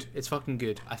 It's good. It's fucking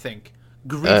good, I think.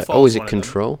 Greedfall is it one of them,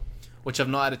 Control? which I've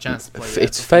not had a chance to play yet.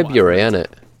 It's but from what I've February, heard, ain't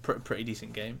it? Pretty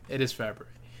decent game. It is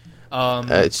February.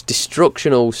 It's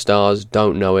Destruction All Stars,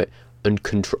 Don't Know It, and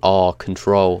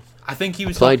Control. I think he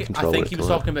was played talking. Control I think when he it was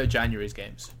came out. talking about January's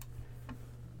games.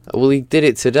 Well, he did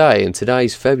it today, and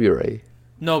today's February.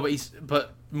 No,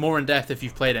 but more in depth if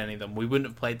you've played any of them. We wouldn't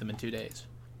have played them in 2 days.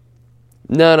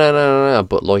 No.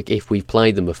 But like, if we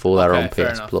played them before they're on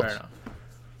fair PS enough, Plus. fair enough.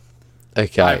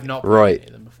 Okay, I've not played right. any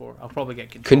of them before. I'll probably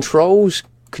get Control's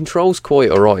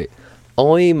quite alright.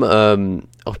 I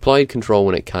played Control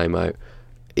when it came out.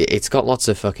 It's got lots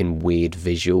of fucking weird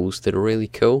visuals that are really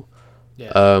cool.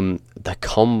 Yeah. The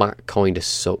combat kind of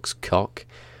sucks cock.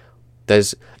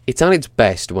 It's at its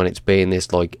best when it's being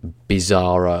this like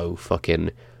bizarro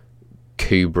fucking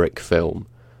Kubrick film.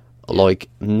 Like,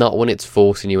 not when it's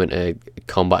forcing you into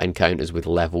combat encounters with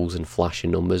levels and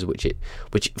flashing numbers, which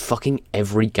fucking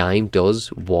every game does.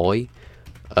 Why?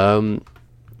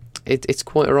 It's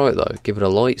quite alright though. Give it a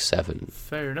light 7.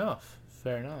 Fair enough.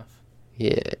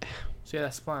 Yeah. So yeah,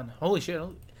 that's the plan. Holy shit!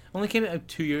 Only came out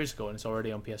 2 years ago and it's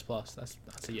already on PS Plus. That's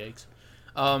a yikes.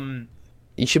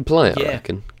 You should play it, I Yeah,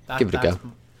 reckon. Give it a go.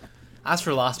 As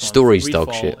for last month, Story's dog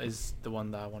Redfall shit. is the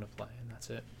one that I want to play, and that's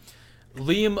it.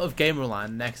 Liam of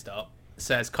Gamerland, next up,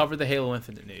 says, cover the Halo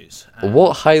Infinite news. And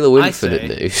What Halo I Infinite say-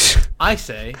 news? I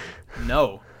say,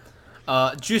 no.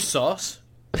 Juice Sauce.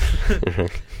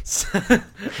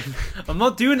 I'm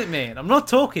not doing it, man. I'm not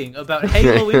talking about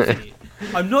Halo Infinite.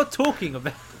 I'm not talking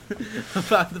about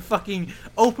the fucking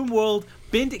open world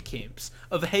bandit camps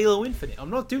of Halo Infinite. I'm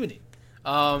not doing it.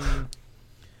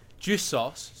 Juice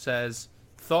Sauce says,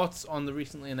 thoughts on the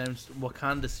recently announced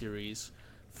Wakanda series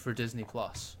for Disney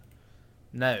Plus.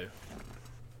 No.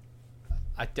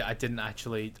 I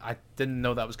didn't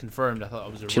know that was confirmed. I thought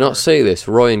it was a Do you not see this?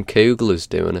 Ryan Coogler's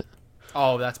doing it.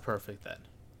 Oh, that's perfect then.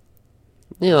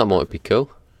 Yeah, that might be cool.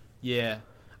 Yeah.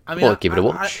 I mean, Well, give it a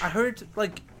watch. I heard,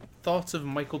 like, thoughts of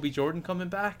Michael B. Jordan coming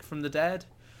back from the dead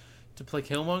to play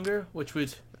Killmonger, which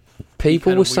would...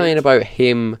 People kinda were saying weird. about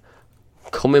him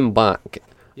coming back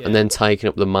Yeah. and then taking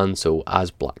up the mantle as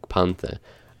Black Panther.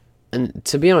 And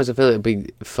to be honest, I feel it'd be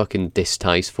fucking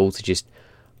distasteful to just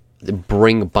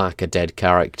bring back a dead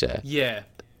character Yeah.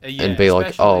 Yeah, and be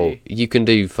like, oh, especially- you can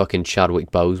do fucking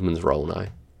Chadwick Boseman's role now.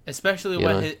 Especially you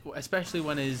when know?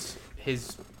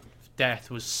 his death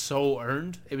was so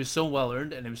earned. It was so well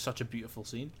earned, and it was such a beautiful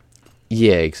scene.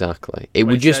 Yeah, exactly. It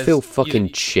Where would he just says, feel you- fucking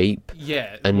cheap.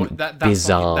 Yeah, And that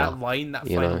bizarre, Fucking, that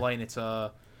you final know? line. It's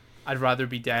I'd rather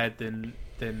be dead than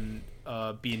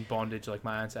be in bondage like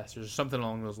my ancestors, or something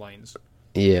along those lines.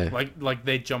 Yeah. Like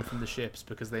they jumped from the ships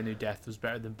because they knew death was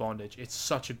better than bondage. It's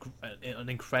such an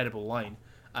incredible line,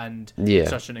 and Yeah.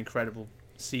 such an incredible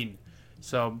scene.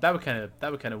 So that would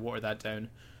kind of water that down.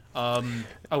 Wakanda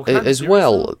As series,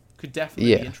 well, though, could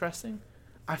definitely yeah. be interesting.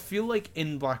 I feel like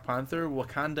in Black Panther,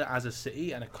 Wakanda as a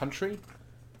city and a country.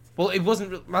 Well, it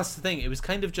wasn't. That's the thing. It was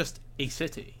kind of just a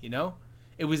city, you know.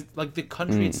 It was like the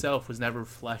country itself was never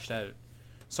fleshed out.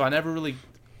 So I never really.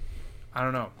 I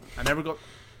don't know. I never got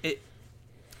it.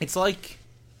 It's like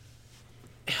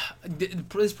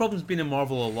this problem's been in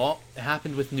Marvel a lot. It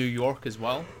happened with New York as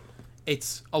well.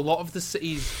 It's a lot of the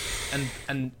cities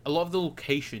and a lot of the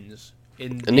locations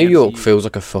in the New York MCU. feels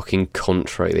like a fucking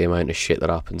country, the amount of shit that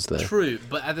happens there. True,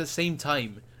 but at the same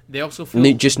time, they also feel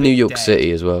Just a New bit York dead.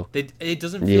 City as well. It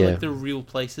doesn't feel Yeah. like they're real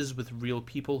places with real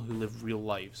people who live real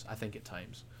lives. I think at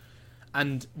times,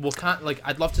 and Wakanda, like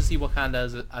I'd love to see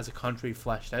Wakanda as a country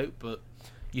fleshed out, but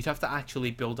you'd have to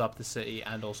actually build up the city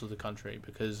and also the country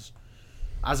because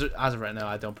as of right now,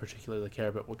 I don't particularly care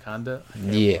about Wakanda. I care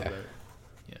more Yeah.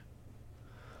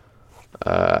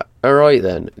 about- Alright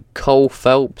then, Cole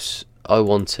Phelps,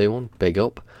 0121, big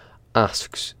up,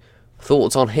 asks,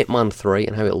 thoughts on Hitman 3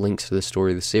 and how it links to the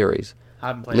story of the series? I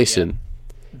haven't played Listen, it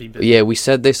yet. Been busy. yeah, we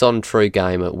said this on True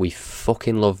Gamer, we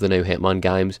fucking love the new Hitman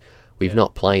games, we've Yeah.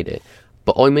 not played it,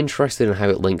 but I'm interested in how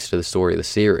it links to the story of the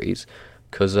series,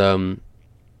 because, I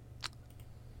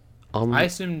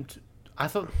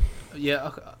thought,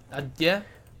 yeah, yeah,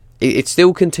 it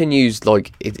still continues,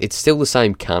 like, it's still the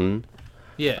same canon.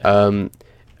 yeah.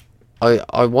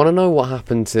 I want to know what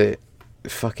happened to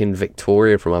fucking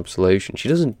Victoria from Absolution. She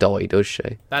doesn't die, does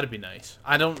she? That'd be nice.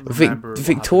 I don't remember. what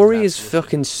Victoria's happened to Absolution.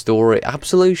 fucking story,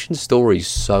 Absolution story is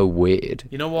so weird.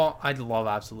 You know what? I love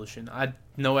Absolution. I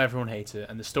know everyone hates it,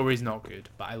 and the story's not good,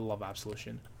 but I love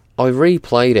Absolution. I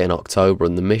replayed it in October,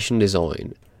 and the mission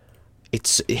design,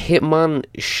 Hitman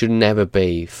should never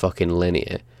be fucking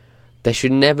linear. There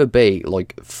should never be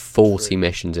like 40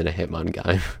 missions in a Hitman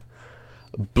game.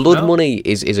 Blood No. Money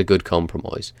is a good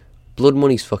compromise. Blood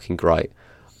Money's fucking great,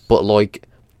 but like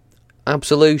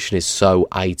Absolution is so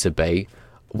A to B,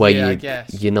 where Yeah, I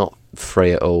guess. you're not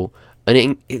free at all,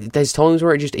 and there's times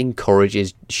where it just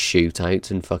encourages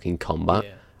shootouts and fucking combat,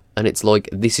 Yeah. and it's like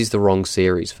this is the wrong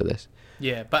series for this.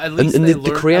 Yeah, but at And, least and they the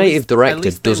learned- creative at director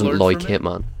least they doesn't learned like from it.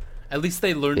 Hitman. At least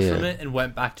they learned Yeah. from it and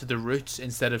went back to the roots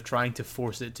instead of trying to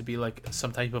force it to be like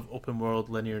some type of open world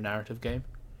linear narrative game.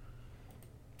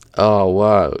 Oh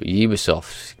wow,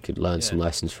 Ubisoft could learn Yeah. some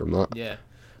lessons from that. Yeah,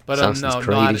 but Assassin's no,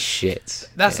 Creed no, is shit.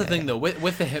 that's Yeah. the thing though.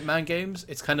 With the Hitman games,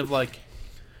 it's kind of like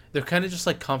they're kind of just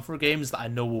like comfort games that I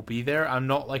know will be there. I'm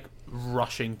not like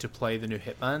rushing to play the new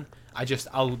Hitman.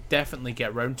 I'll definitely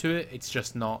get round to it. It's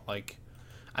just not like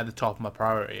at the top of my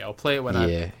priority. I'll play it when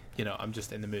Yeah. I'm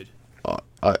just in the mood.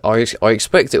 I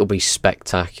expect it'll be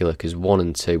spectacular because 1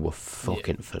 and 2 were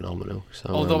fucking phenomenal. So,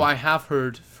 Although I have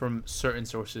heard from certain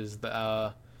sources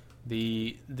that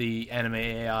the anime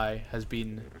AI has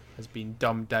been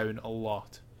dumbed down a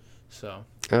lot. So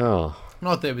oh,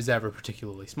 not that it was ever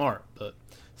particularly smart, but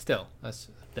still that's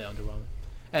a bit underwhelming.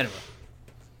 Anyway,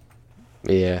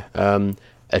 yeah.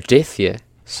 Adithya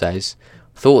says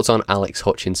thoughts on Alex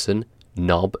Hutchinson,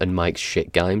 knob and makes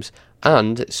shit games.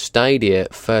 And Stadia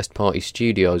first-party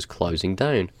studios closing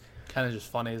down. Kind of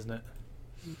just funny, isn't it?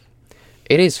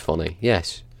 It is funny,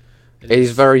 yes. It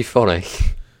is very funny.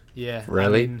 Yeah.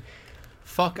 Really? I mean,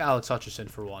 fuck Alex Hutchinson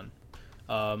for one.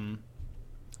 And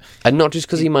not just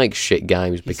because he makes shit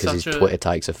games, because his such a- Twitter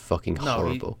takes are fucking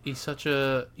horrible. He's such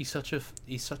a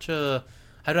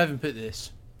how do I even put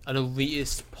this? An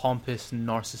elitist, pompous,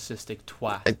 narcissistic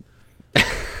twat.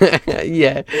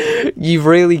 Yeah, you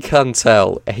really can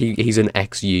tell he's an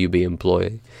ex-UB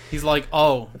employee. He's like,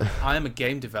 oh, I am a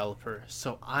game developer,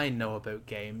 so I know about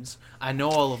games. I know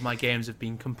all of my games have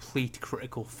been complete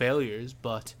critical failures,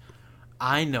 but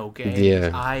I know games.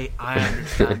 Yeah. I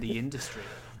understand the industry.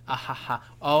 Ahaha.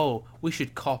 Oh, we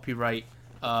should copyright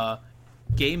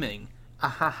gaming.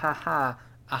 Ahaha.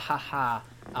 Ahaha.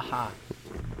 Aha.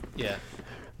 Yeah.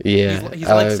 Yeah. He's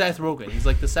like Seth Rogen. He's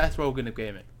like the Seth Rogen of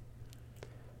gaming.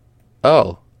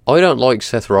 Oh, I don't like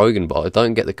Seth Rogen, but I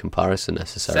don't get the comparison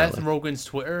necessarily. Seth Rogen's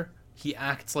Twitter, he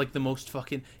acts like the most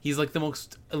fucking... He's like the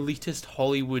most elitist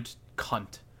Hollywood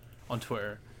cunt on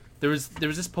Twitter. There was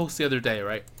this post the other day,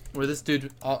 right? Where this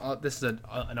dude... this is an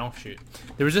offshoot.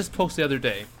 There was this post the other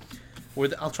day where...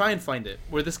 I'll try and find it.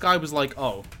 Where this guy was like,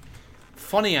 oh,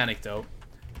 funny anecdote.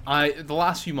 The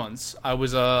last few months, I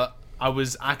was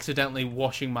accidentally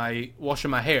washing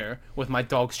my hair with my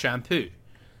dog's shampoo.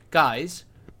 Guys...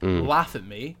 laugh at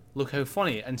me, look how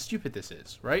funny and stupid this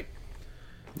is, right?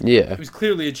 Yeah. It was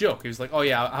clearly a joke. He was like, oh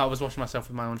yeah, I was washing myself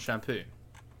with my own shampoo.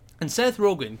 And Seth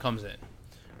Rogen comes in,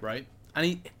 right?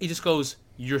 And he just goes,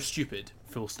 you're stupid,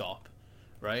 full stop,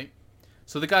 right?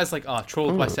 So the guy's like,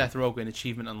 trolled by Seth Rogen,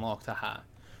 achievement unlocked, haha.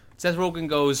 Seth Rogen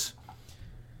goes,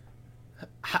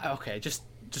 okay, just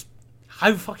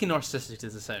how fucking narcissistic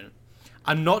does this sound?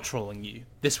 I'm not trolling you.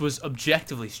 This was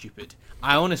objectively stupid.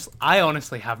 I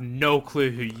honestly have no clue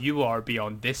who you are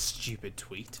beyond this stupid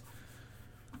tweet.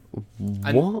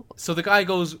 And What? so the guy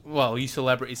goes, well, you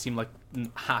celebrities seem like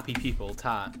happy people,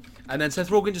 ta. And then Seth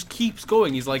Rogen just keeps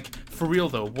going. He's like, for real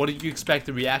though, what did you expect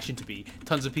the reaction to be?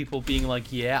 Tons of people being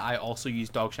like, yeah, I also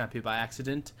used dog shampoo by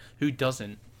accident. Who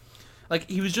doesn't? Like,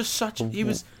 he was just such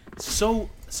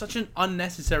an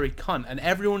unnecessary cunt. And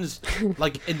everyone's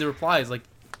like, in the replies, like,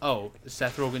 oh, is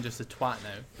Seth Rogen just a twat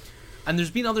now? And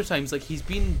there's been other times, like, he's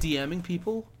been DMing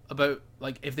people about,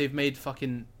 like, if they've made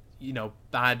fucking,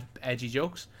 bad, edgy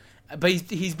jokes. But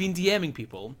he's been DMing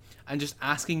people and just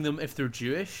asking them if they're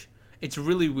Jewish. It's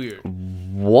really weird.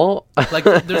 What? Like,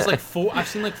 there's, like, I've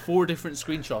seen, like, 4 different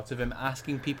screenshots of him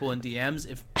asking people in DMs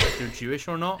if they're Jewish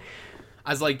or not.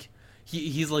 As, like,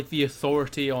 he's, like, the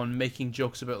authority on making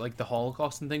jokes about, like, the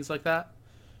Holocaust and things like that.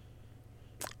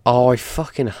 Oh, I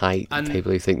fucking hate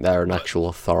people who think they're an actual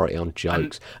authority on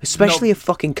jokes. Especially a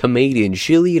fucking comedian.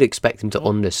 Surely you'd expect him to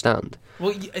understand.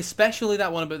 Well, especially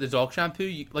that one about the dog shampoo.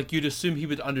 You'd assume he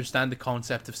would understand the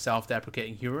concept of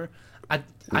self-deprecating humor. I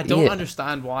don't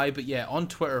understand why, but yeah, on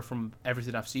Twitter, from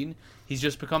everything I've seen, he's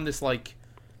just become this, like...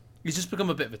 He's just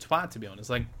become a bit of a twat, to be honest.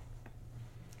 Like,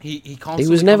 he constantly... He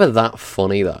was never that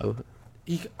funny, though.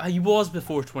 He was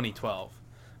before 2012.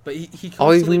 But he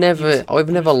constantly... I've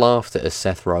never laughed at a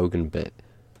Seth Rogen bit.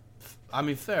 I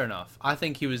mean, fair enough. I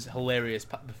think he was hilarious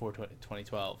before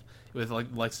 2012 with like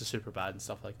likes of Superbad and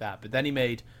stuff like that. But then he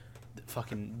made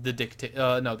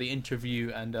the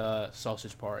Interview and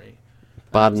Sausage Party.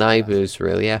 Bad Neighbours,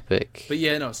 really epic. But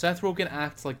yeah, no, Seth Rogen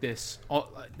acts like this.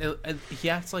 He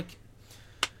acts like...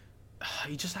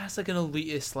 He just acts like an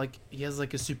elitist, like he has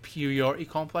like a superiority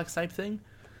complex type thing.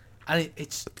 And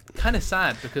it's kind of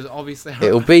sad because obviously...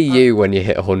 It'll be you when you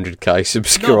hit 100k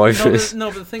subscribers.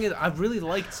 No, but the thing is, I really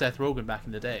liked Seth Rogen back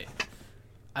in the day.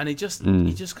 And he just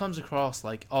comes across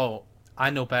like, oh,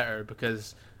 I know better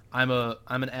because I'm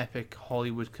an epic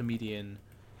Hollywood comedian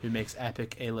who makes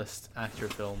epic A-list actor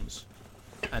films.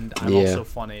 And I'm also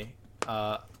funny.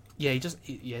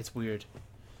 It's weird.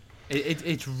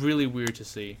 It's really weird to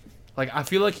see. Like, I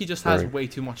feel like he just has way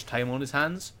too much time on his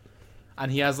hands.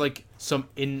 And he has, like,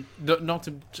 not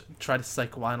to try to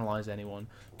psychoanalyze anyone,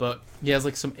 but he has,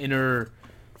 like, some inner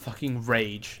fucking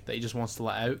rage that he just wants to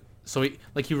let out. So,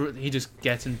 he just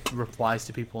gets and replies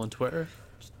to people on Twitter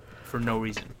for no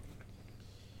reason.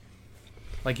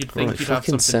 Like, you'd think he'd have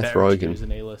something Seth better Rogen. to do as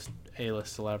an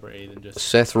A-list celebrity than just...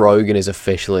 Seth Rogen is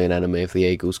officially an enemy of the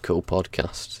Eagles Cool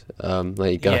podcast.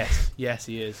 There you go. Yes,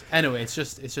 he is. Anyway, it's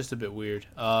just a bit weird.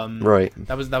 Right.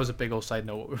 That was a big old side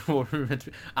note. What we were meant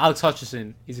to... Alex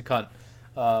Hutchinson, he's a cunt.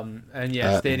 And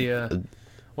yeah, Stadia.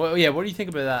 Well, yeah. What do you think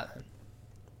about that?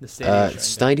 The Stadia.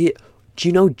 Stadia. Do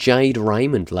you know Jade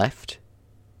Raymond left?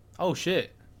 Oh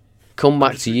shit! Come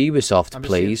back to Ubisoft,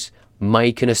 please.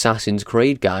 Make an Assassin's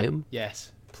Creed game.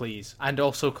 Yes, please, and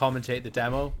also commentate the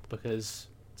demo because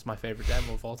It's my favorite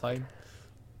demo of all time.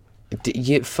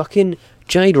 Fucking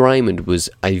Jade Raymond was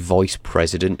a vice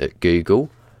president at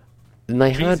Google, and they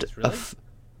had really?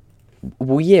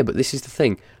 Well, yeah, but this is the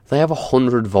thing. They have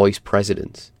 100 vice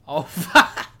presidents. Oh,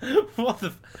 what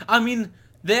the? I mean,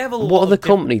 they have a lot. What other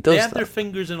company does They have that? their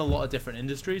fingers in a lot of different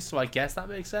industries, so I guess that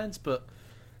makes sense. But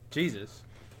Jesus.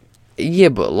 Yeah,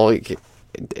 but like,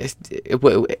 as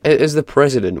the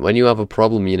president, when you have a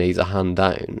problem you need a hand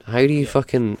down, how do you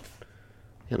fucking,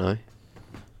 you know?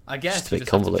 I guess Just a bit you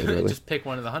just have to convoluted, really. just pick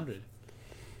one of the 100.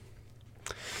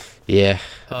 Yeah.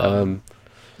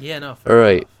 Yeah, no. All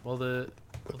right. Well, the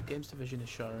games division is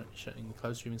shutting. The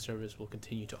cloud streaming service will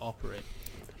continue to operate.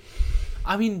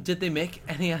 I mean, did they make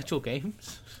any actual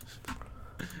games?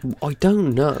 I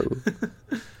don't know.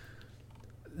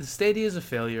 The Stadia is a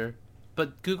failure,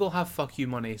 but Google have fuck you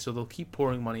money, so they'll keep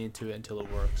pouring money into it until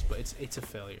it works. But it's a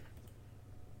failure.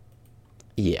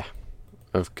 Yeah,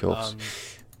 of course.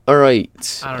 All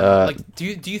right. I don't know. Like,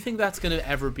 do you think that's gonna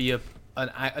ever be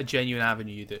a genuine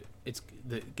avenue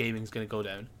that gaming's gonna go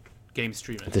down? Game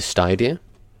streaming. The Stadia?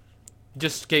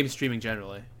 Just game streaming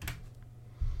generally.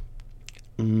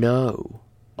 No.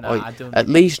 Nah, I don't. At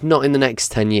least not in the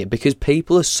next 10 years, because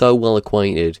people are so well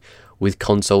acquainted with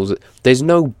consoles. There's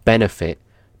no benefit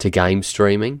to game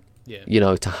streaming. Yeah. You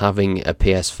know, to having a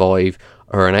PS5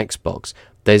 or an Xbox.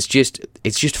 It's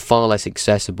just far less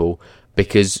accessible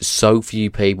because so few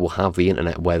people have the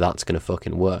internet where that's going to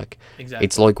fucking work. Exactly.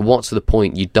 It's like, what's the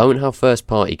point? You don't have first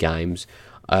party games.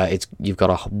 You've got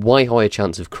a way higher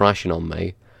chance of crashing on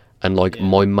me, and like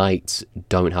my mates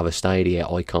don't have a Stadia.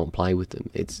 I can't play with them.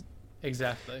 It's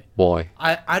exactly why.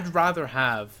 I'd rather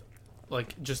have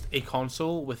like just a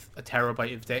console with a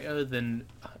terabyte of data than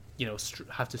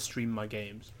have to stream my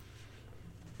games.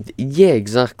 Yeah,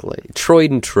 exactly.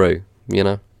 Tried and true. You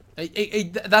know.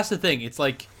 That's the thing. It's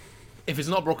like, if it's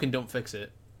not broken, don't fix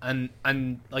it.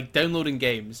 And like downloading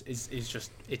games is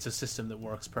just, it's a system that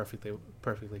works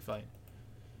perfectly fine.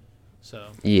 So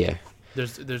yeah,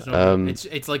 there's no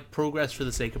it's like progress for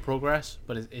the sake of progress,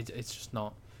 but it's just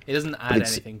not. It doesn't add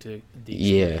anything to the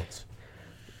experience.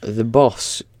 The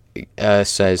boss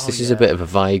says this is a bit of a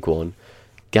vague one.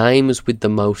 Games with the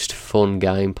most fun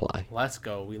gameplay. Let's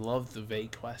go. We love the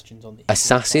vague questions on the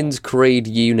Assassin's Creed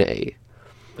Unity.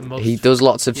 He does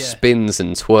lots of yeah. spins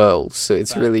and twirls, so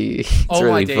it's really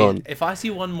really fun. If I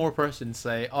see one more person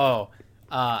say,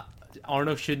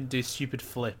 Arno shouldn't do stupid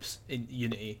flips in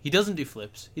Unity. He doesn't do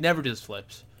flips. He never does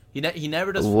flips. He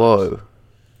never does flips. Whoa.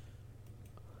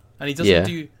 And he doesn't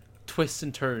do twists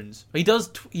and turns. He does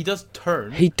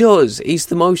turn. He does. He's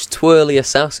the most twirly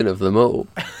assassin of them all.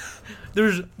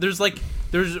 There's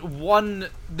one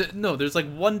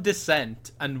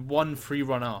descent and one free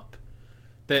run up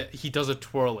that he does a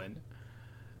twirl in.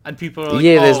 And people are like,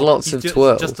 there's lots of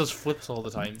twirl. Just does flips all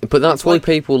the time. But that's why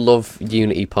people love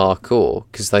Unity parkour,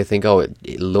 because they think,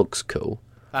 it looks cool.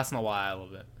 That's not why I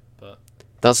love it, but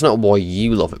that's not why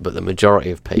you love it. But the majority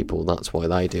of people, that's why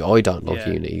they do. I don't love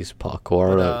Unity's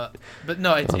parkour. But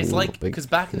no, it's like, because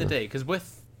back in the day, because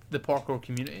with the parkour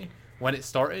community, when it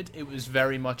started, it was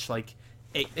very much like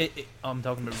I'm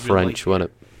talking about French, wasn't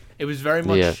it? It was very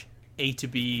much A to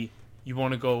B. You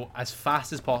want to go as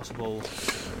fast as possible,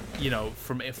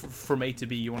 from A to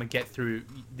B. You want to get through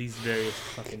these various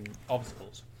fucking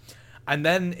obstacles. And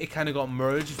then it kind of got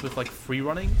merged with like free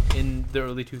running in the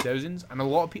early 2000s, and a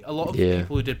lot of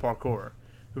people who did parkour,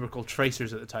 who were called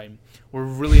tracers at the time, were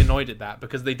really annoyed at that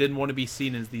because they didn't want to be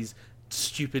seen as these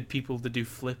stupid people that do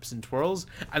flips and twirls.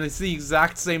 And it's the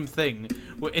exact same thing.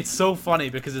 It's so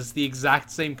funny because it's the exact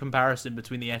same comparison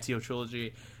between the Ezio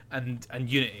trilogy and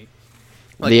Unity.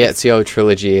 Like, the Ezio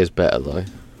trilogy is better though.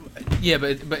 Yeah,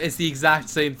 but it's the exact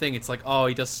same thing. It's like,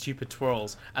 he does stupid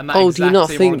twirls, and that do you not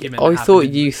think? I thought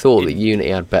you thought that Unity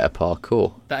had better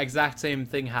parkour. That exact same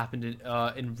thing happened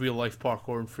in real life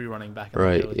parkour and free running back in the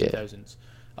early 2000s.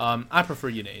 I prefer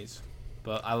Unity's,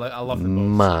 but I love them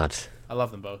both. Mad. I love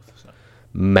them both. So.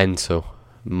 Mental,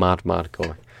 mad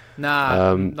guy.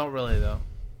 Nah, not really though.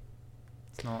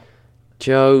 It's not.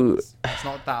 Joe, it's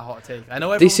not that hot take. I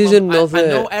know this is another. I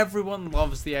know everyone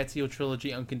loves the Ezio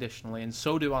trilogy unconditionally, and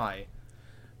so do I.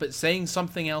 But saying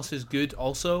something else is good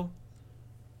also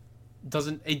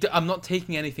doesn't. I'm not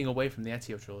taking anything away from the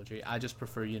Ezio trilogy. I just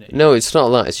prefer Unity. No, it's not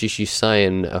that. It's just you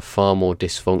saying a far more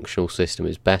dysfunctional system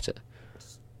is better.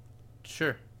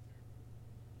 Sure.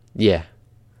 Yeah.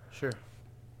 Sure.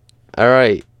 All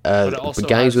right. But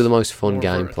games with the most fun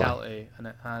gameplay, and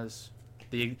it has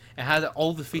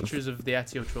all the features of the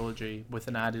Ezio trilogy with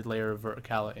an added layer of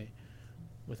verticality,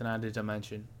 with an added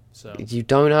dimension. So you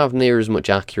don't have near as much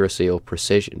accuracy or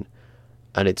precision,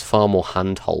 and it's far more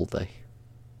hand-holdy.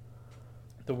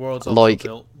 The world's also Like,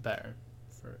 built better.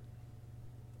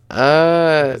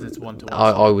 uh, Because it's 1-to-1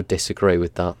 I scale. would disagree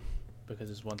with that. Because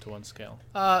it's 1-to-1 scale.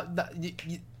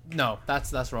 No,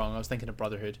 that's wrong. I was thinking of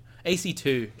Brotherhood.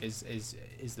 AC2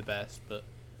 is the best, but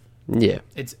Yeah.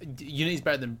 it's Unity's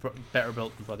better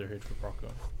built than Brotherhood for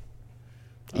Proco.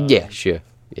 Yeah, sure.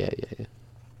 Yeah.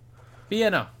 But yeah,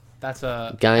 no, that's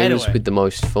a Games anyway, with the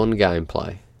most fun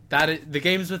gameplay. that is the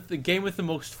game with the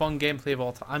most fun gameplay of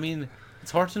all time. I mean,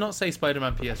 it's hard to not say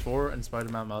Spider-Man PS4 and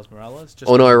Spider-Man Miles Morales. Just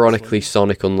Unironically,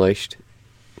 Sonic Unleashed.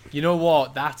 you know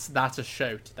what? That's a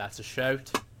shout. That's a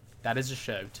shout. That is a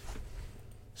shout.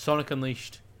 Sonic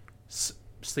Unleashed,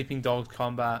 Sleeping Dogs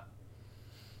Combat.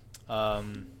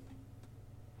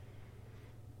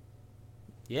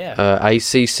 Yeah.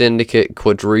 AC Syndicate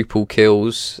quadruple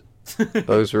kills.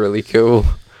 Those were really cool.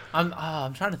 I'm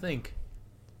trying to think.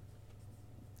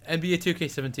 NBA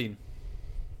 2K17.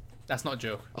 That's not a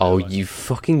joke. Oh, by the way. you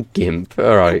fucking gimp.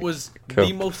 Alright. It was cool.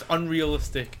 the most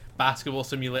unrealistic basketball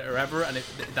simulator ever, and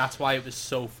that's why it was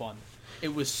so fun.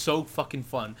 It was so fucking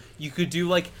fun. You could do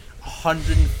like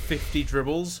 150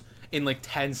 dribbles in like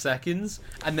 10 seconds,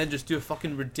 and then just do a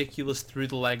fucking ridiculous through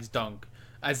the legs dunk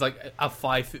as like a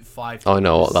 5'5". I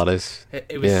know what that is.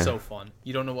 It was Yeah. so fun.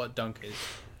 You don't know what dunk is.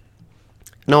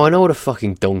 No, I know what a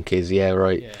fucking dunk is. Yeah,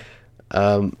 right.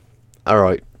 Yeah.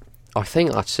 Alright. I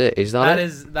think that's it. Is that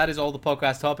it? That is all the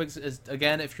podcast topics.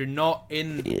 Again, if you're not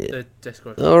in the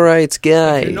Discord, Alright,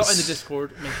 guys. if you're not in the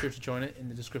Discord, make sure to join it in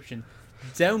the description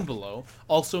down below.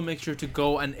 Also, make sure to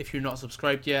go, and if you're not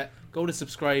subscribed yet, go to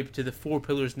subscribe to the Four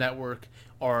Pillars Network,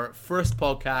 our first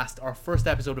podcast, our first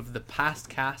episode of the Past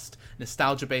Cast,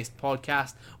 nostalgia-based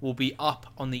podcast, will be up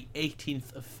on the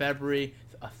 18th of February,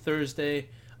 a Thursday.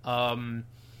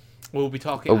 We'll be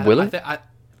talking. Oh, will it?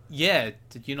 Yeah,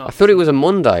 did you not? I thought it was a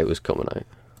Monday it was coming out.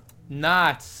 Nah,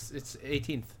 it's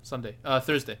 18th, Sunday,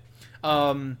 Thursday.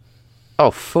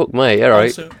 Oh, fuck me.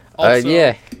 Alright. Also,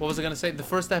 yeah. What was I going to say? The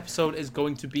first episode is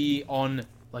going to be on,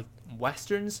 like,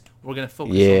 Westerns. We're going to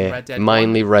focus Yeah, on Red Dead 1.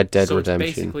 mainly Red Dead so Redemption.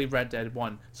 It's basically Red Dead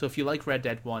 1. So if you like Red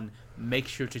Dead 1, make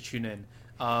sure to tune in.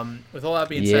 With all that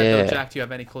being said, though, Jack, do you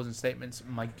have any closing statements?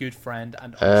 My good friend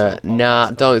and also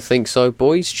Nah, don't think so,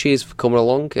 boys. Cheers for coming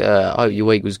along. I hope your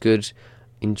week was good.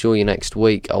 Enjoy your next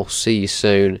week. I'll see you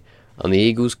soon on the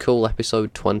Eagles Call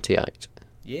episode 28.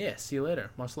 Yeah, see you later.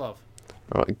 Much love.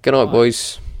 Alright, good night, Bye.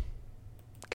 boys.